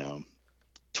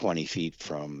 20 feet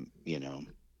from,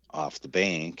 off the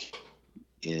bank,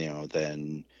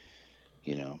 then,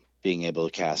 being able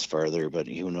to cast farther, but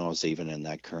who knows, even in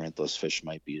that current, those fish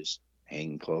might be just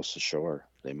hanging close to shore.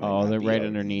 They might Oh, not they're be right out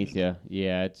underneath you.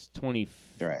 Yeah, it's 20.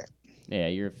 Right. Yeah,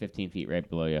 you're 15 feet right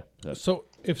below you. So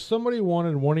if somebody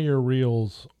wanted one of your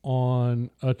reels on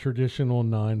a traditional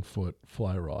 9-foot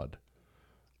fly rod,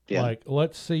 Yeah. like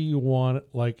let's say you want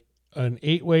like an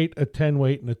 8-weight, a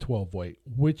 10-weight, and a 12-weight,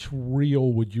 which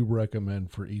reel would you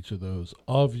recommend for each of those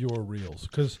of your reels?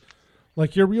 Because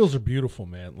like your reels are beautiful,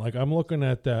 man. Like I'm looking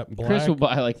at that black. Chris will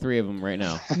buy like 3 of them right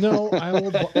now. No,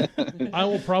 I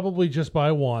will probably just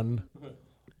buy one.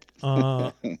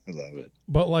 Love it.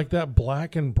 But like that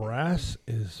black and brass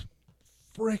is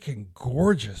freaking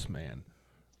gorgeous, man.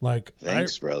 Like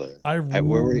Thanks, brother. where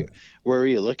where were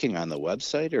you looking, on the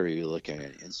website, or are you looking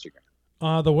at Instagram?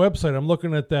 the website. I'm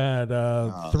looking at that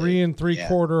 3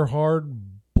 3/4 hard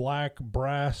black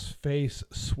brass face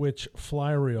switch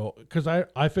fly reel because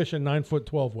I fish a 9-foot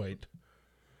 12-weight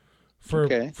for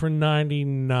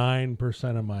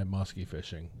 99% of my muskie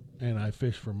fishing, and I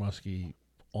fish for muskie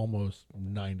almost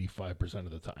 95% of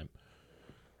the time.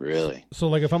 Really? So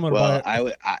like if I'm gonna buy it,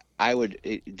 I would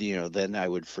then I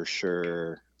would for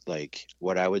sure, like,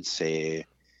 what I would say,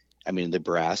 I mean, the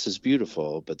brass is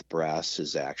beautiful, but the brass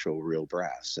is actual real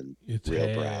brass, and it's real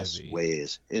heavy. brass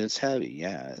weighs, and it's heavy,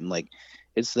 yeah, and like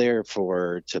it's there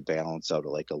to balance out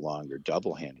like a longer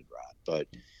double-handed rod. But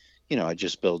I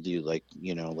just build you like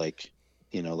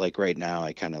right now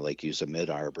I kind of like use a mid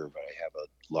arbor, but I have a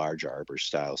large arbor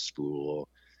style spool.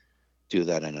 Do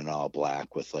that in an all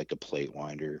black with like a plate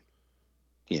winder.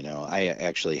 I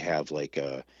actually have like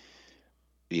what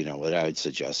I would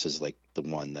suggest is like the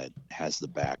one that has the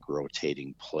back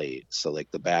rotating plate. So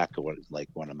like the back of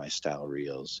one of my style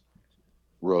reels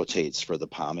rotates for the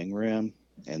palming rim,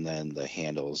 and then the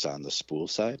handle's on the spool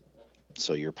side.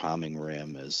 So your palming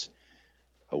rim is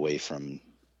away from,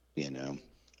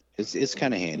 it's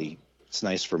kind of handy. It's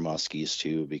nice for muskies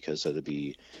too, because it'll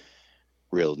be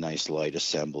real nice light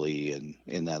assembly and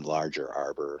in that larger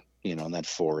arbor, and that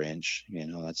 4-inch,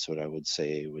 that's what I would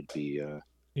say would be.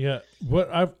 Yeah, but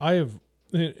I've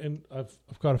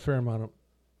got a fair amount of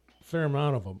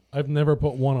them. I've never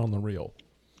put one on the reel.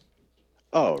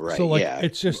 Oh, right. So like, yeah.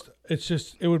 it's just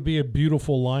it would be a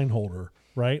beautiful line holder,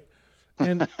 right?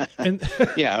 And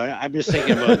Yeah, I'm just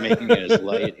thinking about making it as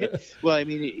light.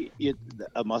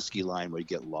 A musky line would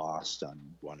get lost on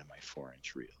one of my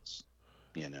 4-inch reels.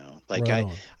 Like right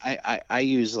I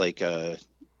use like they're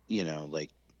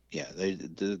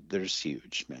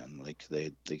huge, man. Like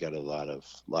they got a lot of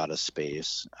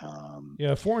space.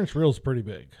 yeah, 4-inch reel's pretty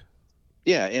big.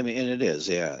 Yeah, I mean, and it is,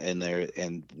 yeah.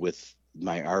 And with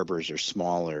my arbors are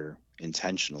smaller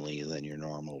intentionally than your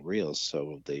normal reels,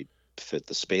 so they fit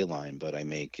the spay line, but I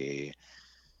make a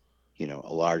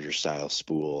larger style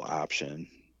spool option.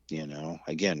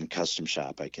 Again, custom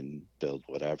shop, I can build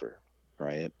whatever,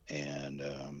 right? And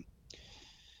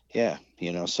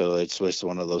so it's just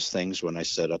one of those things. When I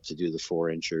set up to do the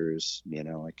 4-inchers,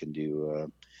 I can do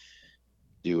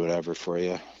whatever for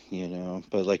you,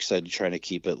 but like I said, trying to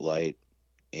keep it light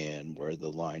and where the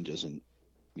line doesn't,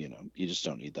 you just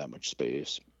don't need that much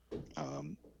space.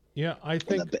 Yeah, I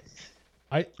think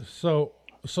so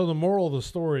the moral of the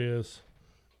story is,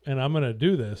 and I'm going to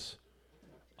do this,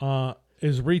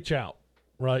 is reach out,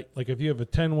 right? Like if you have a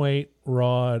 10-weight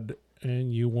rod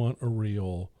and you want a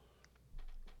reel,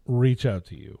 reach out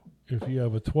to you. If you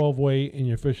have a 12-weight and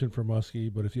you're fishing for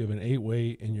muskie, but if you have an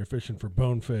 8-weight and you're fishing for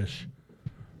bonefish,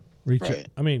 reach out.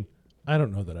 I mean, I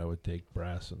don't know that I would take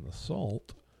brass in the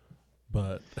salt,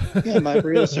 but yeah, my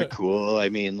reels are cool. I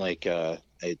mean, like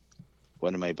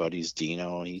one of my buddies,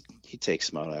 Dino, he takes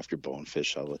them out after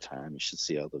bonefish all the time. You should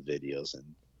see all the videos and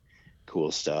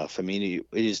cool stuff. I mean,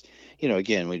 it is,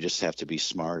 again, we just have to be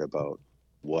smart about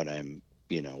what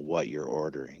what you're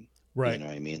ordering. right. You know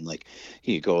what I mean? Like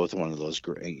you go with one of those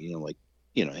great,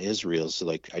 his reels,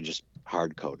 like I just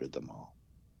hard coated them all.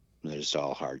 And they're just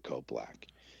all hard coat black.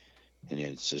 And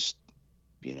it's just,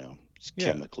 it's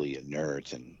chemically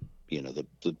inert, and,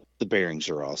 the bearings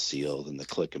are all sealed, and the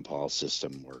click and pawl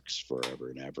system works forever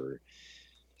and ever.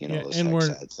 Those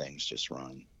Hexad things just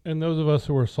run. And those of us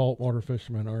who are saltwater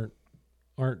fishermen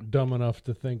aren't dumb enough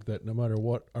to think that no matter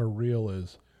what our reel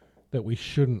is, that we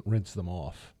shouldn't rinse them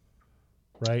off.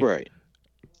 Right? Right.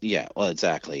 Yeah, well,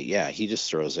 exactly. Yeah, he just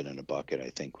throws it in a bucket,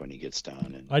 I think, when he gets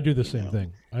done. And I do the you same know.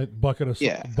 thing. Bucket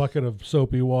Yeah. of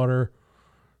soapy water.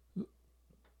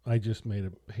 I just made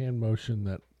a hand motion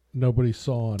that nobody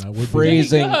saw, and I would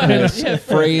Phrasing, Chris. Yeah.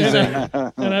 Phrasing.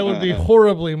 and I would be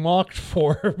horribly mocked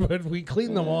for, but we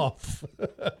cleaned them off.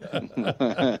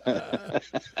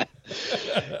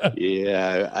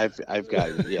 Yeah, I've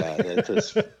got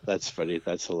that's funny.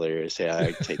 That's hilarious. Yeah,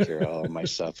 I take care of all my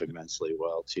stuff immensely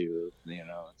well too. You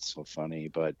know, it's so funny.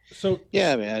 But So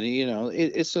yeah, man, you know,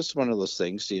 it's just one of those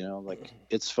things. You know, like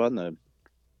it's fun to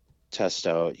test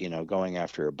out. You know, going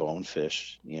after a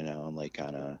bonefish. You know, like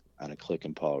on a click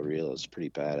and paw reel is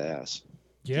pretty badass.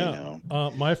 yeah, You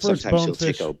know, my first sometimes you'll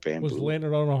bonefish take out bamboo. was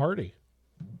landed on a hardy,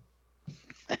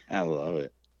 I love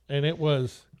it. and it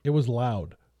was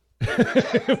loud.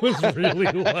 It was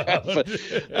really loud, But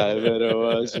I bet it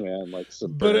was, man. Like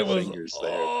some but it burnt was fingers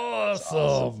there.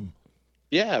 awesome.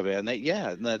 Yeah, man.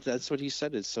 That's what he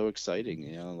said. It's so exciting,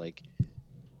 you know. Like,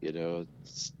 you know,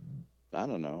 I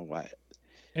don't know why.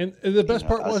 And the best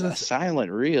part was a silent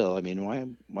reel. I mean,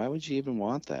 why would you even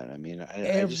want that? I mean,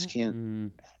 I just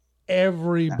can't.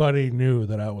 everybody knew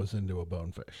that I was into a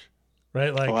bonefish,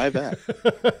 right? Like, Oh, I bet.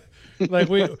 like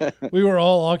we were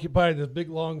all occupied this big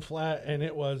long flat, and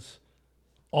it was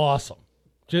awesome.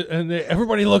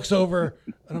 Everybody looks over,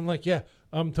 and I'm like, yeah,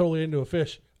 I'm totally into a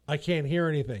fish. I can't hear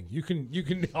anything. You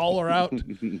can holler out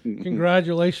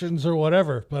congratulations or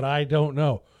whatever, but I don't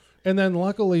know. And then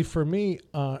luckily for me,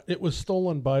 it was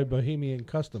stolen by Bohemian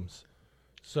Customs,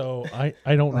 so I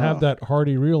don't have that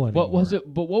hardy reel anymore. What was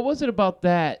it? But what was it about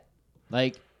that?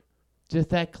 Like, just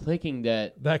that clicking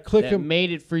that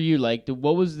made it for you. Like,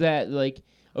 what was that? Like,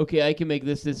 okay, I can make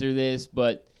this, or this,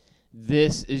 but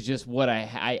this is just what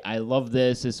I love.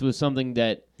 This was something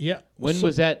that. Yeah. When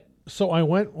was that? So I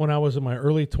went when I was in my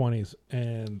early 20s,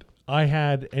 and I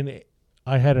had an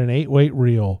 8-weight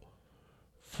reel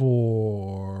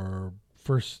for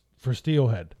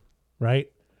steelhead,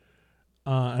 right?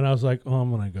 And I was like, oh,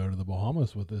 I'm gonna go to the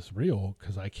Bahamas with this reel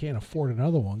because I can't afford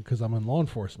another one because I'm in law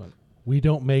enforcement. We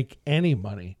don't make any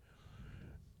money,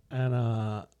 and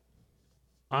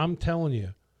I'm telling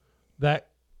you, that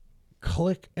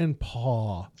click and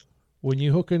paw when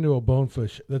you hook into a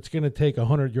bonefish that's gonna take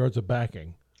 100 yards of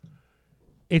backing.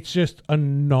 It's just a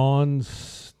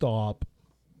non-stop,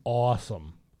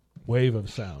 awesome wave of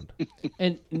sound.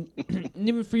 And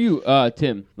even for you,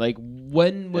 Tim, like,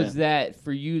 when was that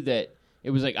for you that it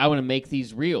was like, I want to make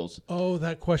these reels? Oh,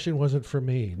 that question wasn't for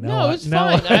me. No, it's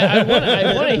fine.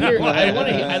 I want to hear.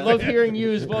 I love hearing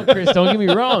you as well, Chris. Don't get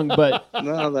me wrong, but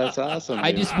No, that's awesome.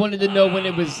 I dude. just wanted to know when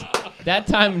it was that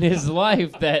time in his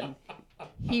life that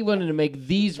he wanted to make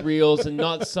these reels and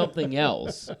not something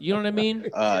else. You know what I mean?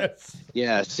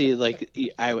 Yeah, see, like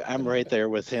I'm right there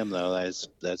with him though.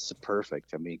 That's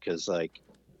perfect. I mean, because like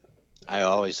I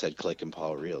always had click and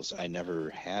paw reels. I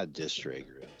never had disc drag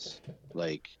reels.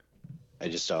 Like I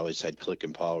just always had click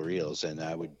and paw reels, and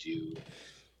I would do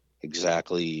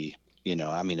exactly. You know,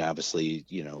 I mean, obviously,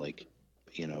 you know, like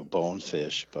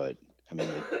bonefish, but I mean,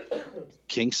 like,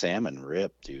 king salmon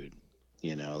rip, dude.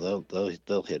 You know,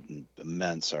 they'll hit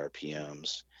immense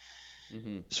RPMs.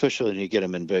 Mm-hmm. Especially when you get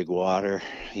them in big water,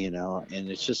 you know, and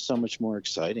it's just so much more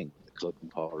exciting. The click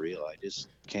and paw reel, I just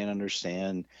can't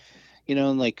understand, you know,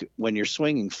 and like when you're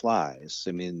swinging flies,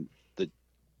 I mean,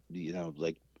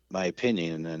 like my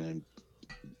opinion, and I'm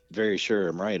very sure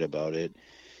I'm right about it,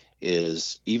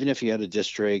 is even if you had a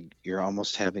disc drag, you're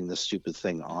almost having the stupid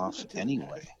thing off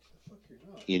anyway.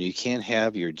 You know, you can't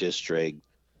have your disc drag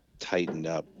tightened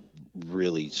up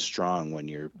really strong when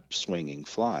you're swinging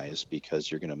flies because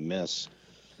you're going to miss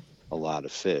a lot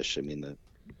of fish. I mean,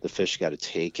 the fish got to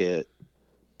take it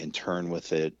and turn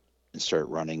with it and start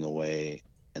running away,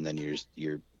 and then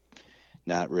you're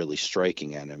not really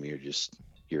striking at them.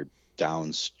 You're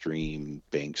downstream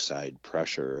bankside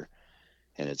pressure,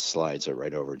 and it slides it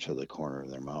right over to the corner of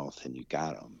their mouth, and you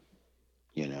got them.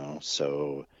 You know,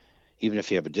 so even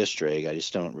if you have a disc drag, I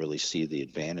just don't really see the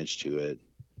advantage to it.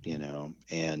 You know,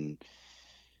 and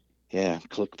yeah,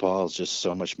 click paw is just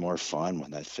so much more fun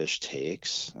when that fish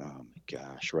takes. Oh my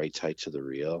gosh, right tight to the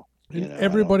reel. You know,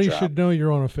 Everybody should know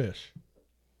you're on a fish.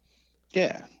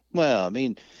 Yeah. Well, I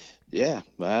mean, yeah,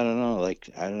 I don't know.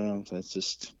 Like, I don't know. That's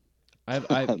just I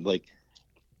like,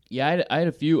 yeah, I had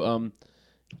a few.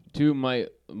 Two, my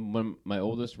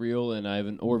oldest reel, and I have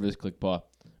an Orvis click paw,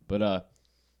 but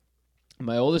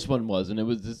my oldest one was, and it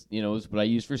was this, you know, it was what I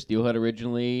used for steelhead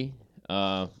originally.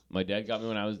 My dad got me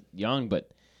when I was young,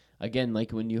 but again,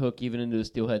 like when you hook even into the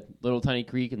steelhead, little tiny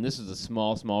creek, and this is a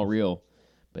small reel,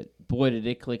 But boy, did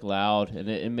it click loud, and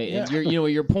it made Yeah. and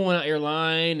you're pulling out your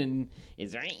line, and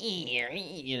it's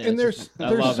And there's I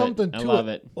love something it. to I love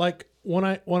it. Like when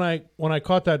I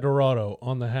caught that Dorado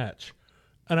on the hatch,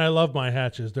 and I love my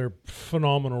hatches. They're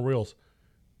phenomenal reels.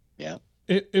 Yeah.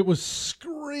 It was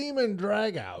screaming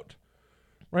drag out,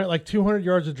 right? Like 200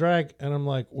 yards of drag, and I'm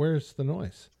like, where's the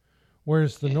noise?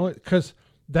 Where's the noise? Because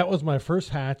that was my first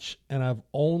hatch, and I've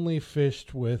only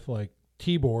fished with like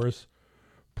T-bores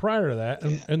prior to that,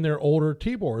 and they're older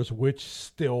T-bores, which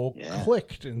still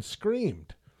clicked and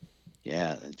screamed.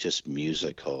 Yeah, just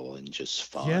musical and just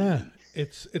fun. Yeah,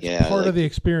 it's part like, of the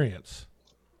experience.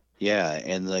 Yeah,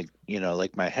 and like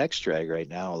my hex drag right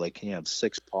now, like you have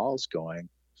 6 pawls going.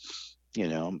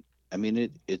 I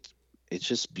mean it's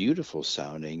just beautiful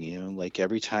sounding. Like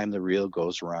every time the reel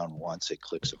goes around once, it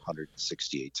clicks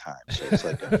 168 times. So it's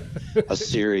like a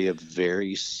series of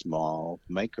very small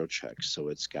micro checks. So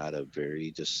it's got a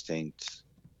very distinct,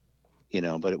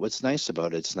 but what's nice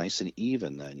about it's nice and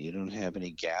even. Then you don't have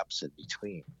any gaps in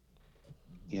between.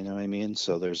 You know what I mean?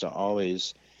 So there's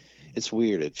always. It's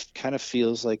weird. It kind of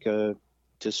feels like a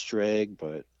disc drag,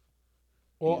 but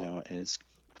and it's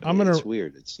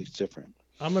weird. It's different.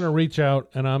 I'm gonna reach out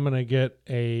and I'm gonna get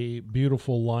a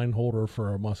beautiful line holder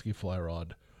for a musky fly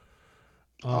rod.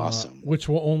 Awesome. Which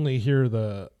will only hear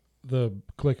the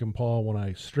click and paw when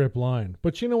I strip line.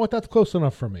 But you know what? That's close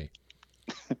enough for me.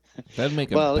 That'd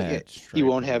make a bad you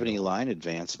won't have any line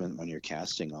advancement when you're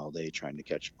casting all day trying to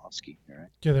catch a muskie, right?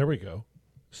 Yeah, there we go.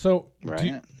 So,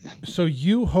 right. So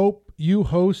you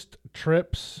host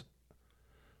trips?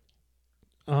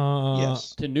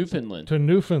 Yes. To Newfoundland. To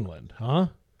Newfoundland, huh?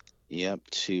 Yep.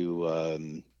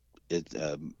 To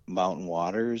Mountain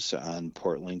Waters on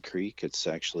Portland Creek. It's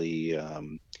actually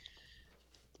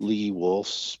Lee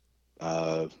Wolf's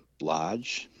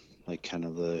lodge, like kind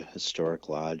of the historic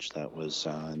lodge that was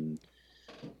on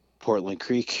Portland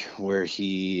Creek, where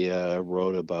he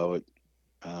wrote about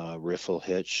riffle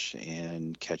hitch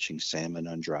and catching salmon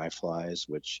on dry flies,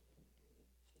 which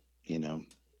a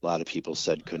lot of people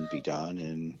said couldn't be done.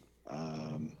 And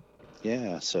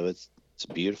so it's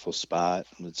a beautiful spot.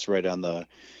 It's right on the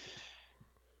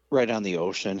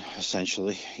ocean,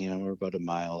 essentially. We're about a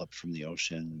mile up from the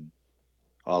ocean.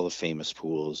 All the famous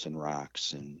pools and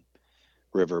rocks and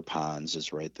river ponds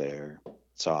is right there.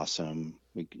 It's awesome.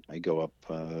 I go up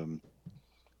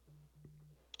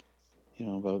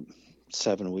about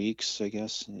 7 weeks, I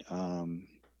guess,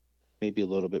 maybe a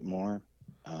little bit more.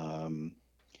 How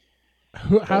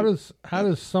does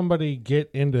somebody get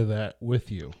into that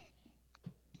with you?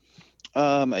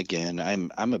 Again,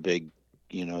 I'm a big,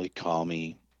 they call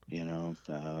me,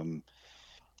 Instagram,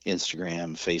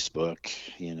 Facebook,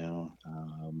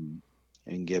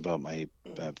 and give out my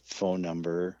phone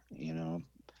number,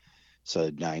 it's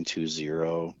a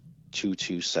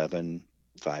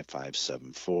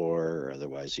 920-227-5574, or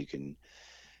otherwise you can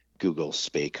Google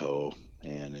Spaco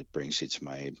and it brings you to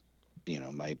my,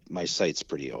 my site's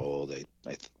pretty old. I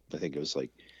think it was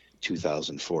like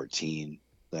 2014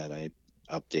 that I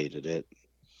updated it.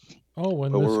 Oh,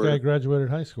 when this guy graduated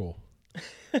high school.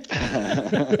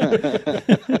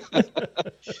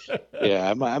 Yeah,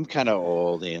 I'm kind of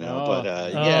old, but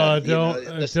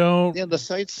don't. The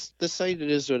site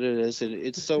it is what it is, and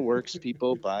it still works.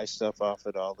 People buy stuff off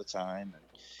it all the time,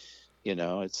 and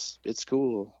it's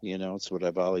cool. It's what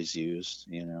I've always used.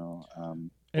 And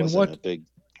wasn't a big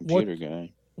computer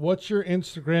guy. What's your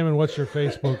Instagram and what's your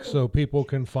Facebook so people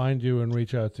can find you and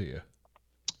reach out to you?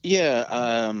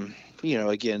 Yeah,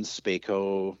 again,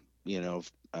 Spaco,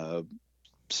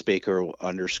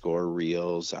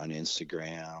 Spaco_reels on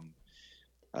Instagram.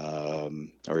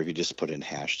 Or if you just put in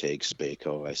hashtag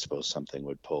Spaco, I suppose something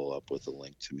would pull up with a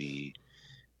link to me.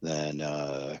 Then,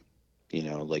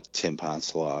 like Tim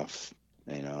Pantzlaff,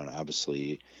 and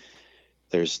obviously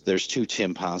there's 2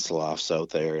 Tim Pantzlaffs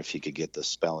out there if you could get the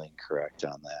spelling correct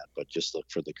on that, but just look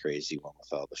for the crazy one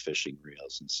with all the fishing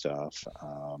reels and stuff.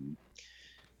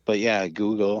 But yeah,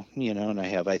 Google, and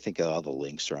I think all the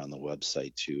links are on the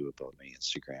website too about my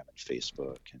Instagram and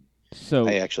Facebook. And so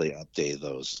I actually update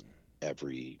those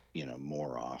every,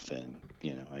 more often.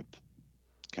 I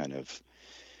kind of,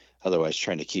 otherwise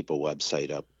trying to keep a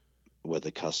website up with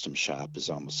a custom shop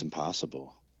is almost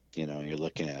impossible. You're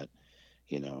looking at,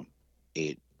 8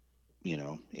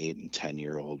 and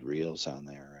 10-year-old reels on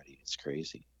there already. It's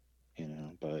crazy,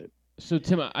 but. So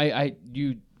Tim,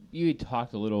 you had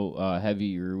talked a little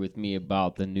heavier with me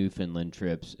about the Newfoundland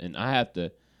trips, and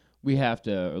we have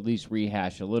to at least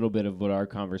rehash a little bit of what our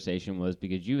conversation was,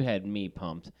 because you had me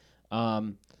pumped.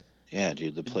 Yeah,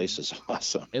 dude, the place is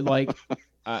awesome.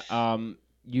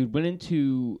 You went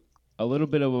into a little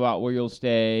bit about where you'll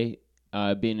stay,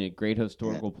 being a great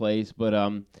historical place.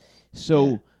 But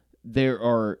so there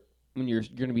are, when you're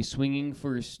going to be swinging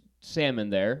for salmon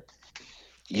there.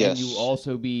 Yes. And you will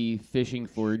also be fishing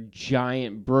for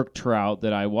giant brook trout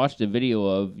that I watched a video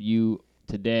of you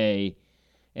today,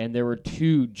 and there were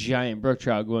 2 giant brook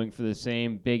trout going for the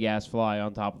same big-ass fly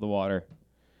on top of the water.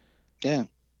 Yeah.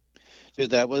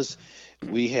 Dude,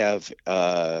 we have,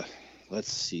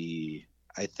 let's see,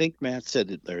 I think Matt said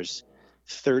that there's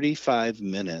 35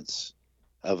 minutes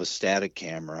of a static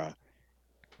camera.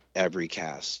 Every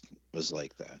cast was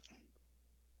like that.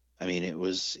 I mean, it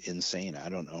was insane. I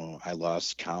don't know. I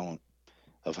lost count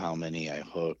of how many I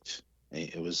hooked.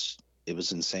 It was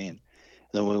insane.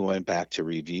 Then we went back to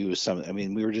review some. I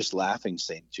mean, we were just laughing,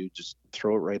 saying, "Dude, just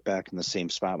throw it right back in the same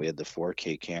spot." We had the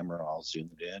 4K camera all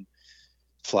zoomed in.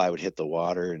 Fly would hit the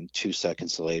water, and 2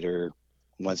 seconds later,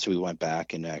 once we went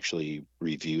back and actually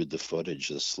reviewed the footage,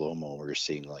 the slow mo, we were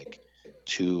seeing like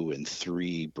 2 and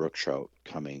 3 brook trout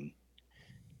coming.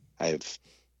 I have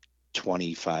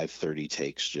 25, 30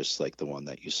 takes, just like the one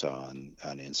that you saw on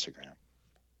Instagram.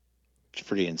 It's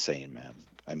pretty insane, man.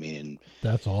 I mean,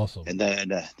 That's awesome. and then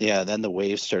then the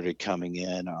waves started coming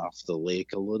in off the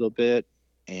lake a little bit,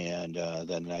 and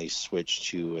then I switched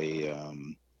to it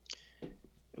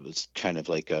was kind of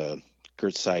like a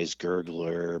good-sized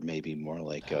gurgler, maybe more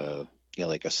like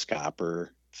like a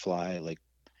scopper fly, like,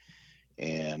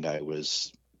 and I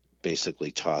was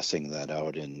basically tossing that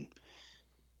out and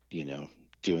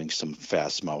doing some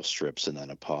fast mouth strips and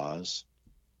then a pause,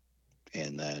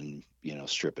 and then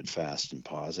strip it fast and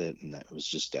pause it, and that was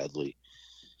just deadly.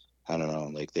 I don't know,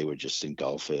 like they would just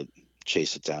engulf it,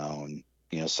 chase it down.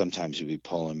 Sometimes you'd be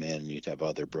pulling them in and you'd have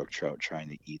other brook trout trying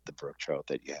to eat the brook trout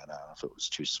that you had on if it was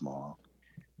too small.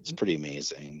 It's pretty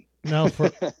amazing. Now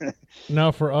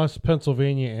for us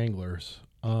Pennsylvania anglers,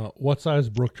 what size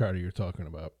brook trout are you talking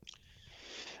about?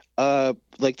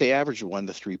 Like they average 1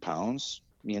 to 3 pounds.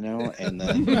 And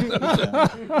then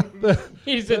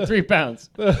He said 3 pounds.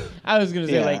 I was gonna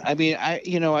say I mean,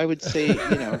 I would say,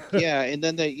 and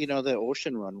then the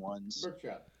ocean run ones,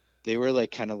 they were like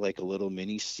kind of like a little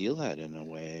mini steelhead in a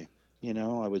way.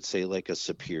 I would say like a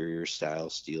superior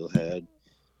style steelhead,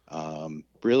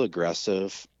 real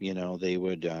aggressive. They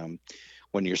would,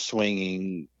 when you're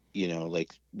swinging,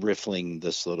 like riffling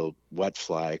this little wet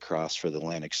fly across for the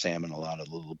Atlantic salmon, a lot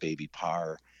of little baby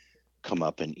parr come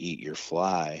up and eat your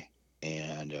fly.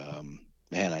 And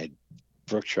man, I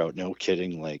brook trout, no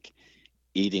kidding, like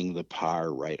eating the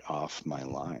parr right off my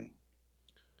line.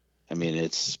 I mean,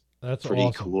 that's pretty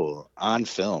awesome. cool on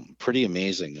film, pretty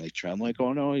amazing. Like I'm like,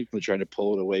 oh no, I'm trying to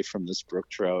pull it away from this brook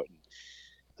trout, and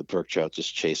the brook trout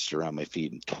just chased around my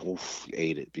feet and poof,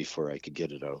 ate it before I could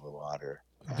get it out of the water.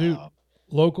 Dude,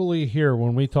 locally here,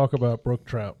 when we talk about brook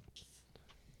trout,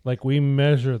 like we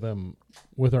measure them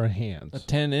with our hands. A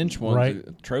 10-inch one,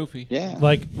 right? Trophy. Yeah.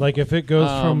 Like if it goes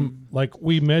from, like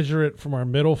we measure it from our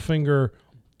middle finger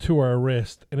to our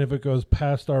wrist, and if it goes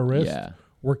past our wrist,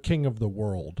 we're king of the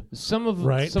world. Some of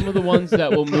the ones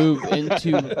that will move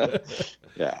into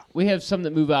we have some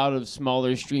that move out of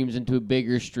smaller streams into a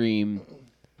bigger stream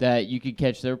that you could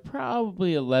catch. They're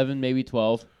probably 11, maybe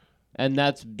 12. And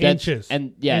that's inches.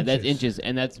 And inches. That's inches,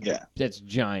 and that's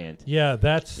giant. Yeah,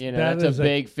 that's that's a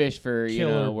big fish for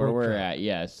where we're trout. at.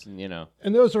 Yes,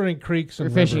 And those are in creeks and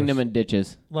we're fishing rivers. them in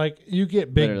ditches. Like you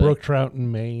get big Literally. brook trout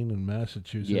in Maine and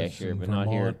Massachusetts, Yeah, sure, and but not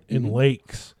Vermont, here. in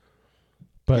lakes.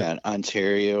 But in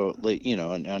Ontario,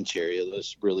 in Ontario,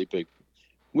 there's really big.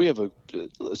 We have a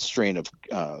strain of,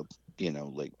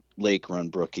 like lake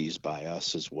run brookies by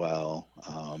us as well.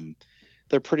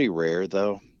 They're pretty rare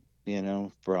though,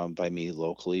 by me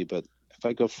locally. But if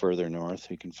I go further north,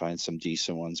 you can find some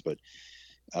decent ones. But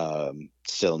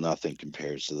still, nothing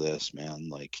compares to this, man.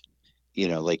 Like,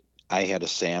 like I had a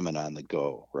salmon on the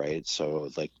go, right? So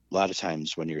like a lot of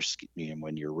times when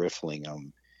you're riffling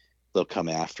them, they'll come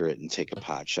after it and take a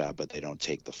pot shot, but they don't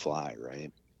take the fly, right?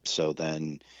 So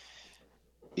then,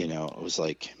 it was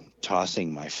like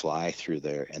tossing my fly through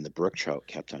there, and the brook trout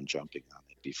kept on jumping on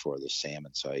it before the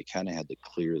salmon. So I kind of had to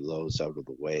clear those out of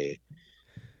the way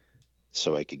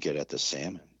so I could get at the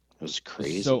salmon. It was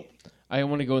crazy. So I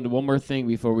want to go into one more thing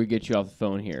before we get you off the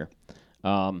phone here.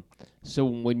 So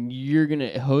when you're going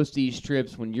to host these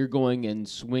trips, when you're going and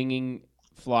swinging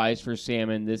flies for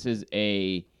salmon, this is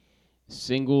a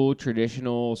single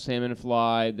traditional salmon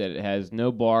fly that has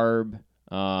no barb.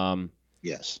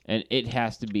 Yes. And it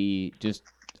has to be just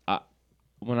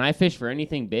when I fish for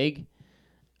anything big,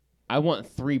 I want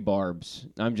 3 barbs.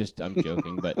 I'm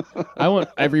joking, but I want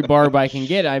every barb I can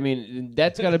get. I mean,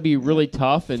 that's got to be really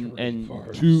tough and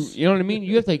you know what I mean?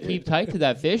 You have to keep tight to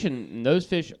that fish, and those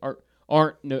fish are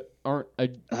aren't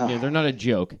they're not a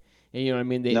joke. And, you know what I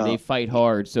mean? No. They fight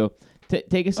hard. So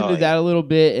take us into Oh, that a little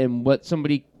bit and what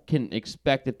somebody can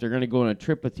expect if they're going to go on a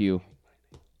trip with you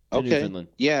to Newfoundland.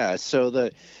 Yeah. So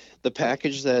the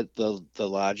package that the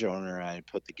lodge owner and I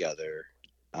put together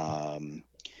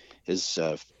is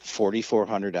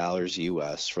 $4,400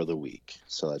 US for the week.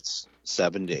 So that's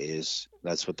 7 days.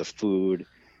 That's with the food,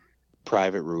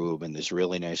 private room, and there's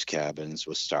really nice cabins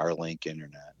with Starlink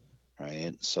internet,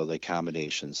 right? So the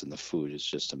accommodations and the food is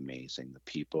just amazing. The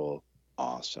people,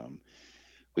 awesome.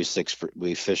 We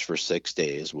fish for 6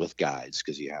 days with guides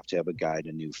because you have to have a guide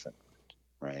in Newfoundland,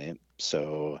 right?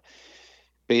 So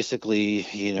basically,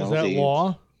 you know, Is that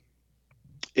law?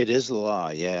 It is the law,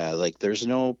 yeah. Like there's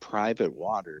no private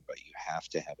water, but you have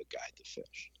to have a guide to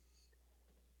fish.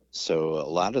 So a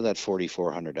lot of that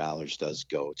 $4,400 does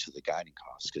go to the guiding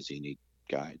costs because you need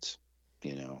guides,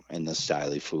 you know, and the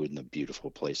stylish food and the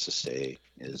beautiful place to stay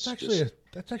is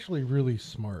That's actually really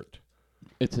smart.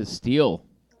 It's a steal.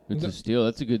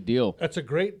 That's a good deal. That's a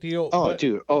great deal. Oh, but,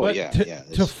 dude. Oh, but yeah.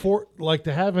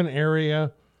 To have an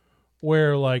area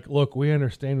where, like, look, we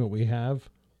understand what we have,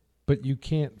 but you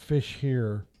can't fish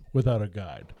here without a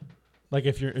guide. Like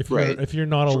if you're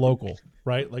not a local,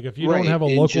 right? Like if you don't have a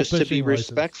local just fishing to be license.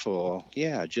 respectful.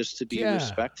 Yeah, just to be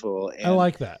respectful. And, I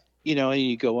like that. You know, and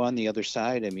you go on the other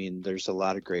side. I mean, there's a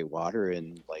lot of great water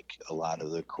in like a lot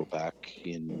of the Quebec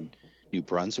and New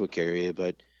Brunswick area,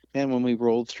 but man, when we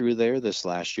rolled through there this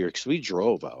last year, because we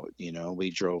drove out, you know,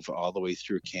 we drove all the way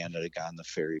through Canada, got on the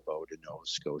ferry boat in Nova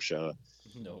Scotia,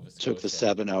 took the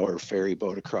 7-hour ferry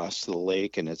boat across to the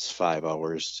lake, and it's 5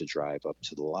 hours to drive up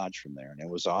to the lodge from there. And it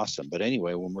was awesome. But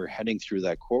anyway, when we're heading through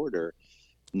that corridor,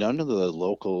 none of the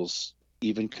locals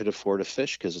even could afford to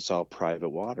fish because it's all private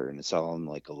water and it's all in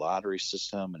like a lottery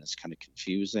system, and it's kind of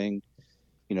confusing.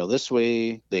 You know, this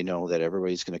way they know that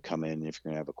everybody's going to come in if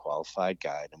you're going to have a qualified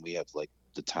guide, and we have like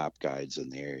the top guides in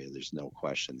the area. There's no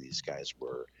question these guys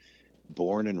were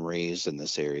born and raised in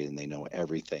this area, and they know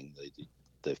everything.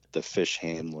 The fish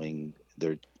handling,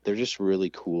 they're just really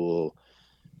cool,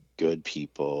 good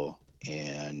people,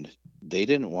 and they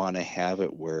didn't want to have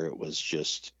it where it was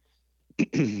just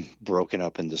broken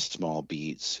up into small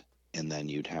beats, and then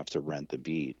you'd have to rent the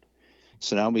beat.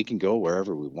 So now we can go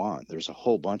wherever we want. There's a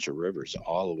whole bunch of rivers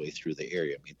all the way through the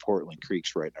area. I mean, Portland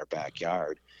Creek's right in our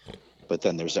backyard, but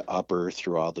then there's an upper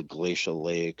through all the glacial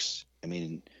lakes. I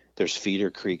mean, there's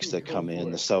feeder creeks that come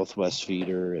in, the Southwest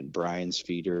Feeder and Bryan's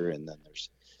Feeder, and then there's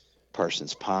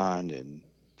Parsons Pond and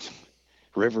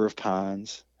River of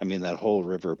Ponds. I mean, that whole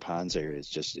River of Ponds area is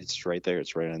just, it's right there.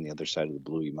 It's right on the other side of the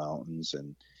Bluey Mountains.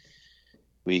 And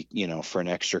we, you know, for an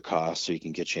extra cost, so you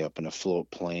can get you up in a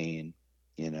float plane,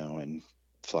 you know, and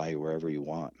fly you wherever you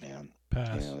want, man.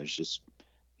 Pass. You know, there's just,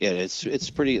 yeah, it's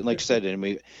pretty, like I said,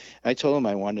 and I told him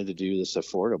I wanted to do this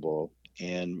affordable,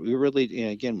 and we really, you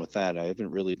know, again, with that, I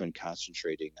haven't really been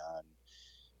concentrating on,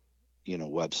 you know,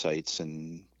 websites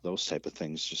and those type of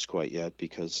things just quite yet,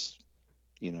 because,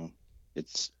 you know,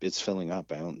 it's filling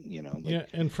up. I don't, you know, Yeah,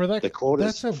 and for that, the quota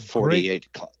is 48.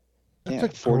 That's a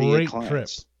 48 great clients. trip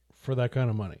for that kind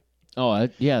of money. Oh,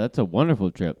 yeah, that's a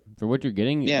wonderful trip. For what you're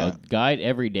getting, a guide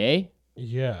every day?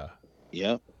 Yeah.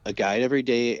 Yep, a guide every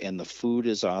day, and the food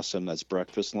is awesome. That's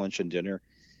breakfast, lunch, and dinner,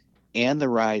 and the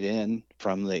ride in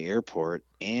from the airport,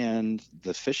 and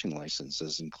the fishing license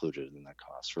is included in that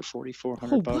cost for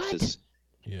 $4,400 bucks.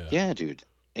 Yeah, dude.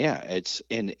 Yeah, it's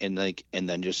and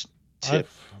then just tip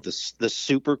the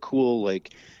super cool,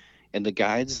 like, and the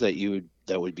guides that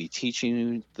would be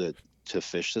teaching you to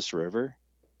fish this river,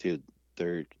 dude.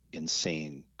 They're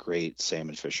insane, great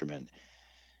salmon fishermen.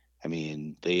 I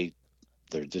mean, they're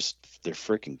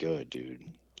freaking good, dude.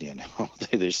 You know,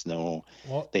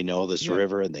 they know this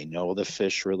river, and they know the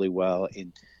fish really well.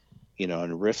 And, you know,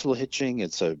 in riffle hitching,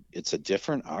 it's a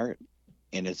different art,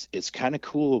 and it's kind of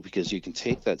cool because you can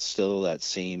take that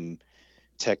same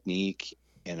technique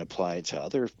and apply it to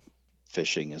other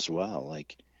fishing as well.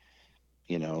 Like,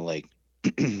 you know, like,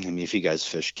 I mean, if you guys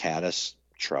fish caddis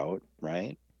trout,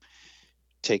 right?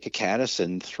 Take a caddis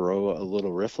and throw a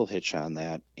little riffle hitch on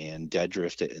that and dead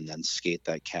drift it, and then skate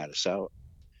that caddis out.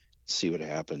 See what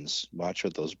happens. Watch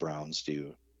what those browns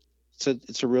do.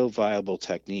 It's a real viable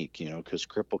technique, you know, because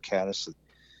cripple caddis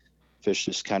fish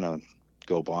just kind of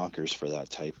go bonkers for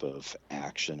that type of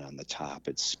action on the top.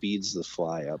 It speeds the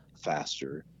fly up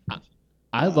faster.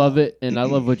 I love it, and I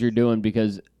love what you're doing,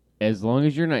 because as long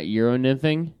as you're not Euro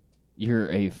nymphing, you're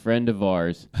a friend of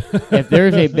ours. If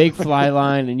there's a big fly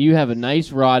line and you have a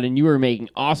nice rod and you are making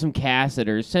awesome casts that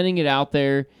are sending it out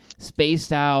there,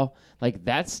 spaced out. Like,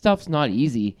 that stuff's not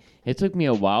easy. It took me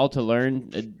a while to learn,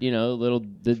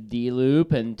 the D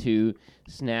loop and to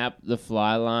snap the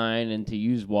fly line and to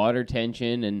use water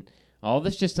tension, and all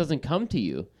this just doesn't come to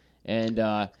you. And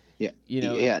and it's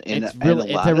a really,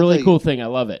 it's lot a of really the- cool thing. I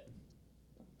love it.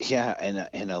 Yeah,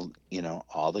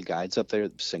 all the guides up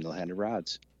there, single-handed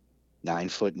rods,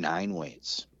 9'9"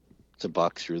 weights to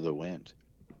buck through the wind.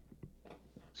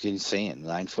 It's insane.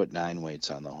 9'9"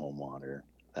 weights on the home water.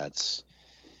 That's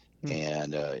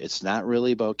and it's not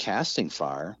really about casting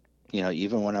far.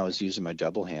 Even when I was using my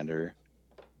double hander,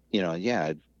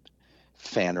 I'd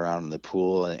fan around in the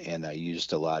pool, and I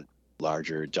used a lot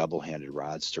larger double-handed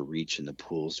rods to reach in the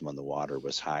pools when the water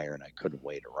was higher and I couldn't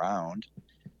wait around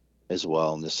as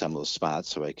well into some of those spots,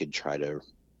 so I could try to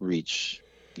reach,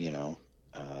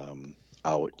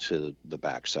 out to the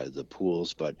backside of the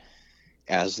pools. But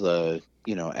as the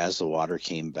water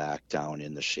came back down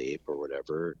in the shape or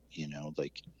whatever,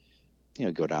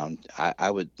 go down. I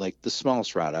would, like, the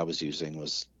smallest rod I was using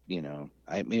was,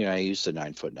 I used a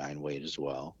 9'9" weight as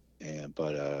well,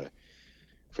 but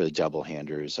for the double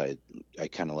handers, I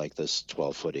kind of like this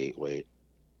 12'8" weight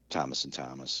Thomas and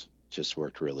Thomas. Just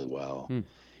worked really well.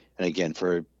 And again,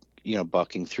 for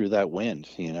bucking through that wind,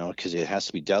 because it has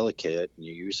to be delicate, and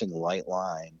you're using a light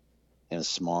line and a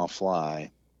small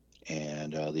fly,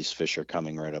 and these fish are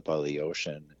coming right up out of the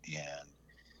ocean, and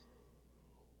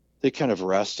they kind of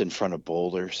rest in front of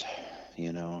boulders,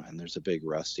 and there's a big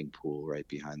resting pool right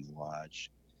behind the lodge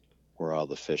where all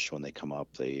the fish, when they come up,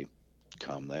 they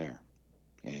come there.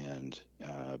 And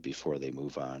before they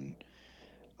move on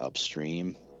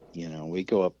upstream, we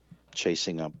go up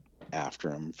chasing up after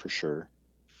them for sure,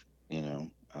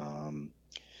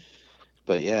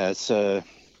 but yeah, it's a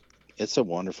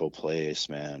wonderful place,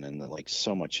 man, and like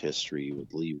so much history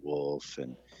with Lee Wolf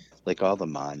and like all the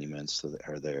monuments that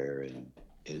are there, and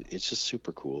it's just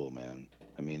super cool, man.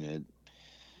 I mean,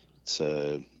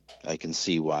 I can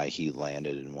see why he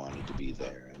landed and wanted to be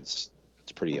there. It's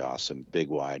pretty awesome. Big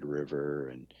wide river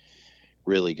and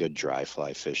really good dry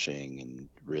fly fishing and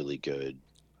really good,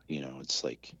 it's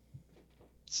like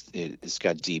it's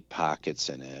got deep pockets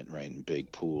in it, right, in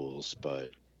big pools,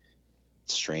 but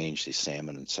it's strange. These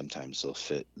salmon, and sometimes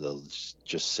they'll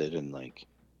just sit in like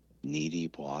knee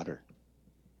deep water.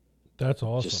 That's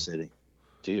awesome. Just sitting.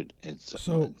 Dude, it's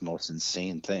So- the most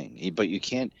insane thing. But you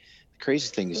can't, the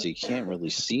crazy thing is you can't really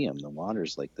see them. The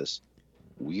water's like this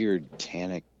weird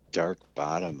tannic dark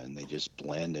bottom, and they just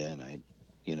blend in.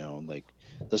 Like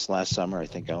this last summer, I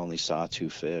think I only saw 2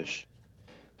 fish,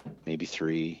 maybe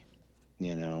 3,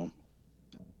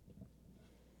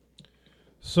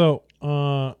 So,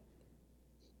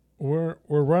 we're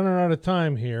running out of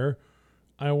time here.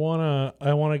 I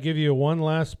wanna give you one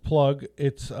last plug.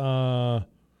 It's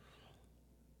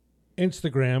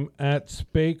Instagram at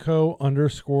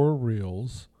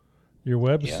Spaco_reels. Your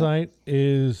website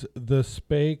is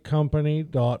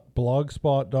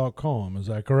thespaycompany.blogspot.com. Is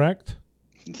that correct?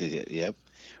 Yep.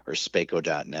 Or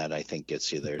Spaco.net, I think,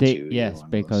 gets you there Yes, too. either one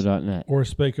of those. Spaco.net. Or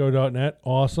Spaco.net.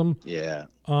 Awesome. Yeah.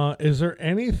 Is there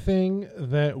anything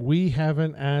that we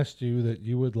haven't asked you that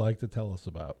you would like to tell us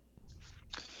about?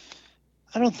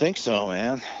 I don't think so,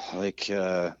 man. Like,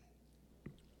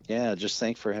 just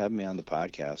thanks for having me on the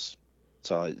podcast.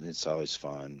 It's always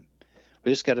fun.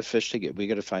 We just got to fish together. We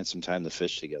got to find some time to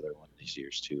fish together one of these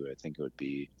years too. I think it would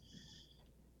be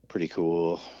pretty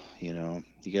cool. You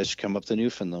guys should come up to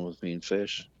Newfoundland with me and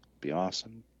fish. Be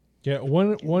awesome. Yeah.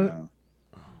 When's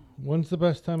the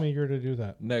best time of year to do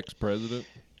that? Next president.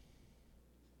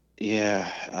 Yeah.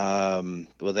 Well,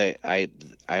 I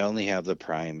only have the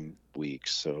prime week,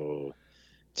 so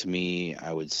to me,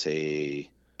 I would say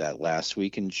that last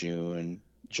week in June,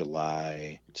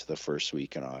 July to the first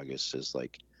week in August is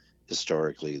like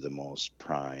historically the most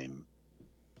prime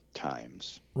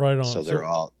times. Right on. So they're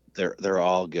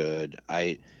all good.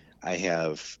 I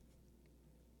have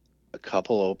a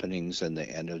couple openings in the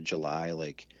end of July,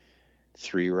 like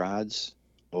 3 rods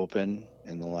open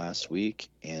in the last week,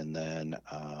 and then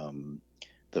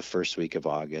the first week of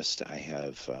August I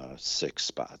have 6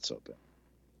 spots open.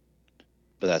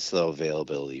 But that's the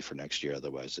availability for next year.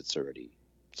 Otherwise, it's already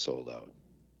sold out.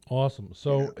 Awesome.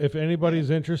 So if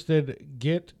anybody's interested,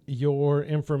 get your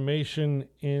information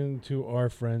into our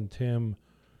friend Tim.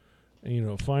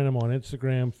 Find him on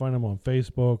Instagram, find him on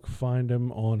Facebook, find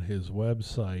him on his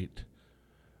website.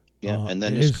 Yeah, and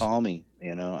then just call me.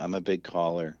 I'm a big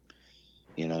caller.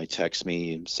 Text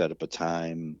me, set up a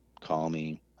time, call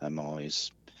me. I'm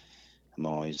always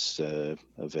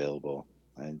available.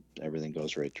 Everything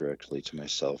goes right directly to my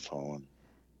cell phone.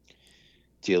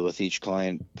 Deal with each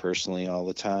client personally all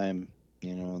the time,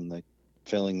 and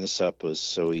filling this up was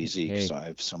so easy Hey. because I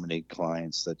have so many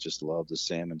clients that just love the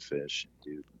salmon fish,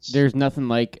 dude. There's nothing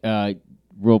like a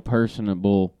real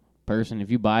personable person.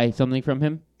 If you buy something from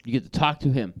him, you get to talk to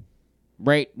him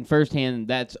right in firsthand.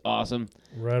 That's awesome.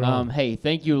 Right on. Hey,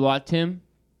 thank you a lot, Tim.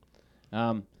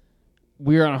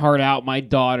 We're on a hard out. My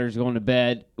daughter's going to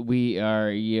bed. We are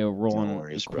rolling No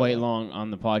worries, quite brother. long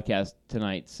on the podcast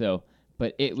tonight. So,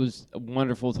 but it was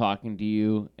wonderful talking to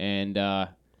you, and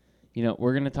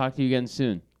we're gonna talk to you again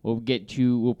soon.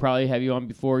 We'll probably have you on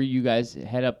before you guys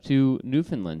head up to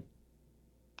Newfoundland.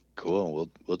 Cool.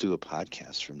 We'll do a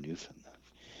podcast from Newfoundland.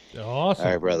 Awesome.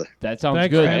 All right, brother. That sounds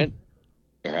Thanks, good. man.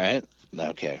 All right.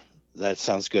 Okay. That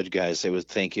sounds good, guys.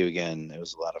 Thank you again. It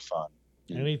was a lot of fun.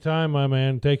 Anytime, my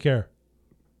man. Take care.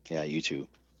 Yeah, you too.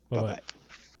 Bye-bye. Bye-bye.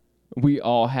 We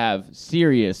all have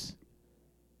serious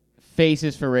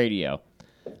faces for radio.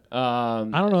 I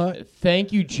don't know.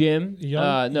 Thank you, Jim.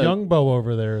 Young, No. young Bo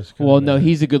over there is. Well, no,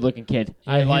 he's a good-looking kid.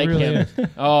 I Yeah, he like really him. is.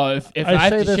 Oh, if I I have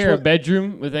say to this share a with-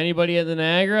 bedroom with anybody at the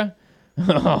Niagara, yeah,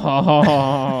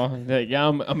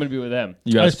 I'm gonna be with them.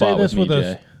 You got I a say spot this with me, with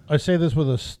Jay. I say this with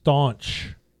a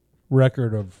staunch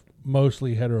record of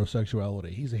mostly heterosexuality.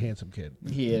 He's a handsome kid.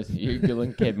 He is. You're a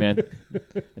good-looking kid, man.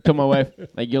 I told my wife,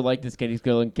 you'll like this kid. He's a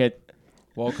good-looking kid.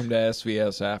 Welcome to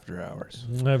SVS After Hours.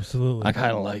 Absolutely. I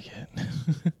kind of like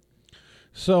it.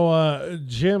 So,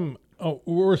 Jim,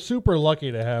 we're super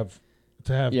lucky to have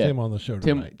Yeah. Tim on the show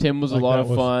Tim tonight. Tim was a Like, lot that of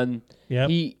was- fun. Yep.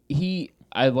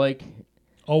 I like.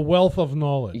 A wealth of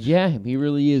knowledge. Yeah, he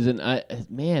really is, and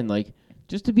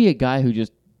just to be a guy who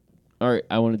just, all right,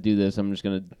 I want to do this. I'm just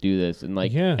gonna do this, and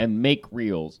Yeah. and make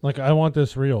reels. Like, I want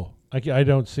this real. I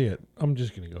don't see it. I'm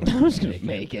just going to go. I'm just gonna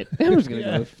make it. I'm just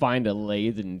gonna go find a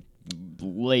lathe and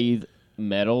lathe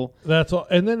metal. That's all.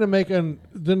 And then to make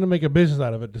a business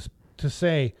out of it, to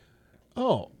say,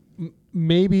 oh,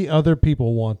 maybe other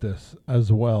people want this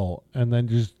as well, and then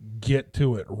just get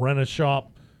to it. Rent a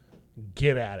shop,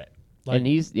 get at it. Like, And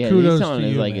he's kudos selling to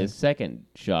his you, like man. his second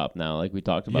shop now, like we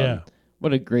talked about. Yeah.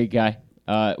 What a great guy.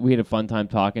 We had a fun time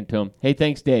talking to him. Hey,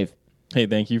 thanks, Dave. Hey,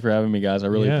 thank you for having me, guys. I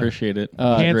really Yeah. appreciate it.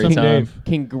 Handsome Great time. Dave.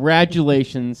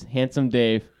 Congratulations, handsome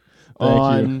Dave.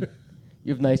 Thank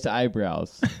You have nice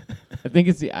eyebrows. I think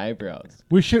it's the eyebrows.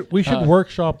 We should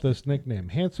workshop this nickname: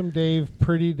 Handsome Dave,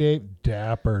 Pretty Dave,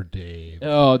 Dapper Dave.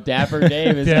 Oh, Dapper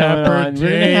Dave is coming Dapper on. We're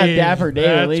gonna have Dave. Dapper Dave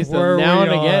at That's least where now we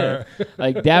and again. are.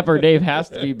 Like Dapper Dave has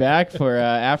to be back for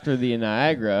after the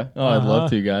Niagara. Oh, I'd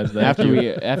love to, guys. Thank After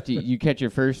you. after you catch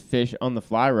your first fish on the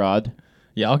fly rod.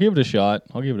 Yeah, I'll give it a shot.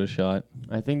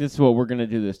 I think this is what we're gonna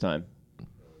do this time.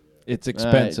 It's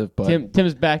expensive, but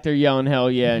Tim's back there yelling hell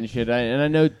yeah and shit. I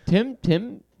know Tim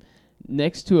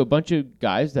next to a bunch of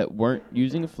guys that weren't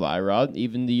using a fly rod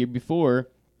even the year before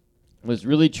was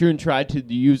really true and tried to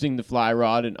using the fly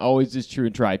rod and always is true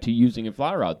and tried to using a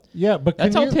fly rod. Yeah, but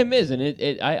That's can how Tim is, and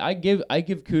I give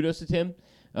kudos to Tim.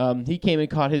 He came and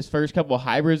caught his first couple of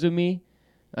hybrids with me,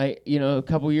 a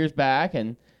couple years back,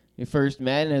 and we first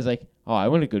met, and I was like, oh, I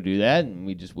want to go do that, and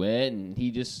we just went, and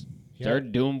he just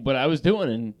started doing what I was doing,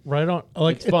 and right on.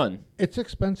 Like it's fun. It's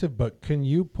expensive, but can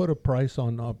you put a price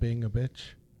on not being a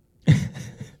bitch?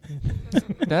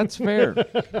 that's fair.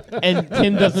 And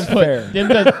Tim doesn't Tim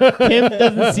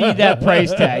doesn't see that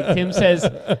price tag. Tim says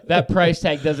that price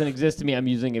tag doesn't exist to me. I'm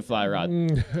using a fly rod.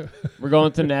 We're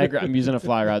going to Niagara. I'm using a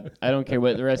fly rod. I don't care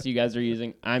what the rest of you guys are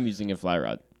using. I'm using a fly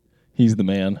rod. He's the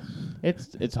man.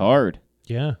 It's hard.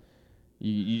 Yeah.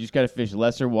 You just got to fish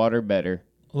lesser water better.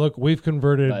 Look, we've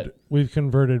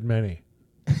converted many.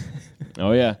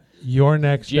 Oh yeah. You're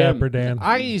next, Jim. Dapper Dan.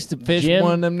 I used to fish Jim?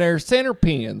 one of them there center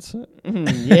pins.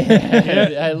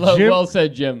 Yeah. I love. Jim- Well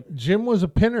said, Jim. Jim was a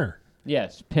pinner.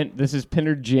 Yes. This is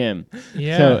Pinner Jim.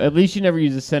 Yeah. So at least you never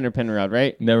use a center pin rod,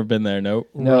 right? Never been there. Nope.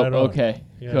 No. Right on. Okay.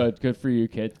 Yeah. Good for you,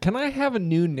 kid. Can I have a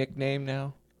new nickname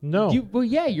now? No.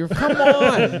 You're Come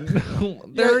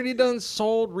on. They're already done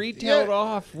sold, retailed Yeah.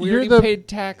 off. We You're already the- paid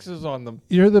taxes on them.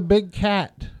 You're the big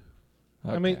cat.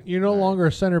 I Okay. mean, you're no longer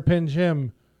a center pin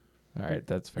Jim. All right,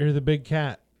 that's fair. You're the big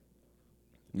cat.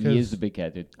 He is the big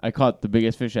cat, dude. I caught the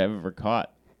biggest fish I've ever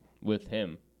caught with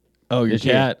him. Oh, your This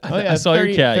year. cat. Oh, yeah, I saw 30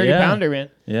 your cat. 30 Yeah. pounder, man.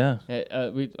 Yeah.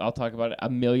 I'll talk about it a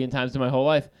million times in my whole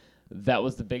life. That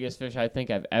was the biggest fish I think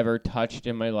I've ever touched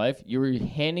in my life. You were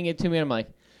handing it to me, and I'm like,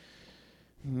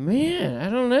 man, I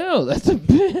don't know. That's a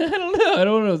bit, I don't know. I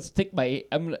don't want to stick my.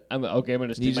 I'm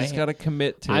gonna stick You my. just got to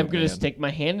commit to I'm it, gonna man. stick my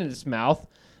hand in his mouth.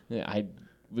 I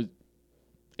was,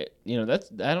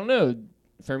 that's I don't know.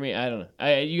 For me, I don't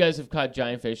know. You guys have caught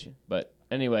giant fish, but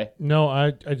anyway. No,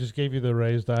 I just gave you the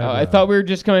raised eyebrow. Oh, I thought we were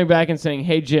just coming back and saying,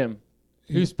 "Hey Jim,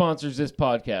 who sponsors this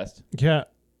podcast?" Yeah.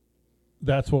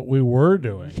 That's what we were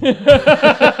doing.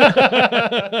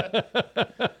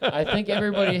 I think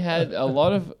everybody had a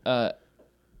lot of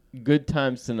good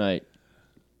times tonight.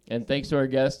 And thanks to our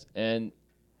guests, and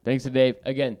thanks to Dave.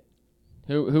 Again,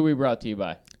 who we brought to you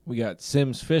by? We got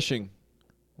Sims Fishing.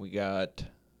 We got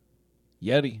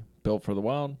Yeti, built for the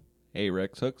wild.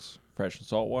 A-Rex hooks, fresh and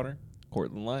saltwater.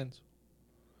 Cortland lines.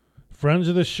 Friends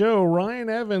of the show, Ryan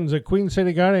Evans at Queen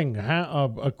City Guiding.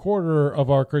 A quarter of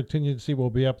our contingency will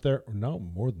be up there. No,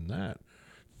 more than that.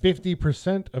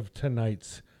 50% of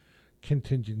tonight's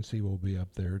contingency will be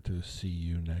up there to see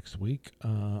you next week.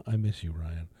 I miss you,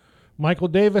 Ryan. Michael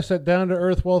Davis at Down to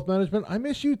Earth Wealth Management. I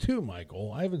miss you too,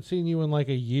 Michael. I haven't seen you in like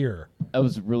a year. It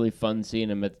was really fun seeing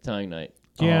him at the tying night.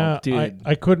 Yeah, dude.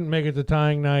 I couldn't make it to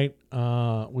tying night,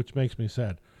 which makes me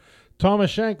sad. Thomas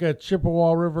Shank at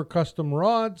Chippewa River Custom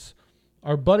Rods.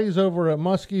 Our buddies over at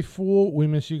Muskie Fool, we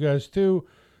miss you guys too.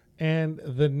 And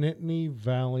the Nittany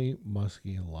Valley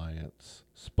Muskie Alliance,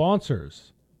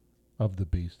 sponsors of the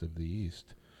Beast of the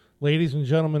East. Ladies and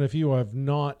gentlemen, if you have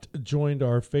not joined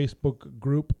our Facebook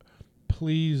group,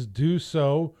 please do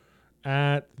so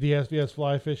at the SVS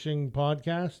Fly Fishing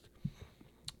Podcast.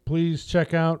 Please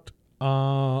check out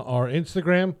our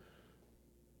Instagram.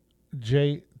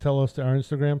 Jay, tell us our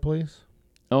Instagram, please.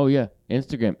 Oh, yeah.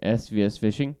 Instagram, SVS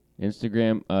Fishing.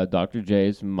 Instagram, Dr.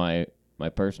 J's, my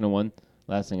personal one.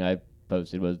 Last thing I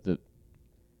posted was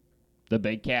the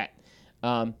big cat.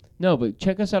 No, but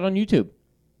check us out on YouTube.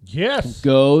 Yes.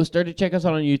 Go start to check us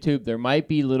out on YouTube. There might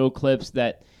be little clips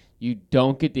that you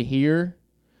don't get to hear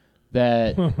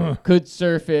that could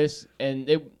surface, and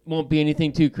it won't be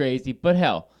anything too crazy. But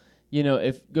hell,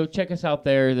 go check us out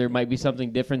there. There might be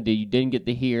something different that you didn't get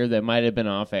to hear that might have been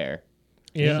off air.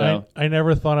 Yeah, So- I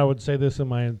never thought I would say this in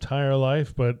my entire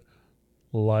life, but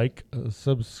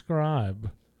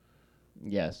subscribe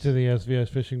Yes. to the SVS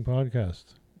Fishing Podcast.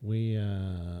 We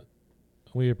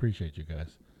appreciate you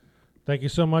guys. Thank you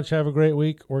so much. Have a great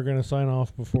week. We're going to sign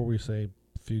off before we say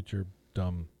future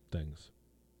dumb things.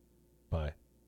 Bye.